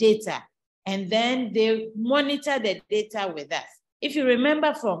them the data, and then they monitor the data with us. If you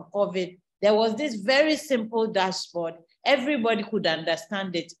remember from COVID, there was this very simple dashboard. Everybody could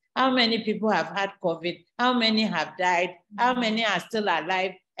understand it. How many people have had COVID? How many have died? How many are still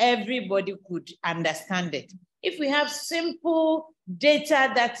alive? Everybody could understand it. If we have simple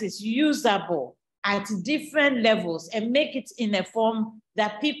data that is usable at different levels and make it in a form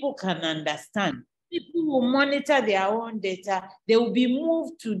that people can understand, people will monitor their own data. They will be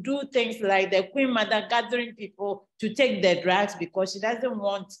moved to do things like the Queen Mother gathering people to take the drugs because she doesn't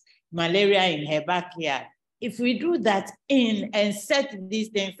want malaria in her backyard. If we do that and set these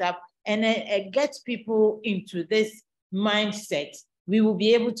things up and get people into this mindset, we will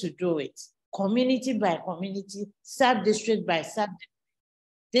be able to do it. Community by community, sub-district by sub-district,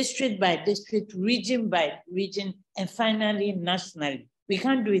 district by district, region by region, and finally nationally. We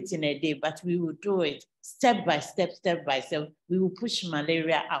can't do it in a day, but we will do it step by step, step by step. We will push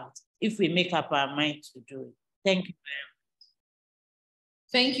malaria out if we make up our mind to do it. Thank you very much.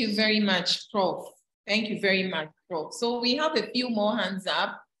 Thank you very much, Prof. Thank you very much, Prof. So we have a few more hands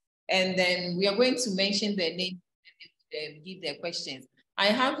up, and then we are going to mention their name and give their questions. I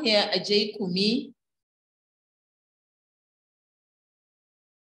have here Ajay Kumi.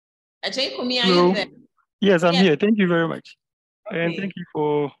 Ajay Kumi, are you there? Yes, I'm here. Thank you very much. Okay. And thank you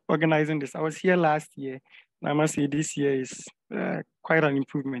for organizing this. I was here last year. I must say this year is quite an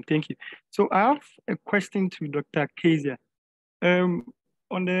improvement. Thank you. So I have a question to Dr. Kezia.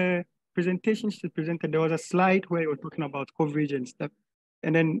 On the presentation she presented, there was a slide where you were talking about coverage and stuff.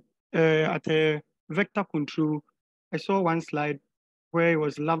 And then at a vector control, I saw one slide where it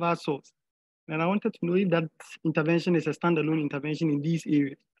was larval source. And I wanted to know if that intervention is a standalone intervention in these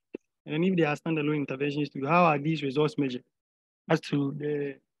areas. And if they are standalone interventions, how are these results measured as to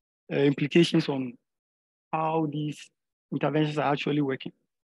the implications on how these interventions are actually working?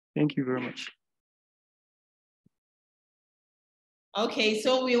 Thank you very much. Okay,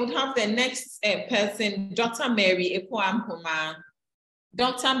 so we would have the next person, Dr. Mary Ekwampoma.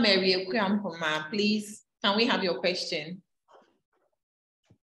 Dr. Mary Ekwampoma, please, can we have your question?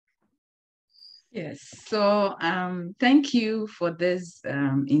 Yes, so thank you for this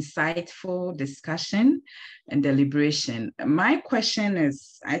insightful discussion and deliberation. My question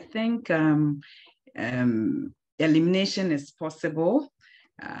is, I think elimination is possible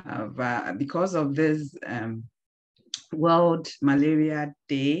but because of this World Malaria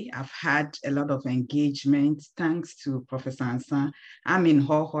Day, I've had a lot of engagement thanks to Professor Ansa. I'm in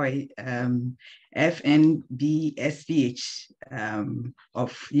Hohoi, FNB SPH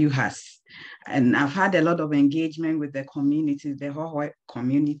of UHAS. And I've had a lot of engagement with the community, the Hohoi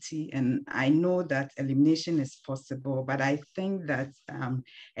community, and I know that elimination is possible, but I think that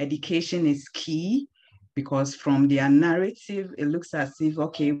education is key. Because from their narrative, it looks as if,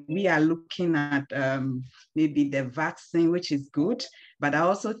 okay, we are looking at maybe the vaccine, which is good, but I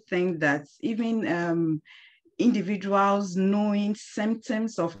also think that even individuals knowing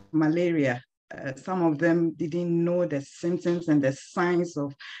symptoms of malaria, some of them didn't know the symptoms and the signs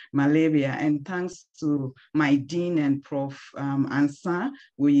of malaria. And thanks to my dean and Prof. Ansa,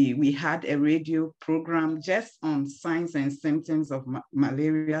 we had a radio program just on signs and symptoms of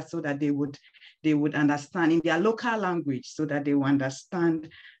malaria so that they would understand in their local language, so that they will understand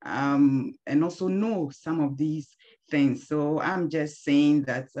and also know some of these things. So I'm just saying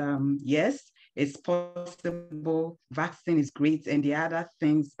that, yes, it's possible, vaccine is great and the other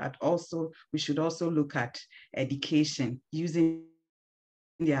things, but also we should also look at education, using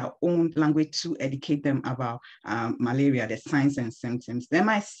their own language to educate them about malaria, the signs and symptoms. Then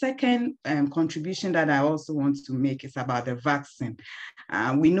my second contribution that I also want to make is about the vaccine.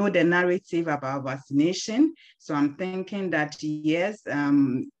 We know the narrative about vaccination. So I'm thinking that yes,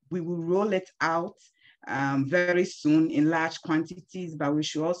 we will roll it out very soon in large quantities, but we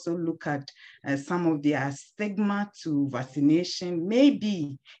should also look at some of their stigma to vaccination.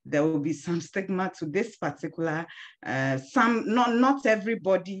 Maybe there will be some stigma to this particular, not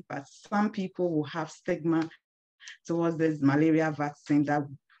everybody, but some people will have stigma towards this malaria vaccine that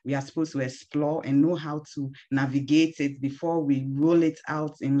we are supposed to explore and know how to navigate it before we roll it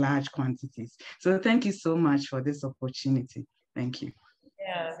out in large quantities. So thank you so much for this opportunity. Thank you.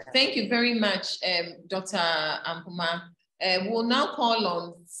 Yeah, thank you very much, Dr. Ampoma. We'll now call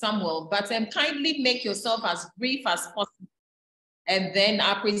on Samuel, but kindly make yourself as brief as possible. And then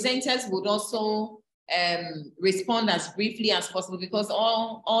our presenters would also respond as briefly as possible, because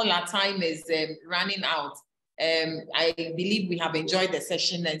all our time is running out. I believe we have enjoyed the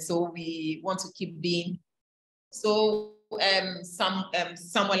session, and so we want to keep being. So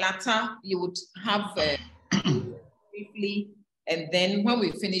Samuel Atta, you would have briefly, and then when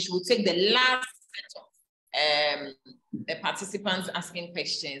we finish, we'll take the last set of the participants asking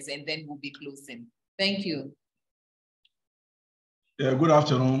questions, and then we'll be closing. Thank you. Yeah, good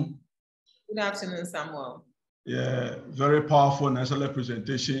afternoon. Good afternoon, Samuel. Yeah, very powerful and excellent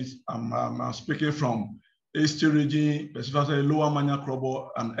presentations. I'm speaking from East region, specifically Lower Manya Krobo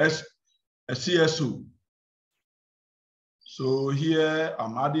and a CSO. So here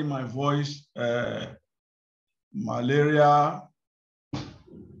I'm adding my voice, malaria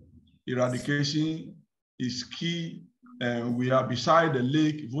eradication is key. And we are beside the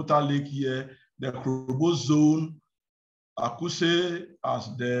lake, Vota Lake here, the Krobo zone. I could say as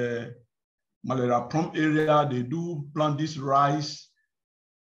the malaria prompt area, they do plant this rice,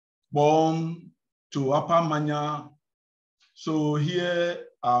 bomb to Upper Manya. So here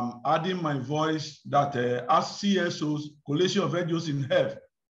I'm adding my voice that as CSOs, Coalition of NGOs in Health,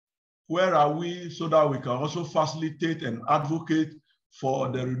 where are we so that we can also facilitate and advocate for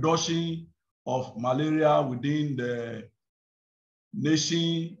the reduction of malaria within the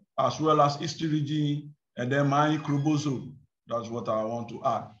nation, as well as East region, and then my Krobo zone. That's what I want to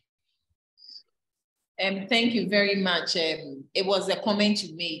add. Thank you very much. It was a comment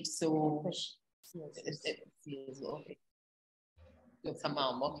you made, so okay. Dr.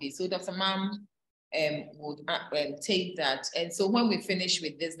 Mam, okay, so Dr. Mam would take that, and so when we finish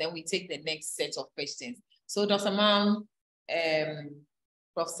with this, then we take the next set of questions. So Dr. Mam,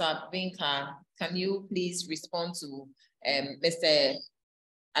 Professor Binka, can you please respond to Mr.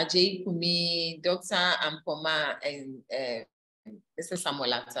 Ajay Kumi, Dr. Ampoma, and Mr.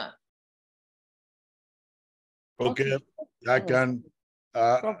 Samuel Atta? Okay, I can.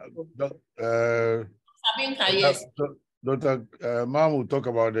 Yes. Dr. Mam will talk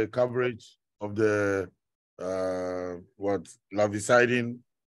about the coverage of the larvicidin.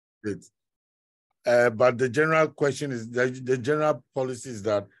 But the general question is the general policy is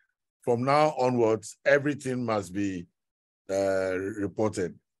that from now onwards, everything must be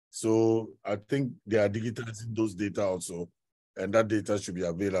reported. So I think they are digitizing those data also, and that data should be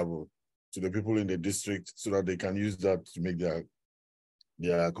available to the people in the district so that they can use that to make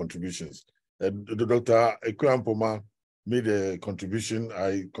their contributions. Dr. Ekweampoma made a contribution.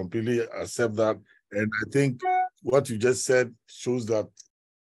 I completely accept that. And I think what you just said shows that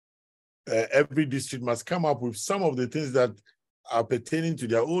every district must come up with some of the things that are pertaining to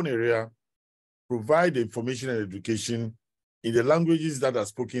their own area, provide information and education in the languages that are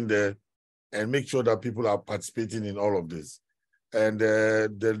spoken there, and make sure that people are participating in all of this. And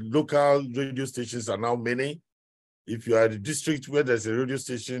the local radio stations are now many. If you are at a district where there's a radio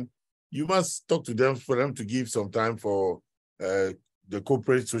station, you must talk to them for them to give some time for the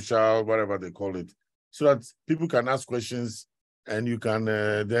corporate, social, whatever they call it, so that people can ask questions and you can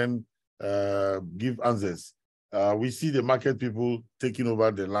then give answers. We see the market people taking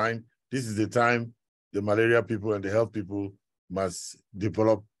over the line. This is the time the malaria people and the health people must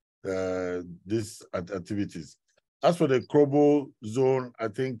develop these activities. As for the Krobo zone, I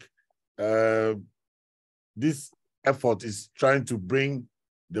think this effort is trying to bring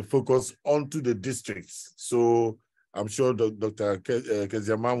the focus onto the districts. So I'm sure Dr.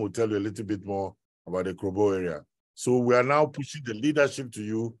 Keziamam will tell you a little bit more about the Krobo area. So we are now pushing the leadership to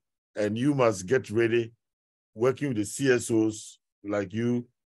you, and you must get ready, working with the CSOs like you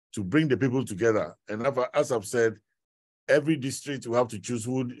to bring the people together. And as I've said, every district will have to choose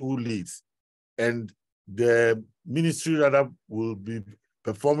who leads. And the ministry rather will be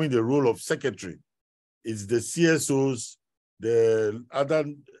performing the role of secretary. It's the CSOs, the other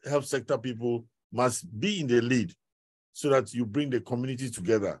health sector people must be in the lead so that you bring the community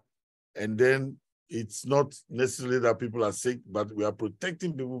together. And then it's not necessarily that people are sick, but we are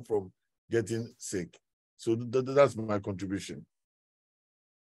protecting people from getting sick. So that's my contribution.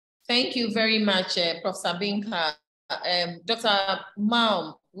 Thank you very much, Professor Binka. Dr.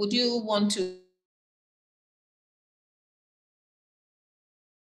 Mam, would you want to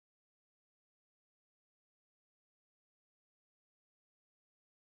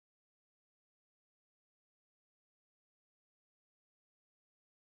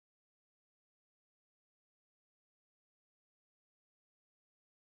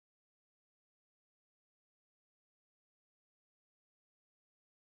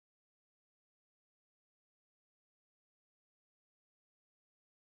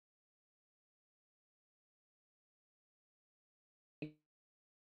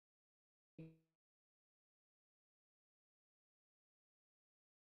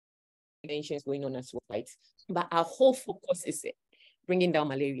interventions going on as well, right? But our whole focus is bringing down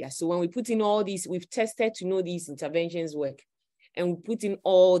malaria. So when we put in all these, we've tested to know these interventions work, and we put in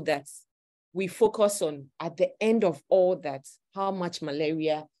all that, we focus on, at the end of all that, how much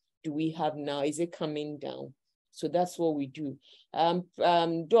malaria do we have now? Is it coming down? So that's what we do.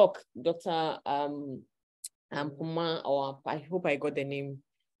 Dr. Puma, or I hope I got the name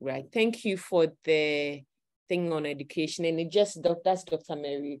right. Thank you for the thing on education. And it just, that's Dr.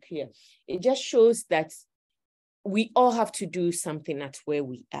 Mary here. It just shows that we all have to do something at where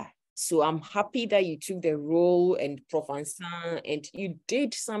we are. So I'm happy that you took the role, and Prof. Ansan, and you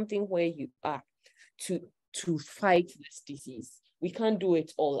did something where you are to fight this disease. We can't do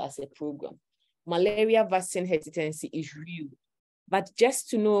it all as a program. Malaria vaccine hesitancy is real. But just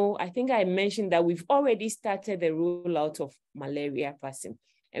to know, I think I mentioned that we've already started the rollout of malaria vaccine,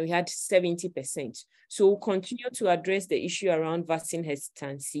 and we had 70%. So we'll continue to address the issue around vaccine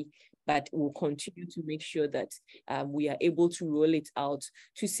hesitancy, but we'll continue to make sure that we are able to roll it out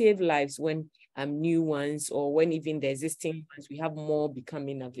to save lives when new ones, or when even the existing ones, we have more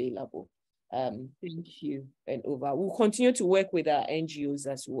becoming available. Thank you, and over. We'll continue to work with our NGOs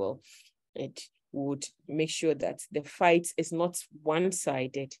as well. It would make sure that the fight is not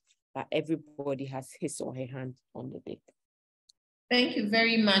one-sided, but everybody has his or her hand on the deck. Thank you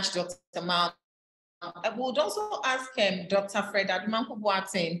very much, Dr. Mal. I would also ask Dr. Fred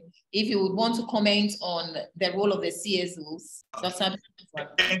Adumanku-Boateng if you would want to comment on the role of the CSOs. Dr.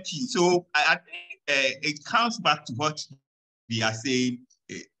 Thank you. So I think it comes back to what we are saying,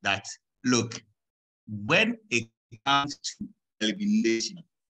 that, look, when it comes to elimination,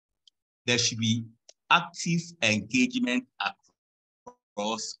 there should be active engagement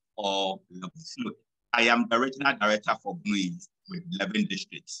across all levels. Look, I am the regional director for Bunois with 11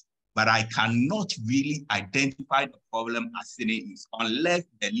 districts, but I cannot really identify the problem as it is unless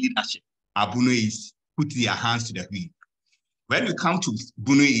the leadership at Bunois put their hands to the wheel. When we come to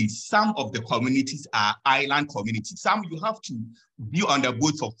Bunois, some of the communities are island communities. Some you have to be on the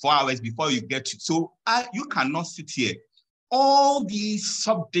boat for 4 hours before you get to. So you cannot sit here. All these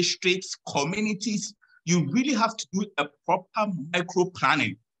sub-districts, communities, you really have to do a proper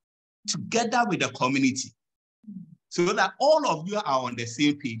micro-planning together with the community so that all of you are on the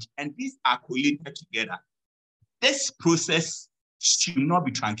same page and these are collated together. This process should not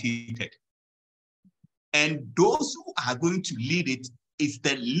be truncated. And those who are going to lead it is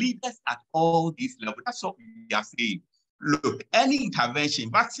the leaders at all these levels. That's what we are saying. Look, any intervention,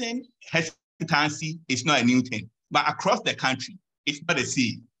 vaccine hesitancy is not a new thing. But across the country, it's not the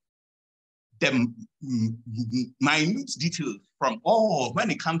same. The minute details from all, when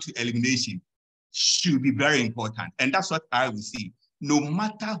it comes to elimination, should be very important. And that's what I will say. No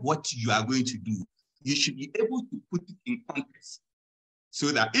matter what you are going to do, you should be able to put it in context.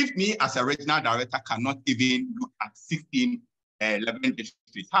 So that if me as a regional director cannot even look at 16, 11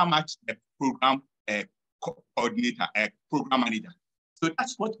 districts, how much the program coordinator, program manager. So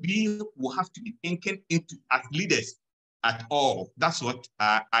that's what we will have to be thinking into as leaders at all. That's what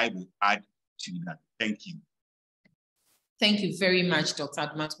I would add to that. Thank you. Thank you very much, Dr.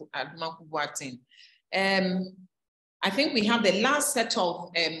 Adumanku-Boateng. I think we have the last set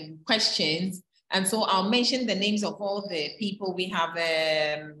of questions. And so I'll mention the names of all the people. We have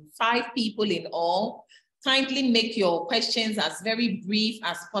 5 people in all. Kindly make your questions as very brief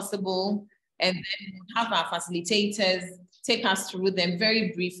as possible. And then we'll have our facilitators take us through them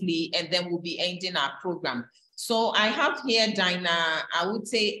very briefly, and then we'll be ending our program. So I have here Dinah, I would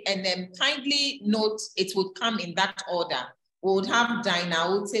say, and then kindly note it would come in that order. We would have Dinah, I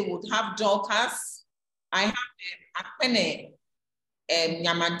would say, we would have Dorcas, I have Akpene,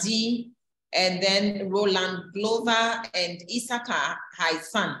 Nyamadi, and then Roland Glover and Isaka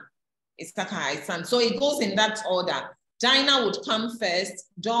Haisan. So it goes in that order. Dinah would come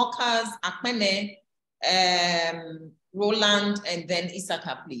first, Dorcas, Akpene, Roland, and then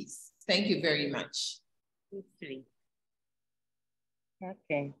Isaka, please. Thank you very much.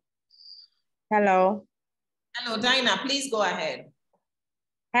 Okay. Hello. Hello, Dinah, please go ahead.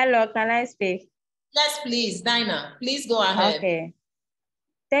 Hello, can I speak? Yes, please, Dinah, please go ahead. Okay.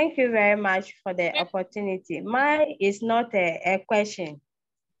 Thank you very much for the opportunity. Mine is not a question,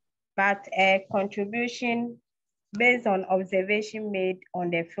 but a contribution based on observation made on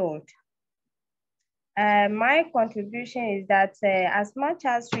the field. My contribution is that as much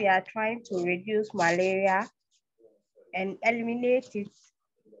as we are trying to reduce malaria and eliminate it,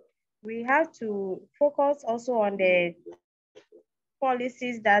 we have to focus also on the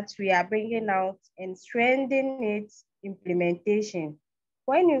policies that we are bringing out and strengthening its implementation.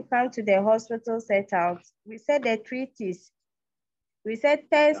 When you come to the hospital setup, we said the treaties, we said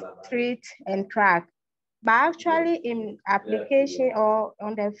test, treat, and track. But actually in application or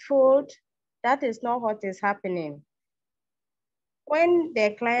on the field, that is not what is happening. When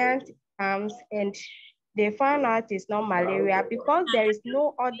the client comes and they found out it's not malaria, because there is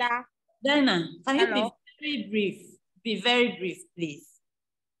no other. Diana, can you Hello? be very brief? Be very brief, please.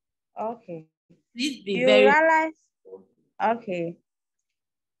 Okay. Please be You very. realize, okay.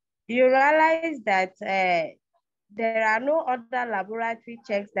 You realize that there are no other laboratory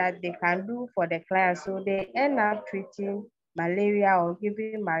checks that they can do for the client. So they end up treating malaria or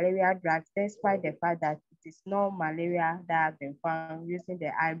giving malaria drugs, despite the fact that it is not malaria that have been found using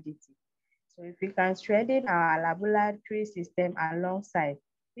the RDT. So if we can strengthen our laboratory system alongside,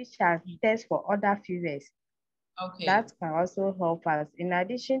 which can test for other fevers, okay, that can also help us, in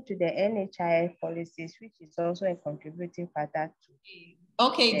addition to the NHIF policies, which is also a contributing factor to.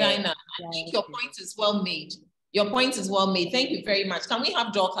 Okay, Dinah, I think your point is well made. Your point is well made. Thank you very much. Can we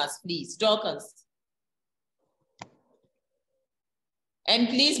have Dorcas, please? Dorcas. And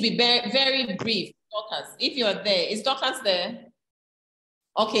please be very, very brief, Dorcas. If you're there, is Dorcas there?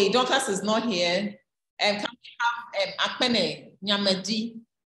 Okay, Dorcas is not here. Can we have Akpene Nyamedi?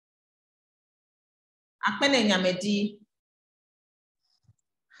 Akpene Nyamedi.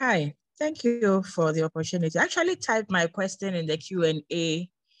 Hi, thank you for the opportunity. I actually typed my question in the Q&A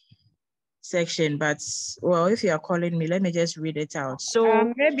section, but well, if you are calling me, let me just read it out.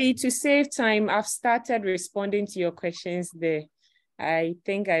 So maybe to save time, I've started responding to your questions there. I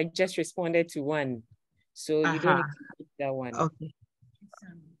think I just responded to one. So you don't need to pick that one. Okay.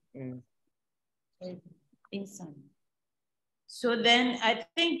 So then I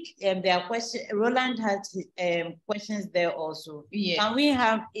think there are questions. Roland has questions there also. Yeah. Can we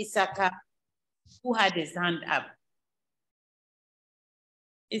have Isaka, who had his hand up?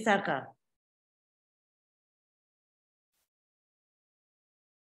 Isaka.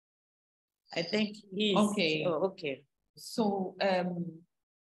 I think he's okay. Oh, okay. So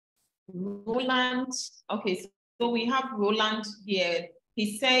Roland, okay, so we have Roland here.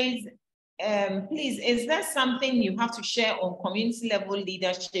 He says, please, is there something you have to share on community level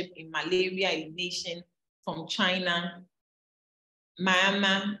leadership in malaria elimination from China,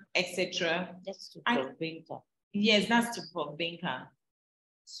 Myanmar, etc.? That's to Prof. Binka. Yes, that's to Prof. Binka.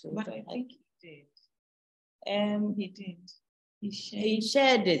 So but I think he did. He did. He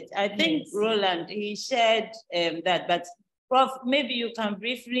shared it. I think, yes. Roland, he shared that, but Prof, maybe you can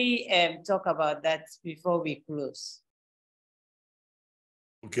briefly talk about that before we close.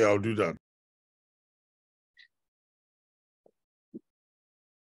 Okay, I'll do that.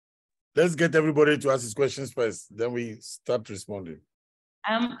 Let's get everybody to ask his questions first, then we start responding.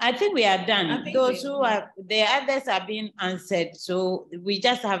 I think we are done. Those who are, the others are being answered, so we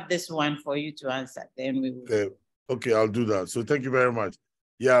just have this one for you to answer, then we will. Okay, I'll do that. So thank you very much.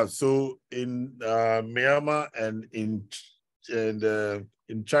 Yeah, so in Myanmar and in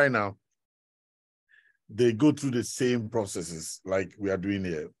China, they go through the same processes like we are doing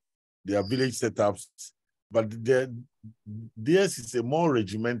here. They are village setups, but theirs is a more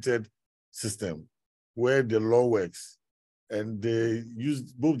regimented system where the law works, and they use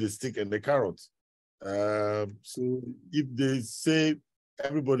both the stick and the carrot. So if they say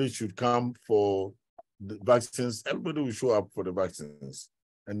everybody should come for the vaccines, everybody will show up for the vaccines,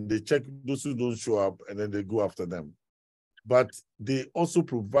 and they check those who don't show up, and then they go after them. But they also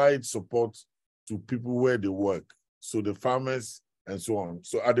provide support to people where they work, so the farmers and so on.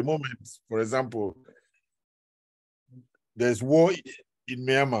 So at the moment, for example, there's war in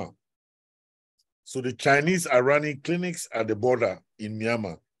Myanmar. So the Chinese are running clinics at the border in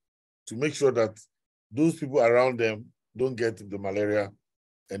Myanmar to make sure that those people around them don't get the malaria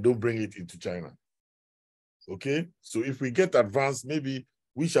and don't bring it into China. Okay, so if we get advanced, maybe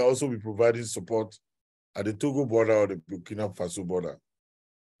we shall also be providing support at the Togo border or the Burkina Faso border.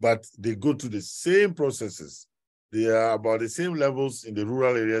 But they go through the same processes. They are about the same levels in the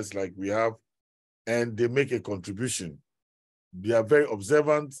rural areas like we have, and they make a contribution. They are very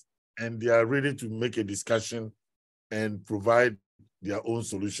observant, and they are ready to make a discussion and provide their own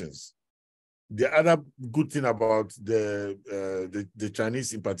solutions. The other good thing about the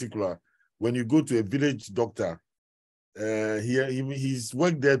Chinese in particular, when you go to a village doctor, he's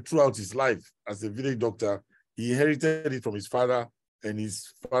worked there throughout his life as a village doctor. He inherited it from his father and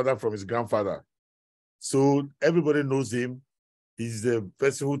his father from his grandfather. So everybody knows him. He's the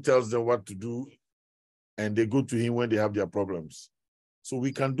person who tells them what to do, and they go to him when they have their problems. So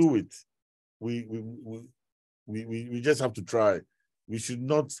we can do it. We just have to try. We should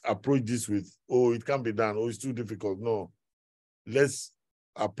not approach this with, oh, it can't be done, oh, it's too difficult. No, let's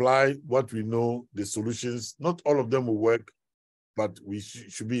apply what we know, the solutions. Not all of them will work, but we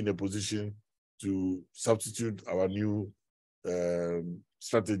should be in a position to substitute our new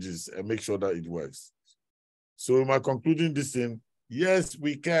strategies and make sure that it works. So my concluding this thing, yes,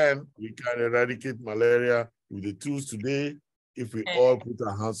 we can eradicate malaria with the tools today if we all put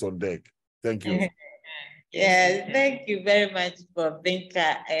our hands on deck. Thank you. Yes, thank you very much, Prof.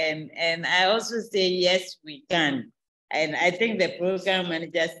 Binka. And I also say, yes, we can. And I think the program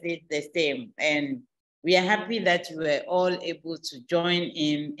manager said the same. And we are happy that you were all able to join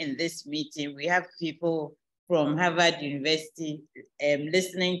in this meeting. We have people from Harvard University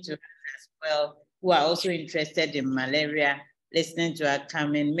listening to us as well, who are also interested in malaria, listening to our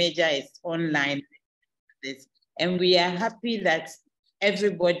Carmen. Major is online. And we are happy that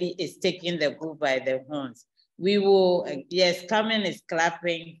everybody is taking the bull by the horns. We will, yes, Carmen is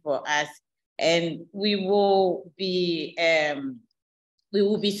clapping for us, and we will be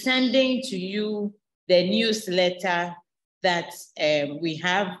sending to you the newsletter that we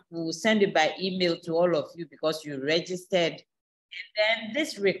have. We will send it by email to all of you because you registered. And then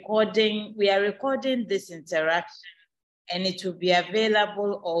this recording, we are recording this interaction, and it will be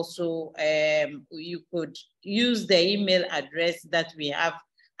available also. You could use the email address that we have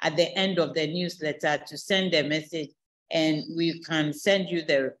at the end of the newsletter to send a message, and we can send you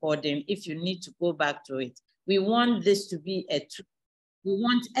the recording if you need to go back to it. We want this to be a tool. We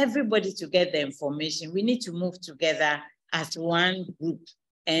want everybody to get the information. We need to move together as one group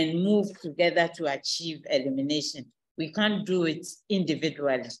and move together to achieve elimination. We can't do it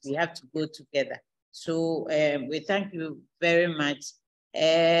individually. We have to go together. So we thank you very much.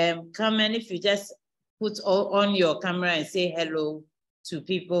 Carmen, if you just put on your camera and say hello to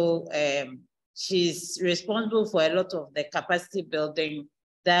people. She's responsible for a lot of the capacity building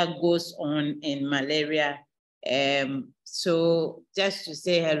that goes on in malaria. So just to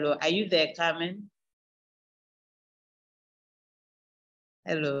say hello, are you there, Carmen?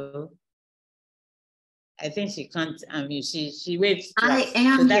 Hello. I think she can't unmute. She waves. I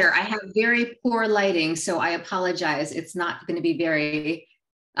am here. I have very poor lighting, so I apologize. It's not going to be very,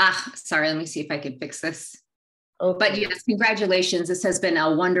 sorry, let me see if I can fix this. Okay. But yes, congratulations. This has been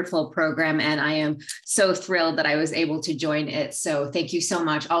a wonderful program, and I am so thrilled that I was able to join it. So thank you so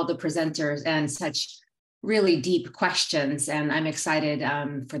much, all the presenters, and such really deep questions. And I'm excited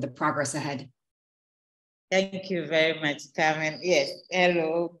for the progress ahead. Thank you very much, Carmen. Yes,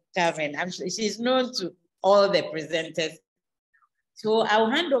 hello, Carmen. I'm sure she's known to all the presenters. So I'll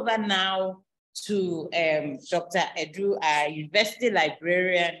hand over now to Dr. Edu, our university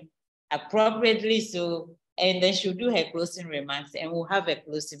librarian, appropriately so, and then she'll do her closing remarks, and we'll have a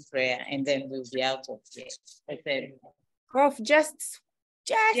closing prayer, and then we'll be out of here. Okay. Prof, just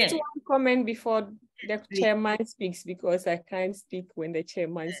yes. One comment before the chairman speaks, because I can't speak when the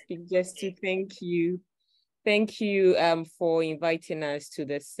chairman speaks, just to thank you. Thank you for inviting us to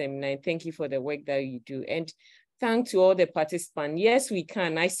this seminar. Thank you for the work that you do. And thank to all the participants. Yes, we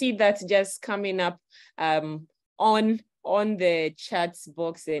can. I see that just coming up on the chat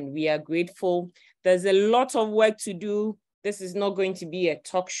box, and we are grateful. There's a lot of work to do. This is not going to be a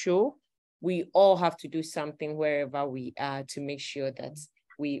talk show. We all have to do something wherever we are to make sure that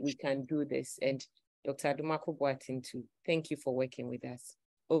we can do this. And Dr. Dumako Boatin too. Thank you for working with us.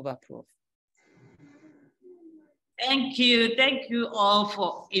 Over, Prof. Thank you all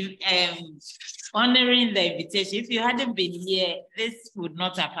for honoring the invitation. If you hadn't been here, this would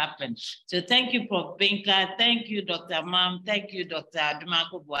not have happened. So thank you, Prof. Binka. Thank you, Dr. Mam. Thank you, Dr.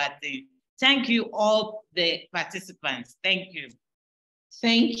 Dumako Boatin. Thank you, all the participants. Thank you.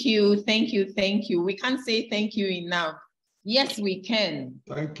 Thank you, thank you, thank you. We can't say thank you enough. Yes, we can.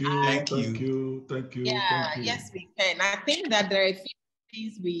 Thank you, thank you, thank you. Yeah, thank you. Yes, we can. I think that there are a few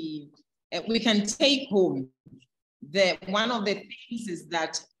things we can take home. One of the things is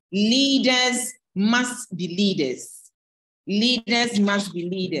that leaders must be leaders. Leaders must be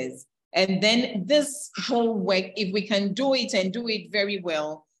leaders. And then this whole work, if we can do it and do it very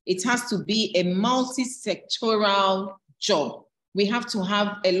well, it has to be a multi-sectoral job. We have to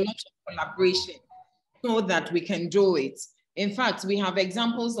have a lot of collaboration so that we can do it. In fact, we have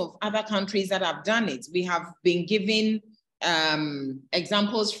examples of other countries that have done it. We have been given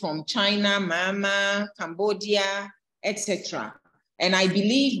examples from China, Myanmar, Cambodia, etc. And I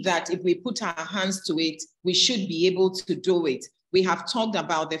believe that if we put our hands to it, we should be able to do it. We have talked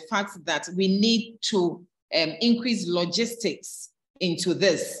about the fact that we need to increase logistics into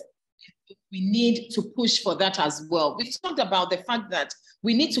this. We need to push for that as well. We've talked about the fact that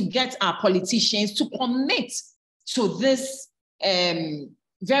we need to get our politicians to commit to this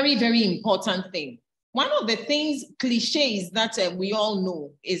very, very important thing. One of the things, cliches that we all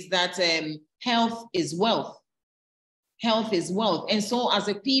know is that health is wealth. health is wealth. And so as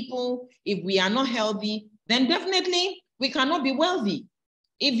a people, if we are not healthy, then definitely we cannot be wealthy.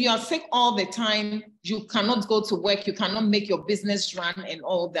 If you are sick all the time, you cannot go to work, you cannot make your business run and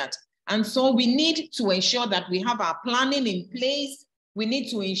all that. And so we need to ensure that we have our planning in place. We need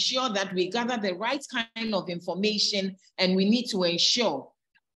to ensure that we gather the right kind of information, and we need to ensure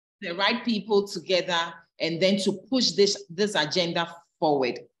the right people together and then to push this agenda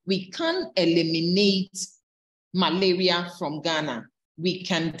forward. We can't eliminate malaria from Ghana. We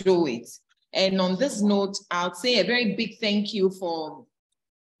can do it. And on this note, I'll say a very big thank you for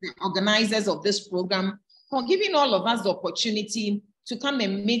the organizers of this program for giving all of us the opportunity to come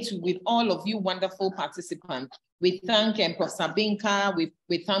and meet with all of you wonderful participants. We thank Professor Binka, we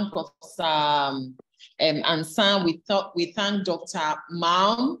thank Professor Ansan, we thank Dr.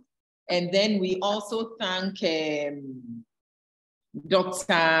 Maum, and then we also thank Dr.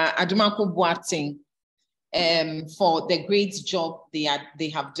 Adumako Boateng for the great job they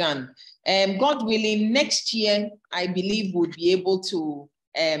have done. God willing, next year, I believe we'll be able to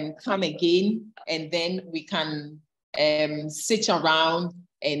come again, and then we can sit around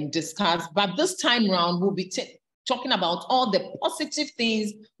and discuss. But this time around, we'll be talking about all the positive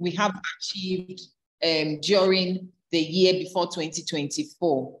things we have achieved during the year before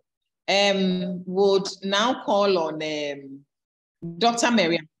 2024. Would now call on Dr.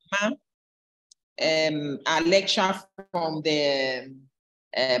 Mariam, our lecturer from the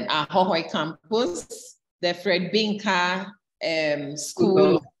Ahohoi campus, the Fred Binka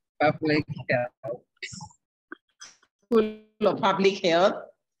School of Public Health. School of Public Health.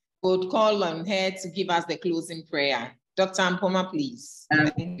 Would call on her to give us the closing prayer. Dr. Ampoma, please.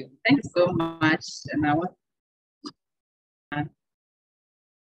 Thank you. Thanks so much. And I want to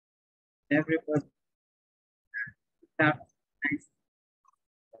everybody have nice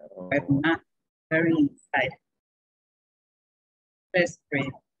webinar, very insightful. Let's pray.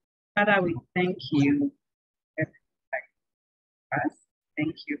 Father, we thank you.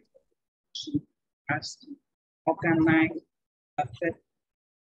 Thank you for us to organize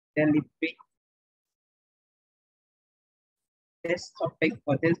deliberate this topic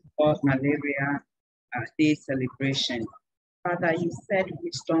for this World Malaria Day celebration. Father, you said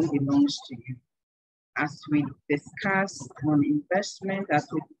wisdom belongs to you. As we discuss on investment, as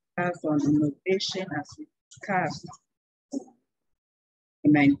we discuss on innovation, as we discuss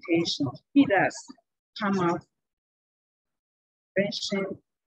implementation, feed us, come out, invention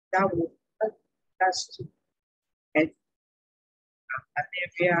that will help us to get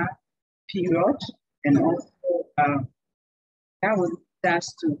malaria period, and also that will lead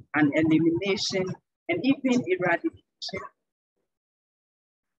us to an elimination and even eradication.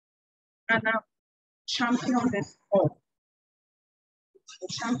 And now champion this sport.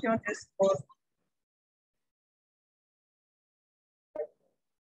 Champion this sport.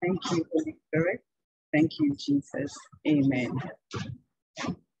 Thank you, Holy Spirit. Thank you, Jesus. Amen.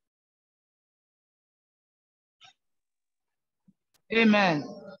 Amen.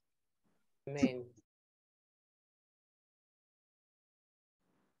 Amen.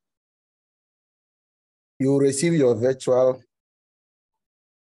 You will receive your virtual.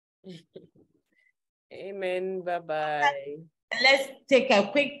 Amen. Bye-bye. Let's take a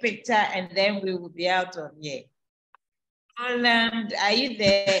quick picture and then we will be out of here. Roland, are you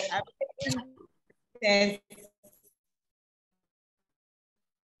there? Yes.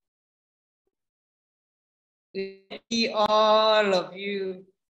 We see all of you.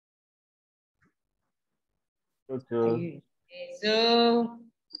 Okay. So,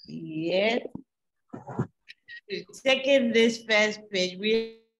 yes. Taking this first page,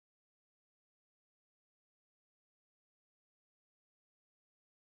 we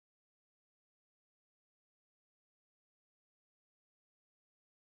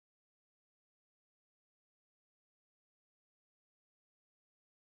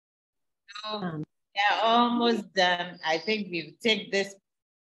are almost done. I think we'll take this.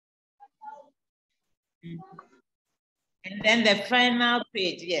 And then the final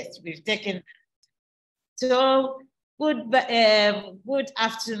page, yes, we've taken. So good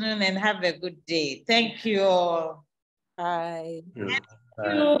afternoon and have a good day. Thank you all. Bye.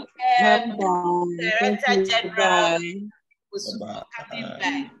 Thank you, Director General Fosu for coming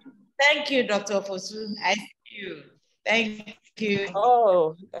back. Thank you, Dr. Fosu. I see you. Thank you.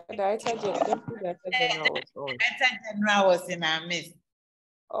 Oh, the Director General was on. Director General was in our midst.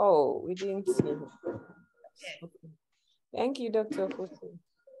 Oh, we didn't see him. Yes. Okay. Thank you, Dr. Fosu.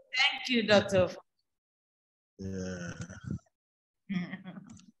 Thank you, Dr. Fosu. Yeah.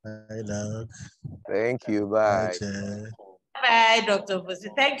 Bye, Doc. Thank you. Bye. Bye, Dr. Fosu.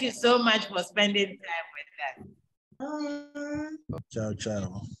 Thank you so much for spending time with us. Ciao,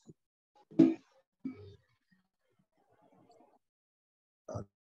 ciao.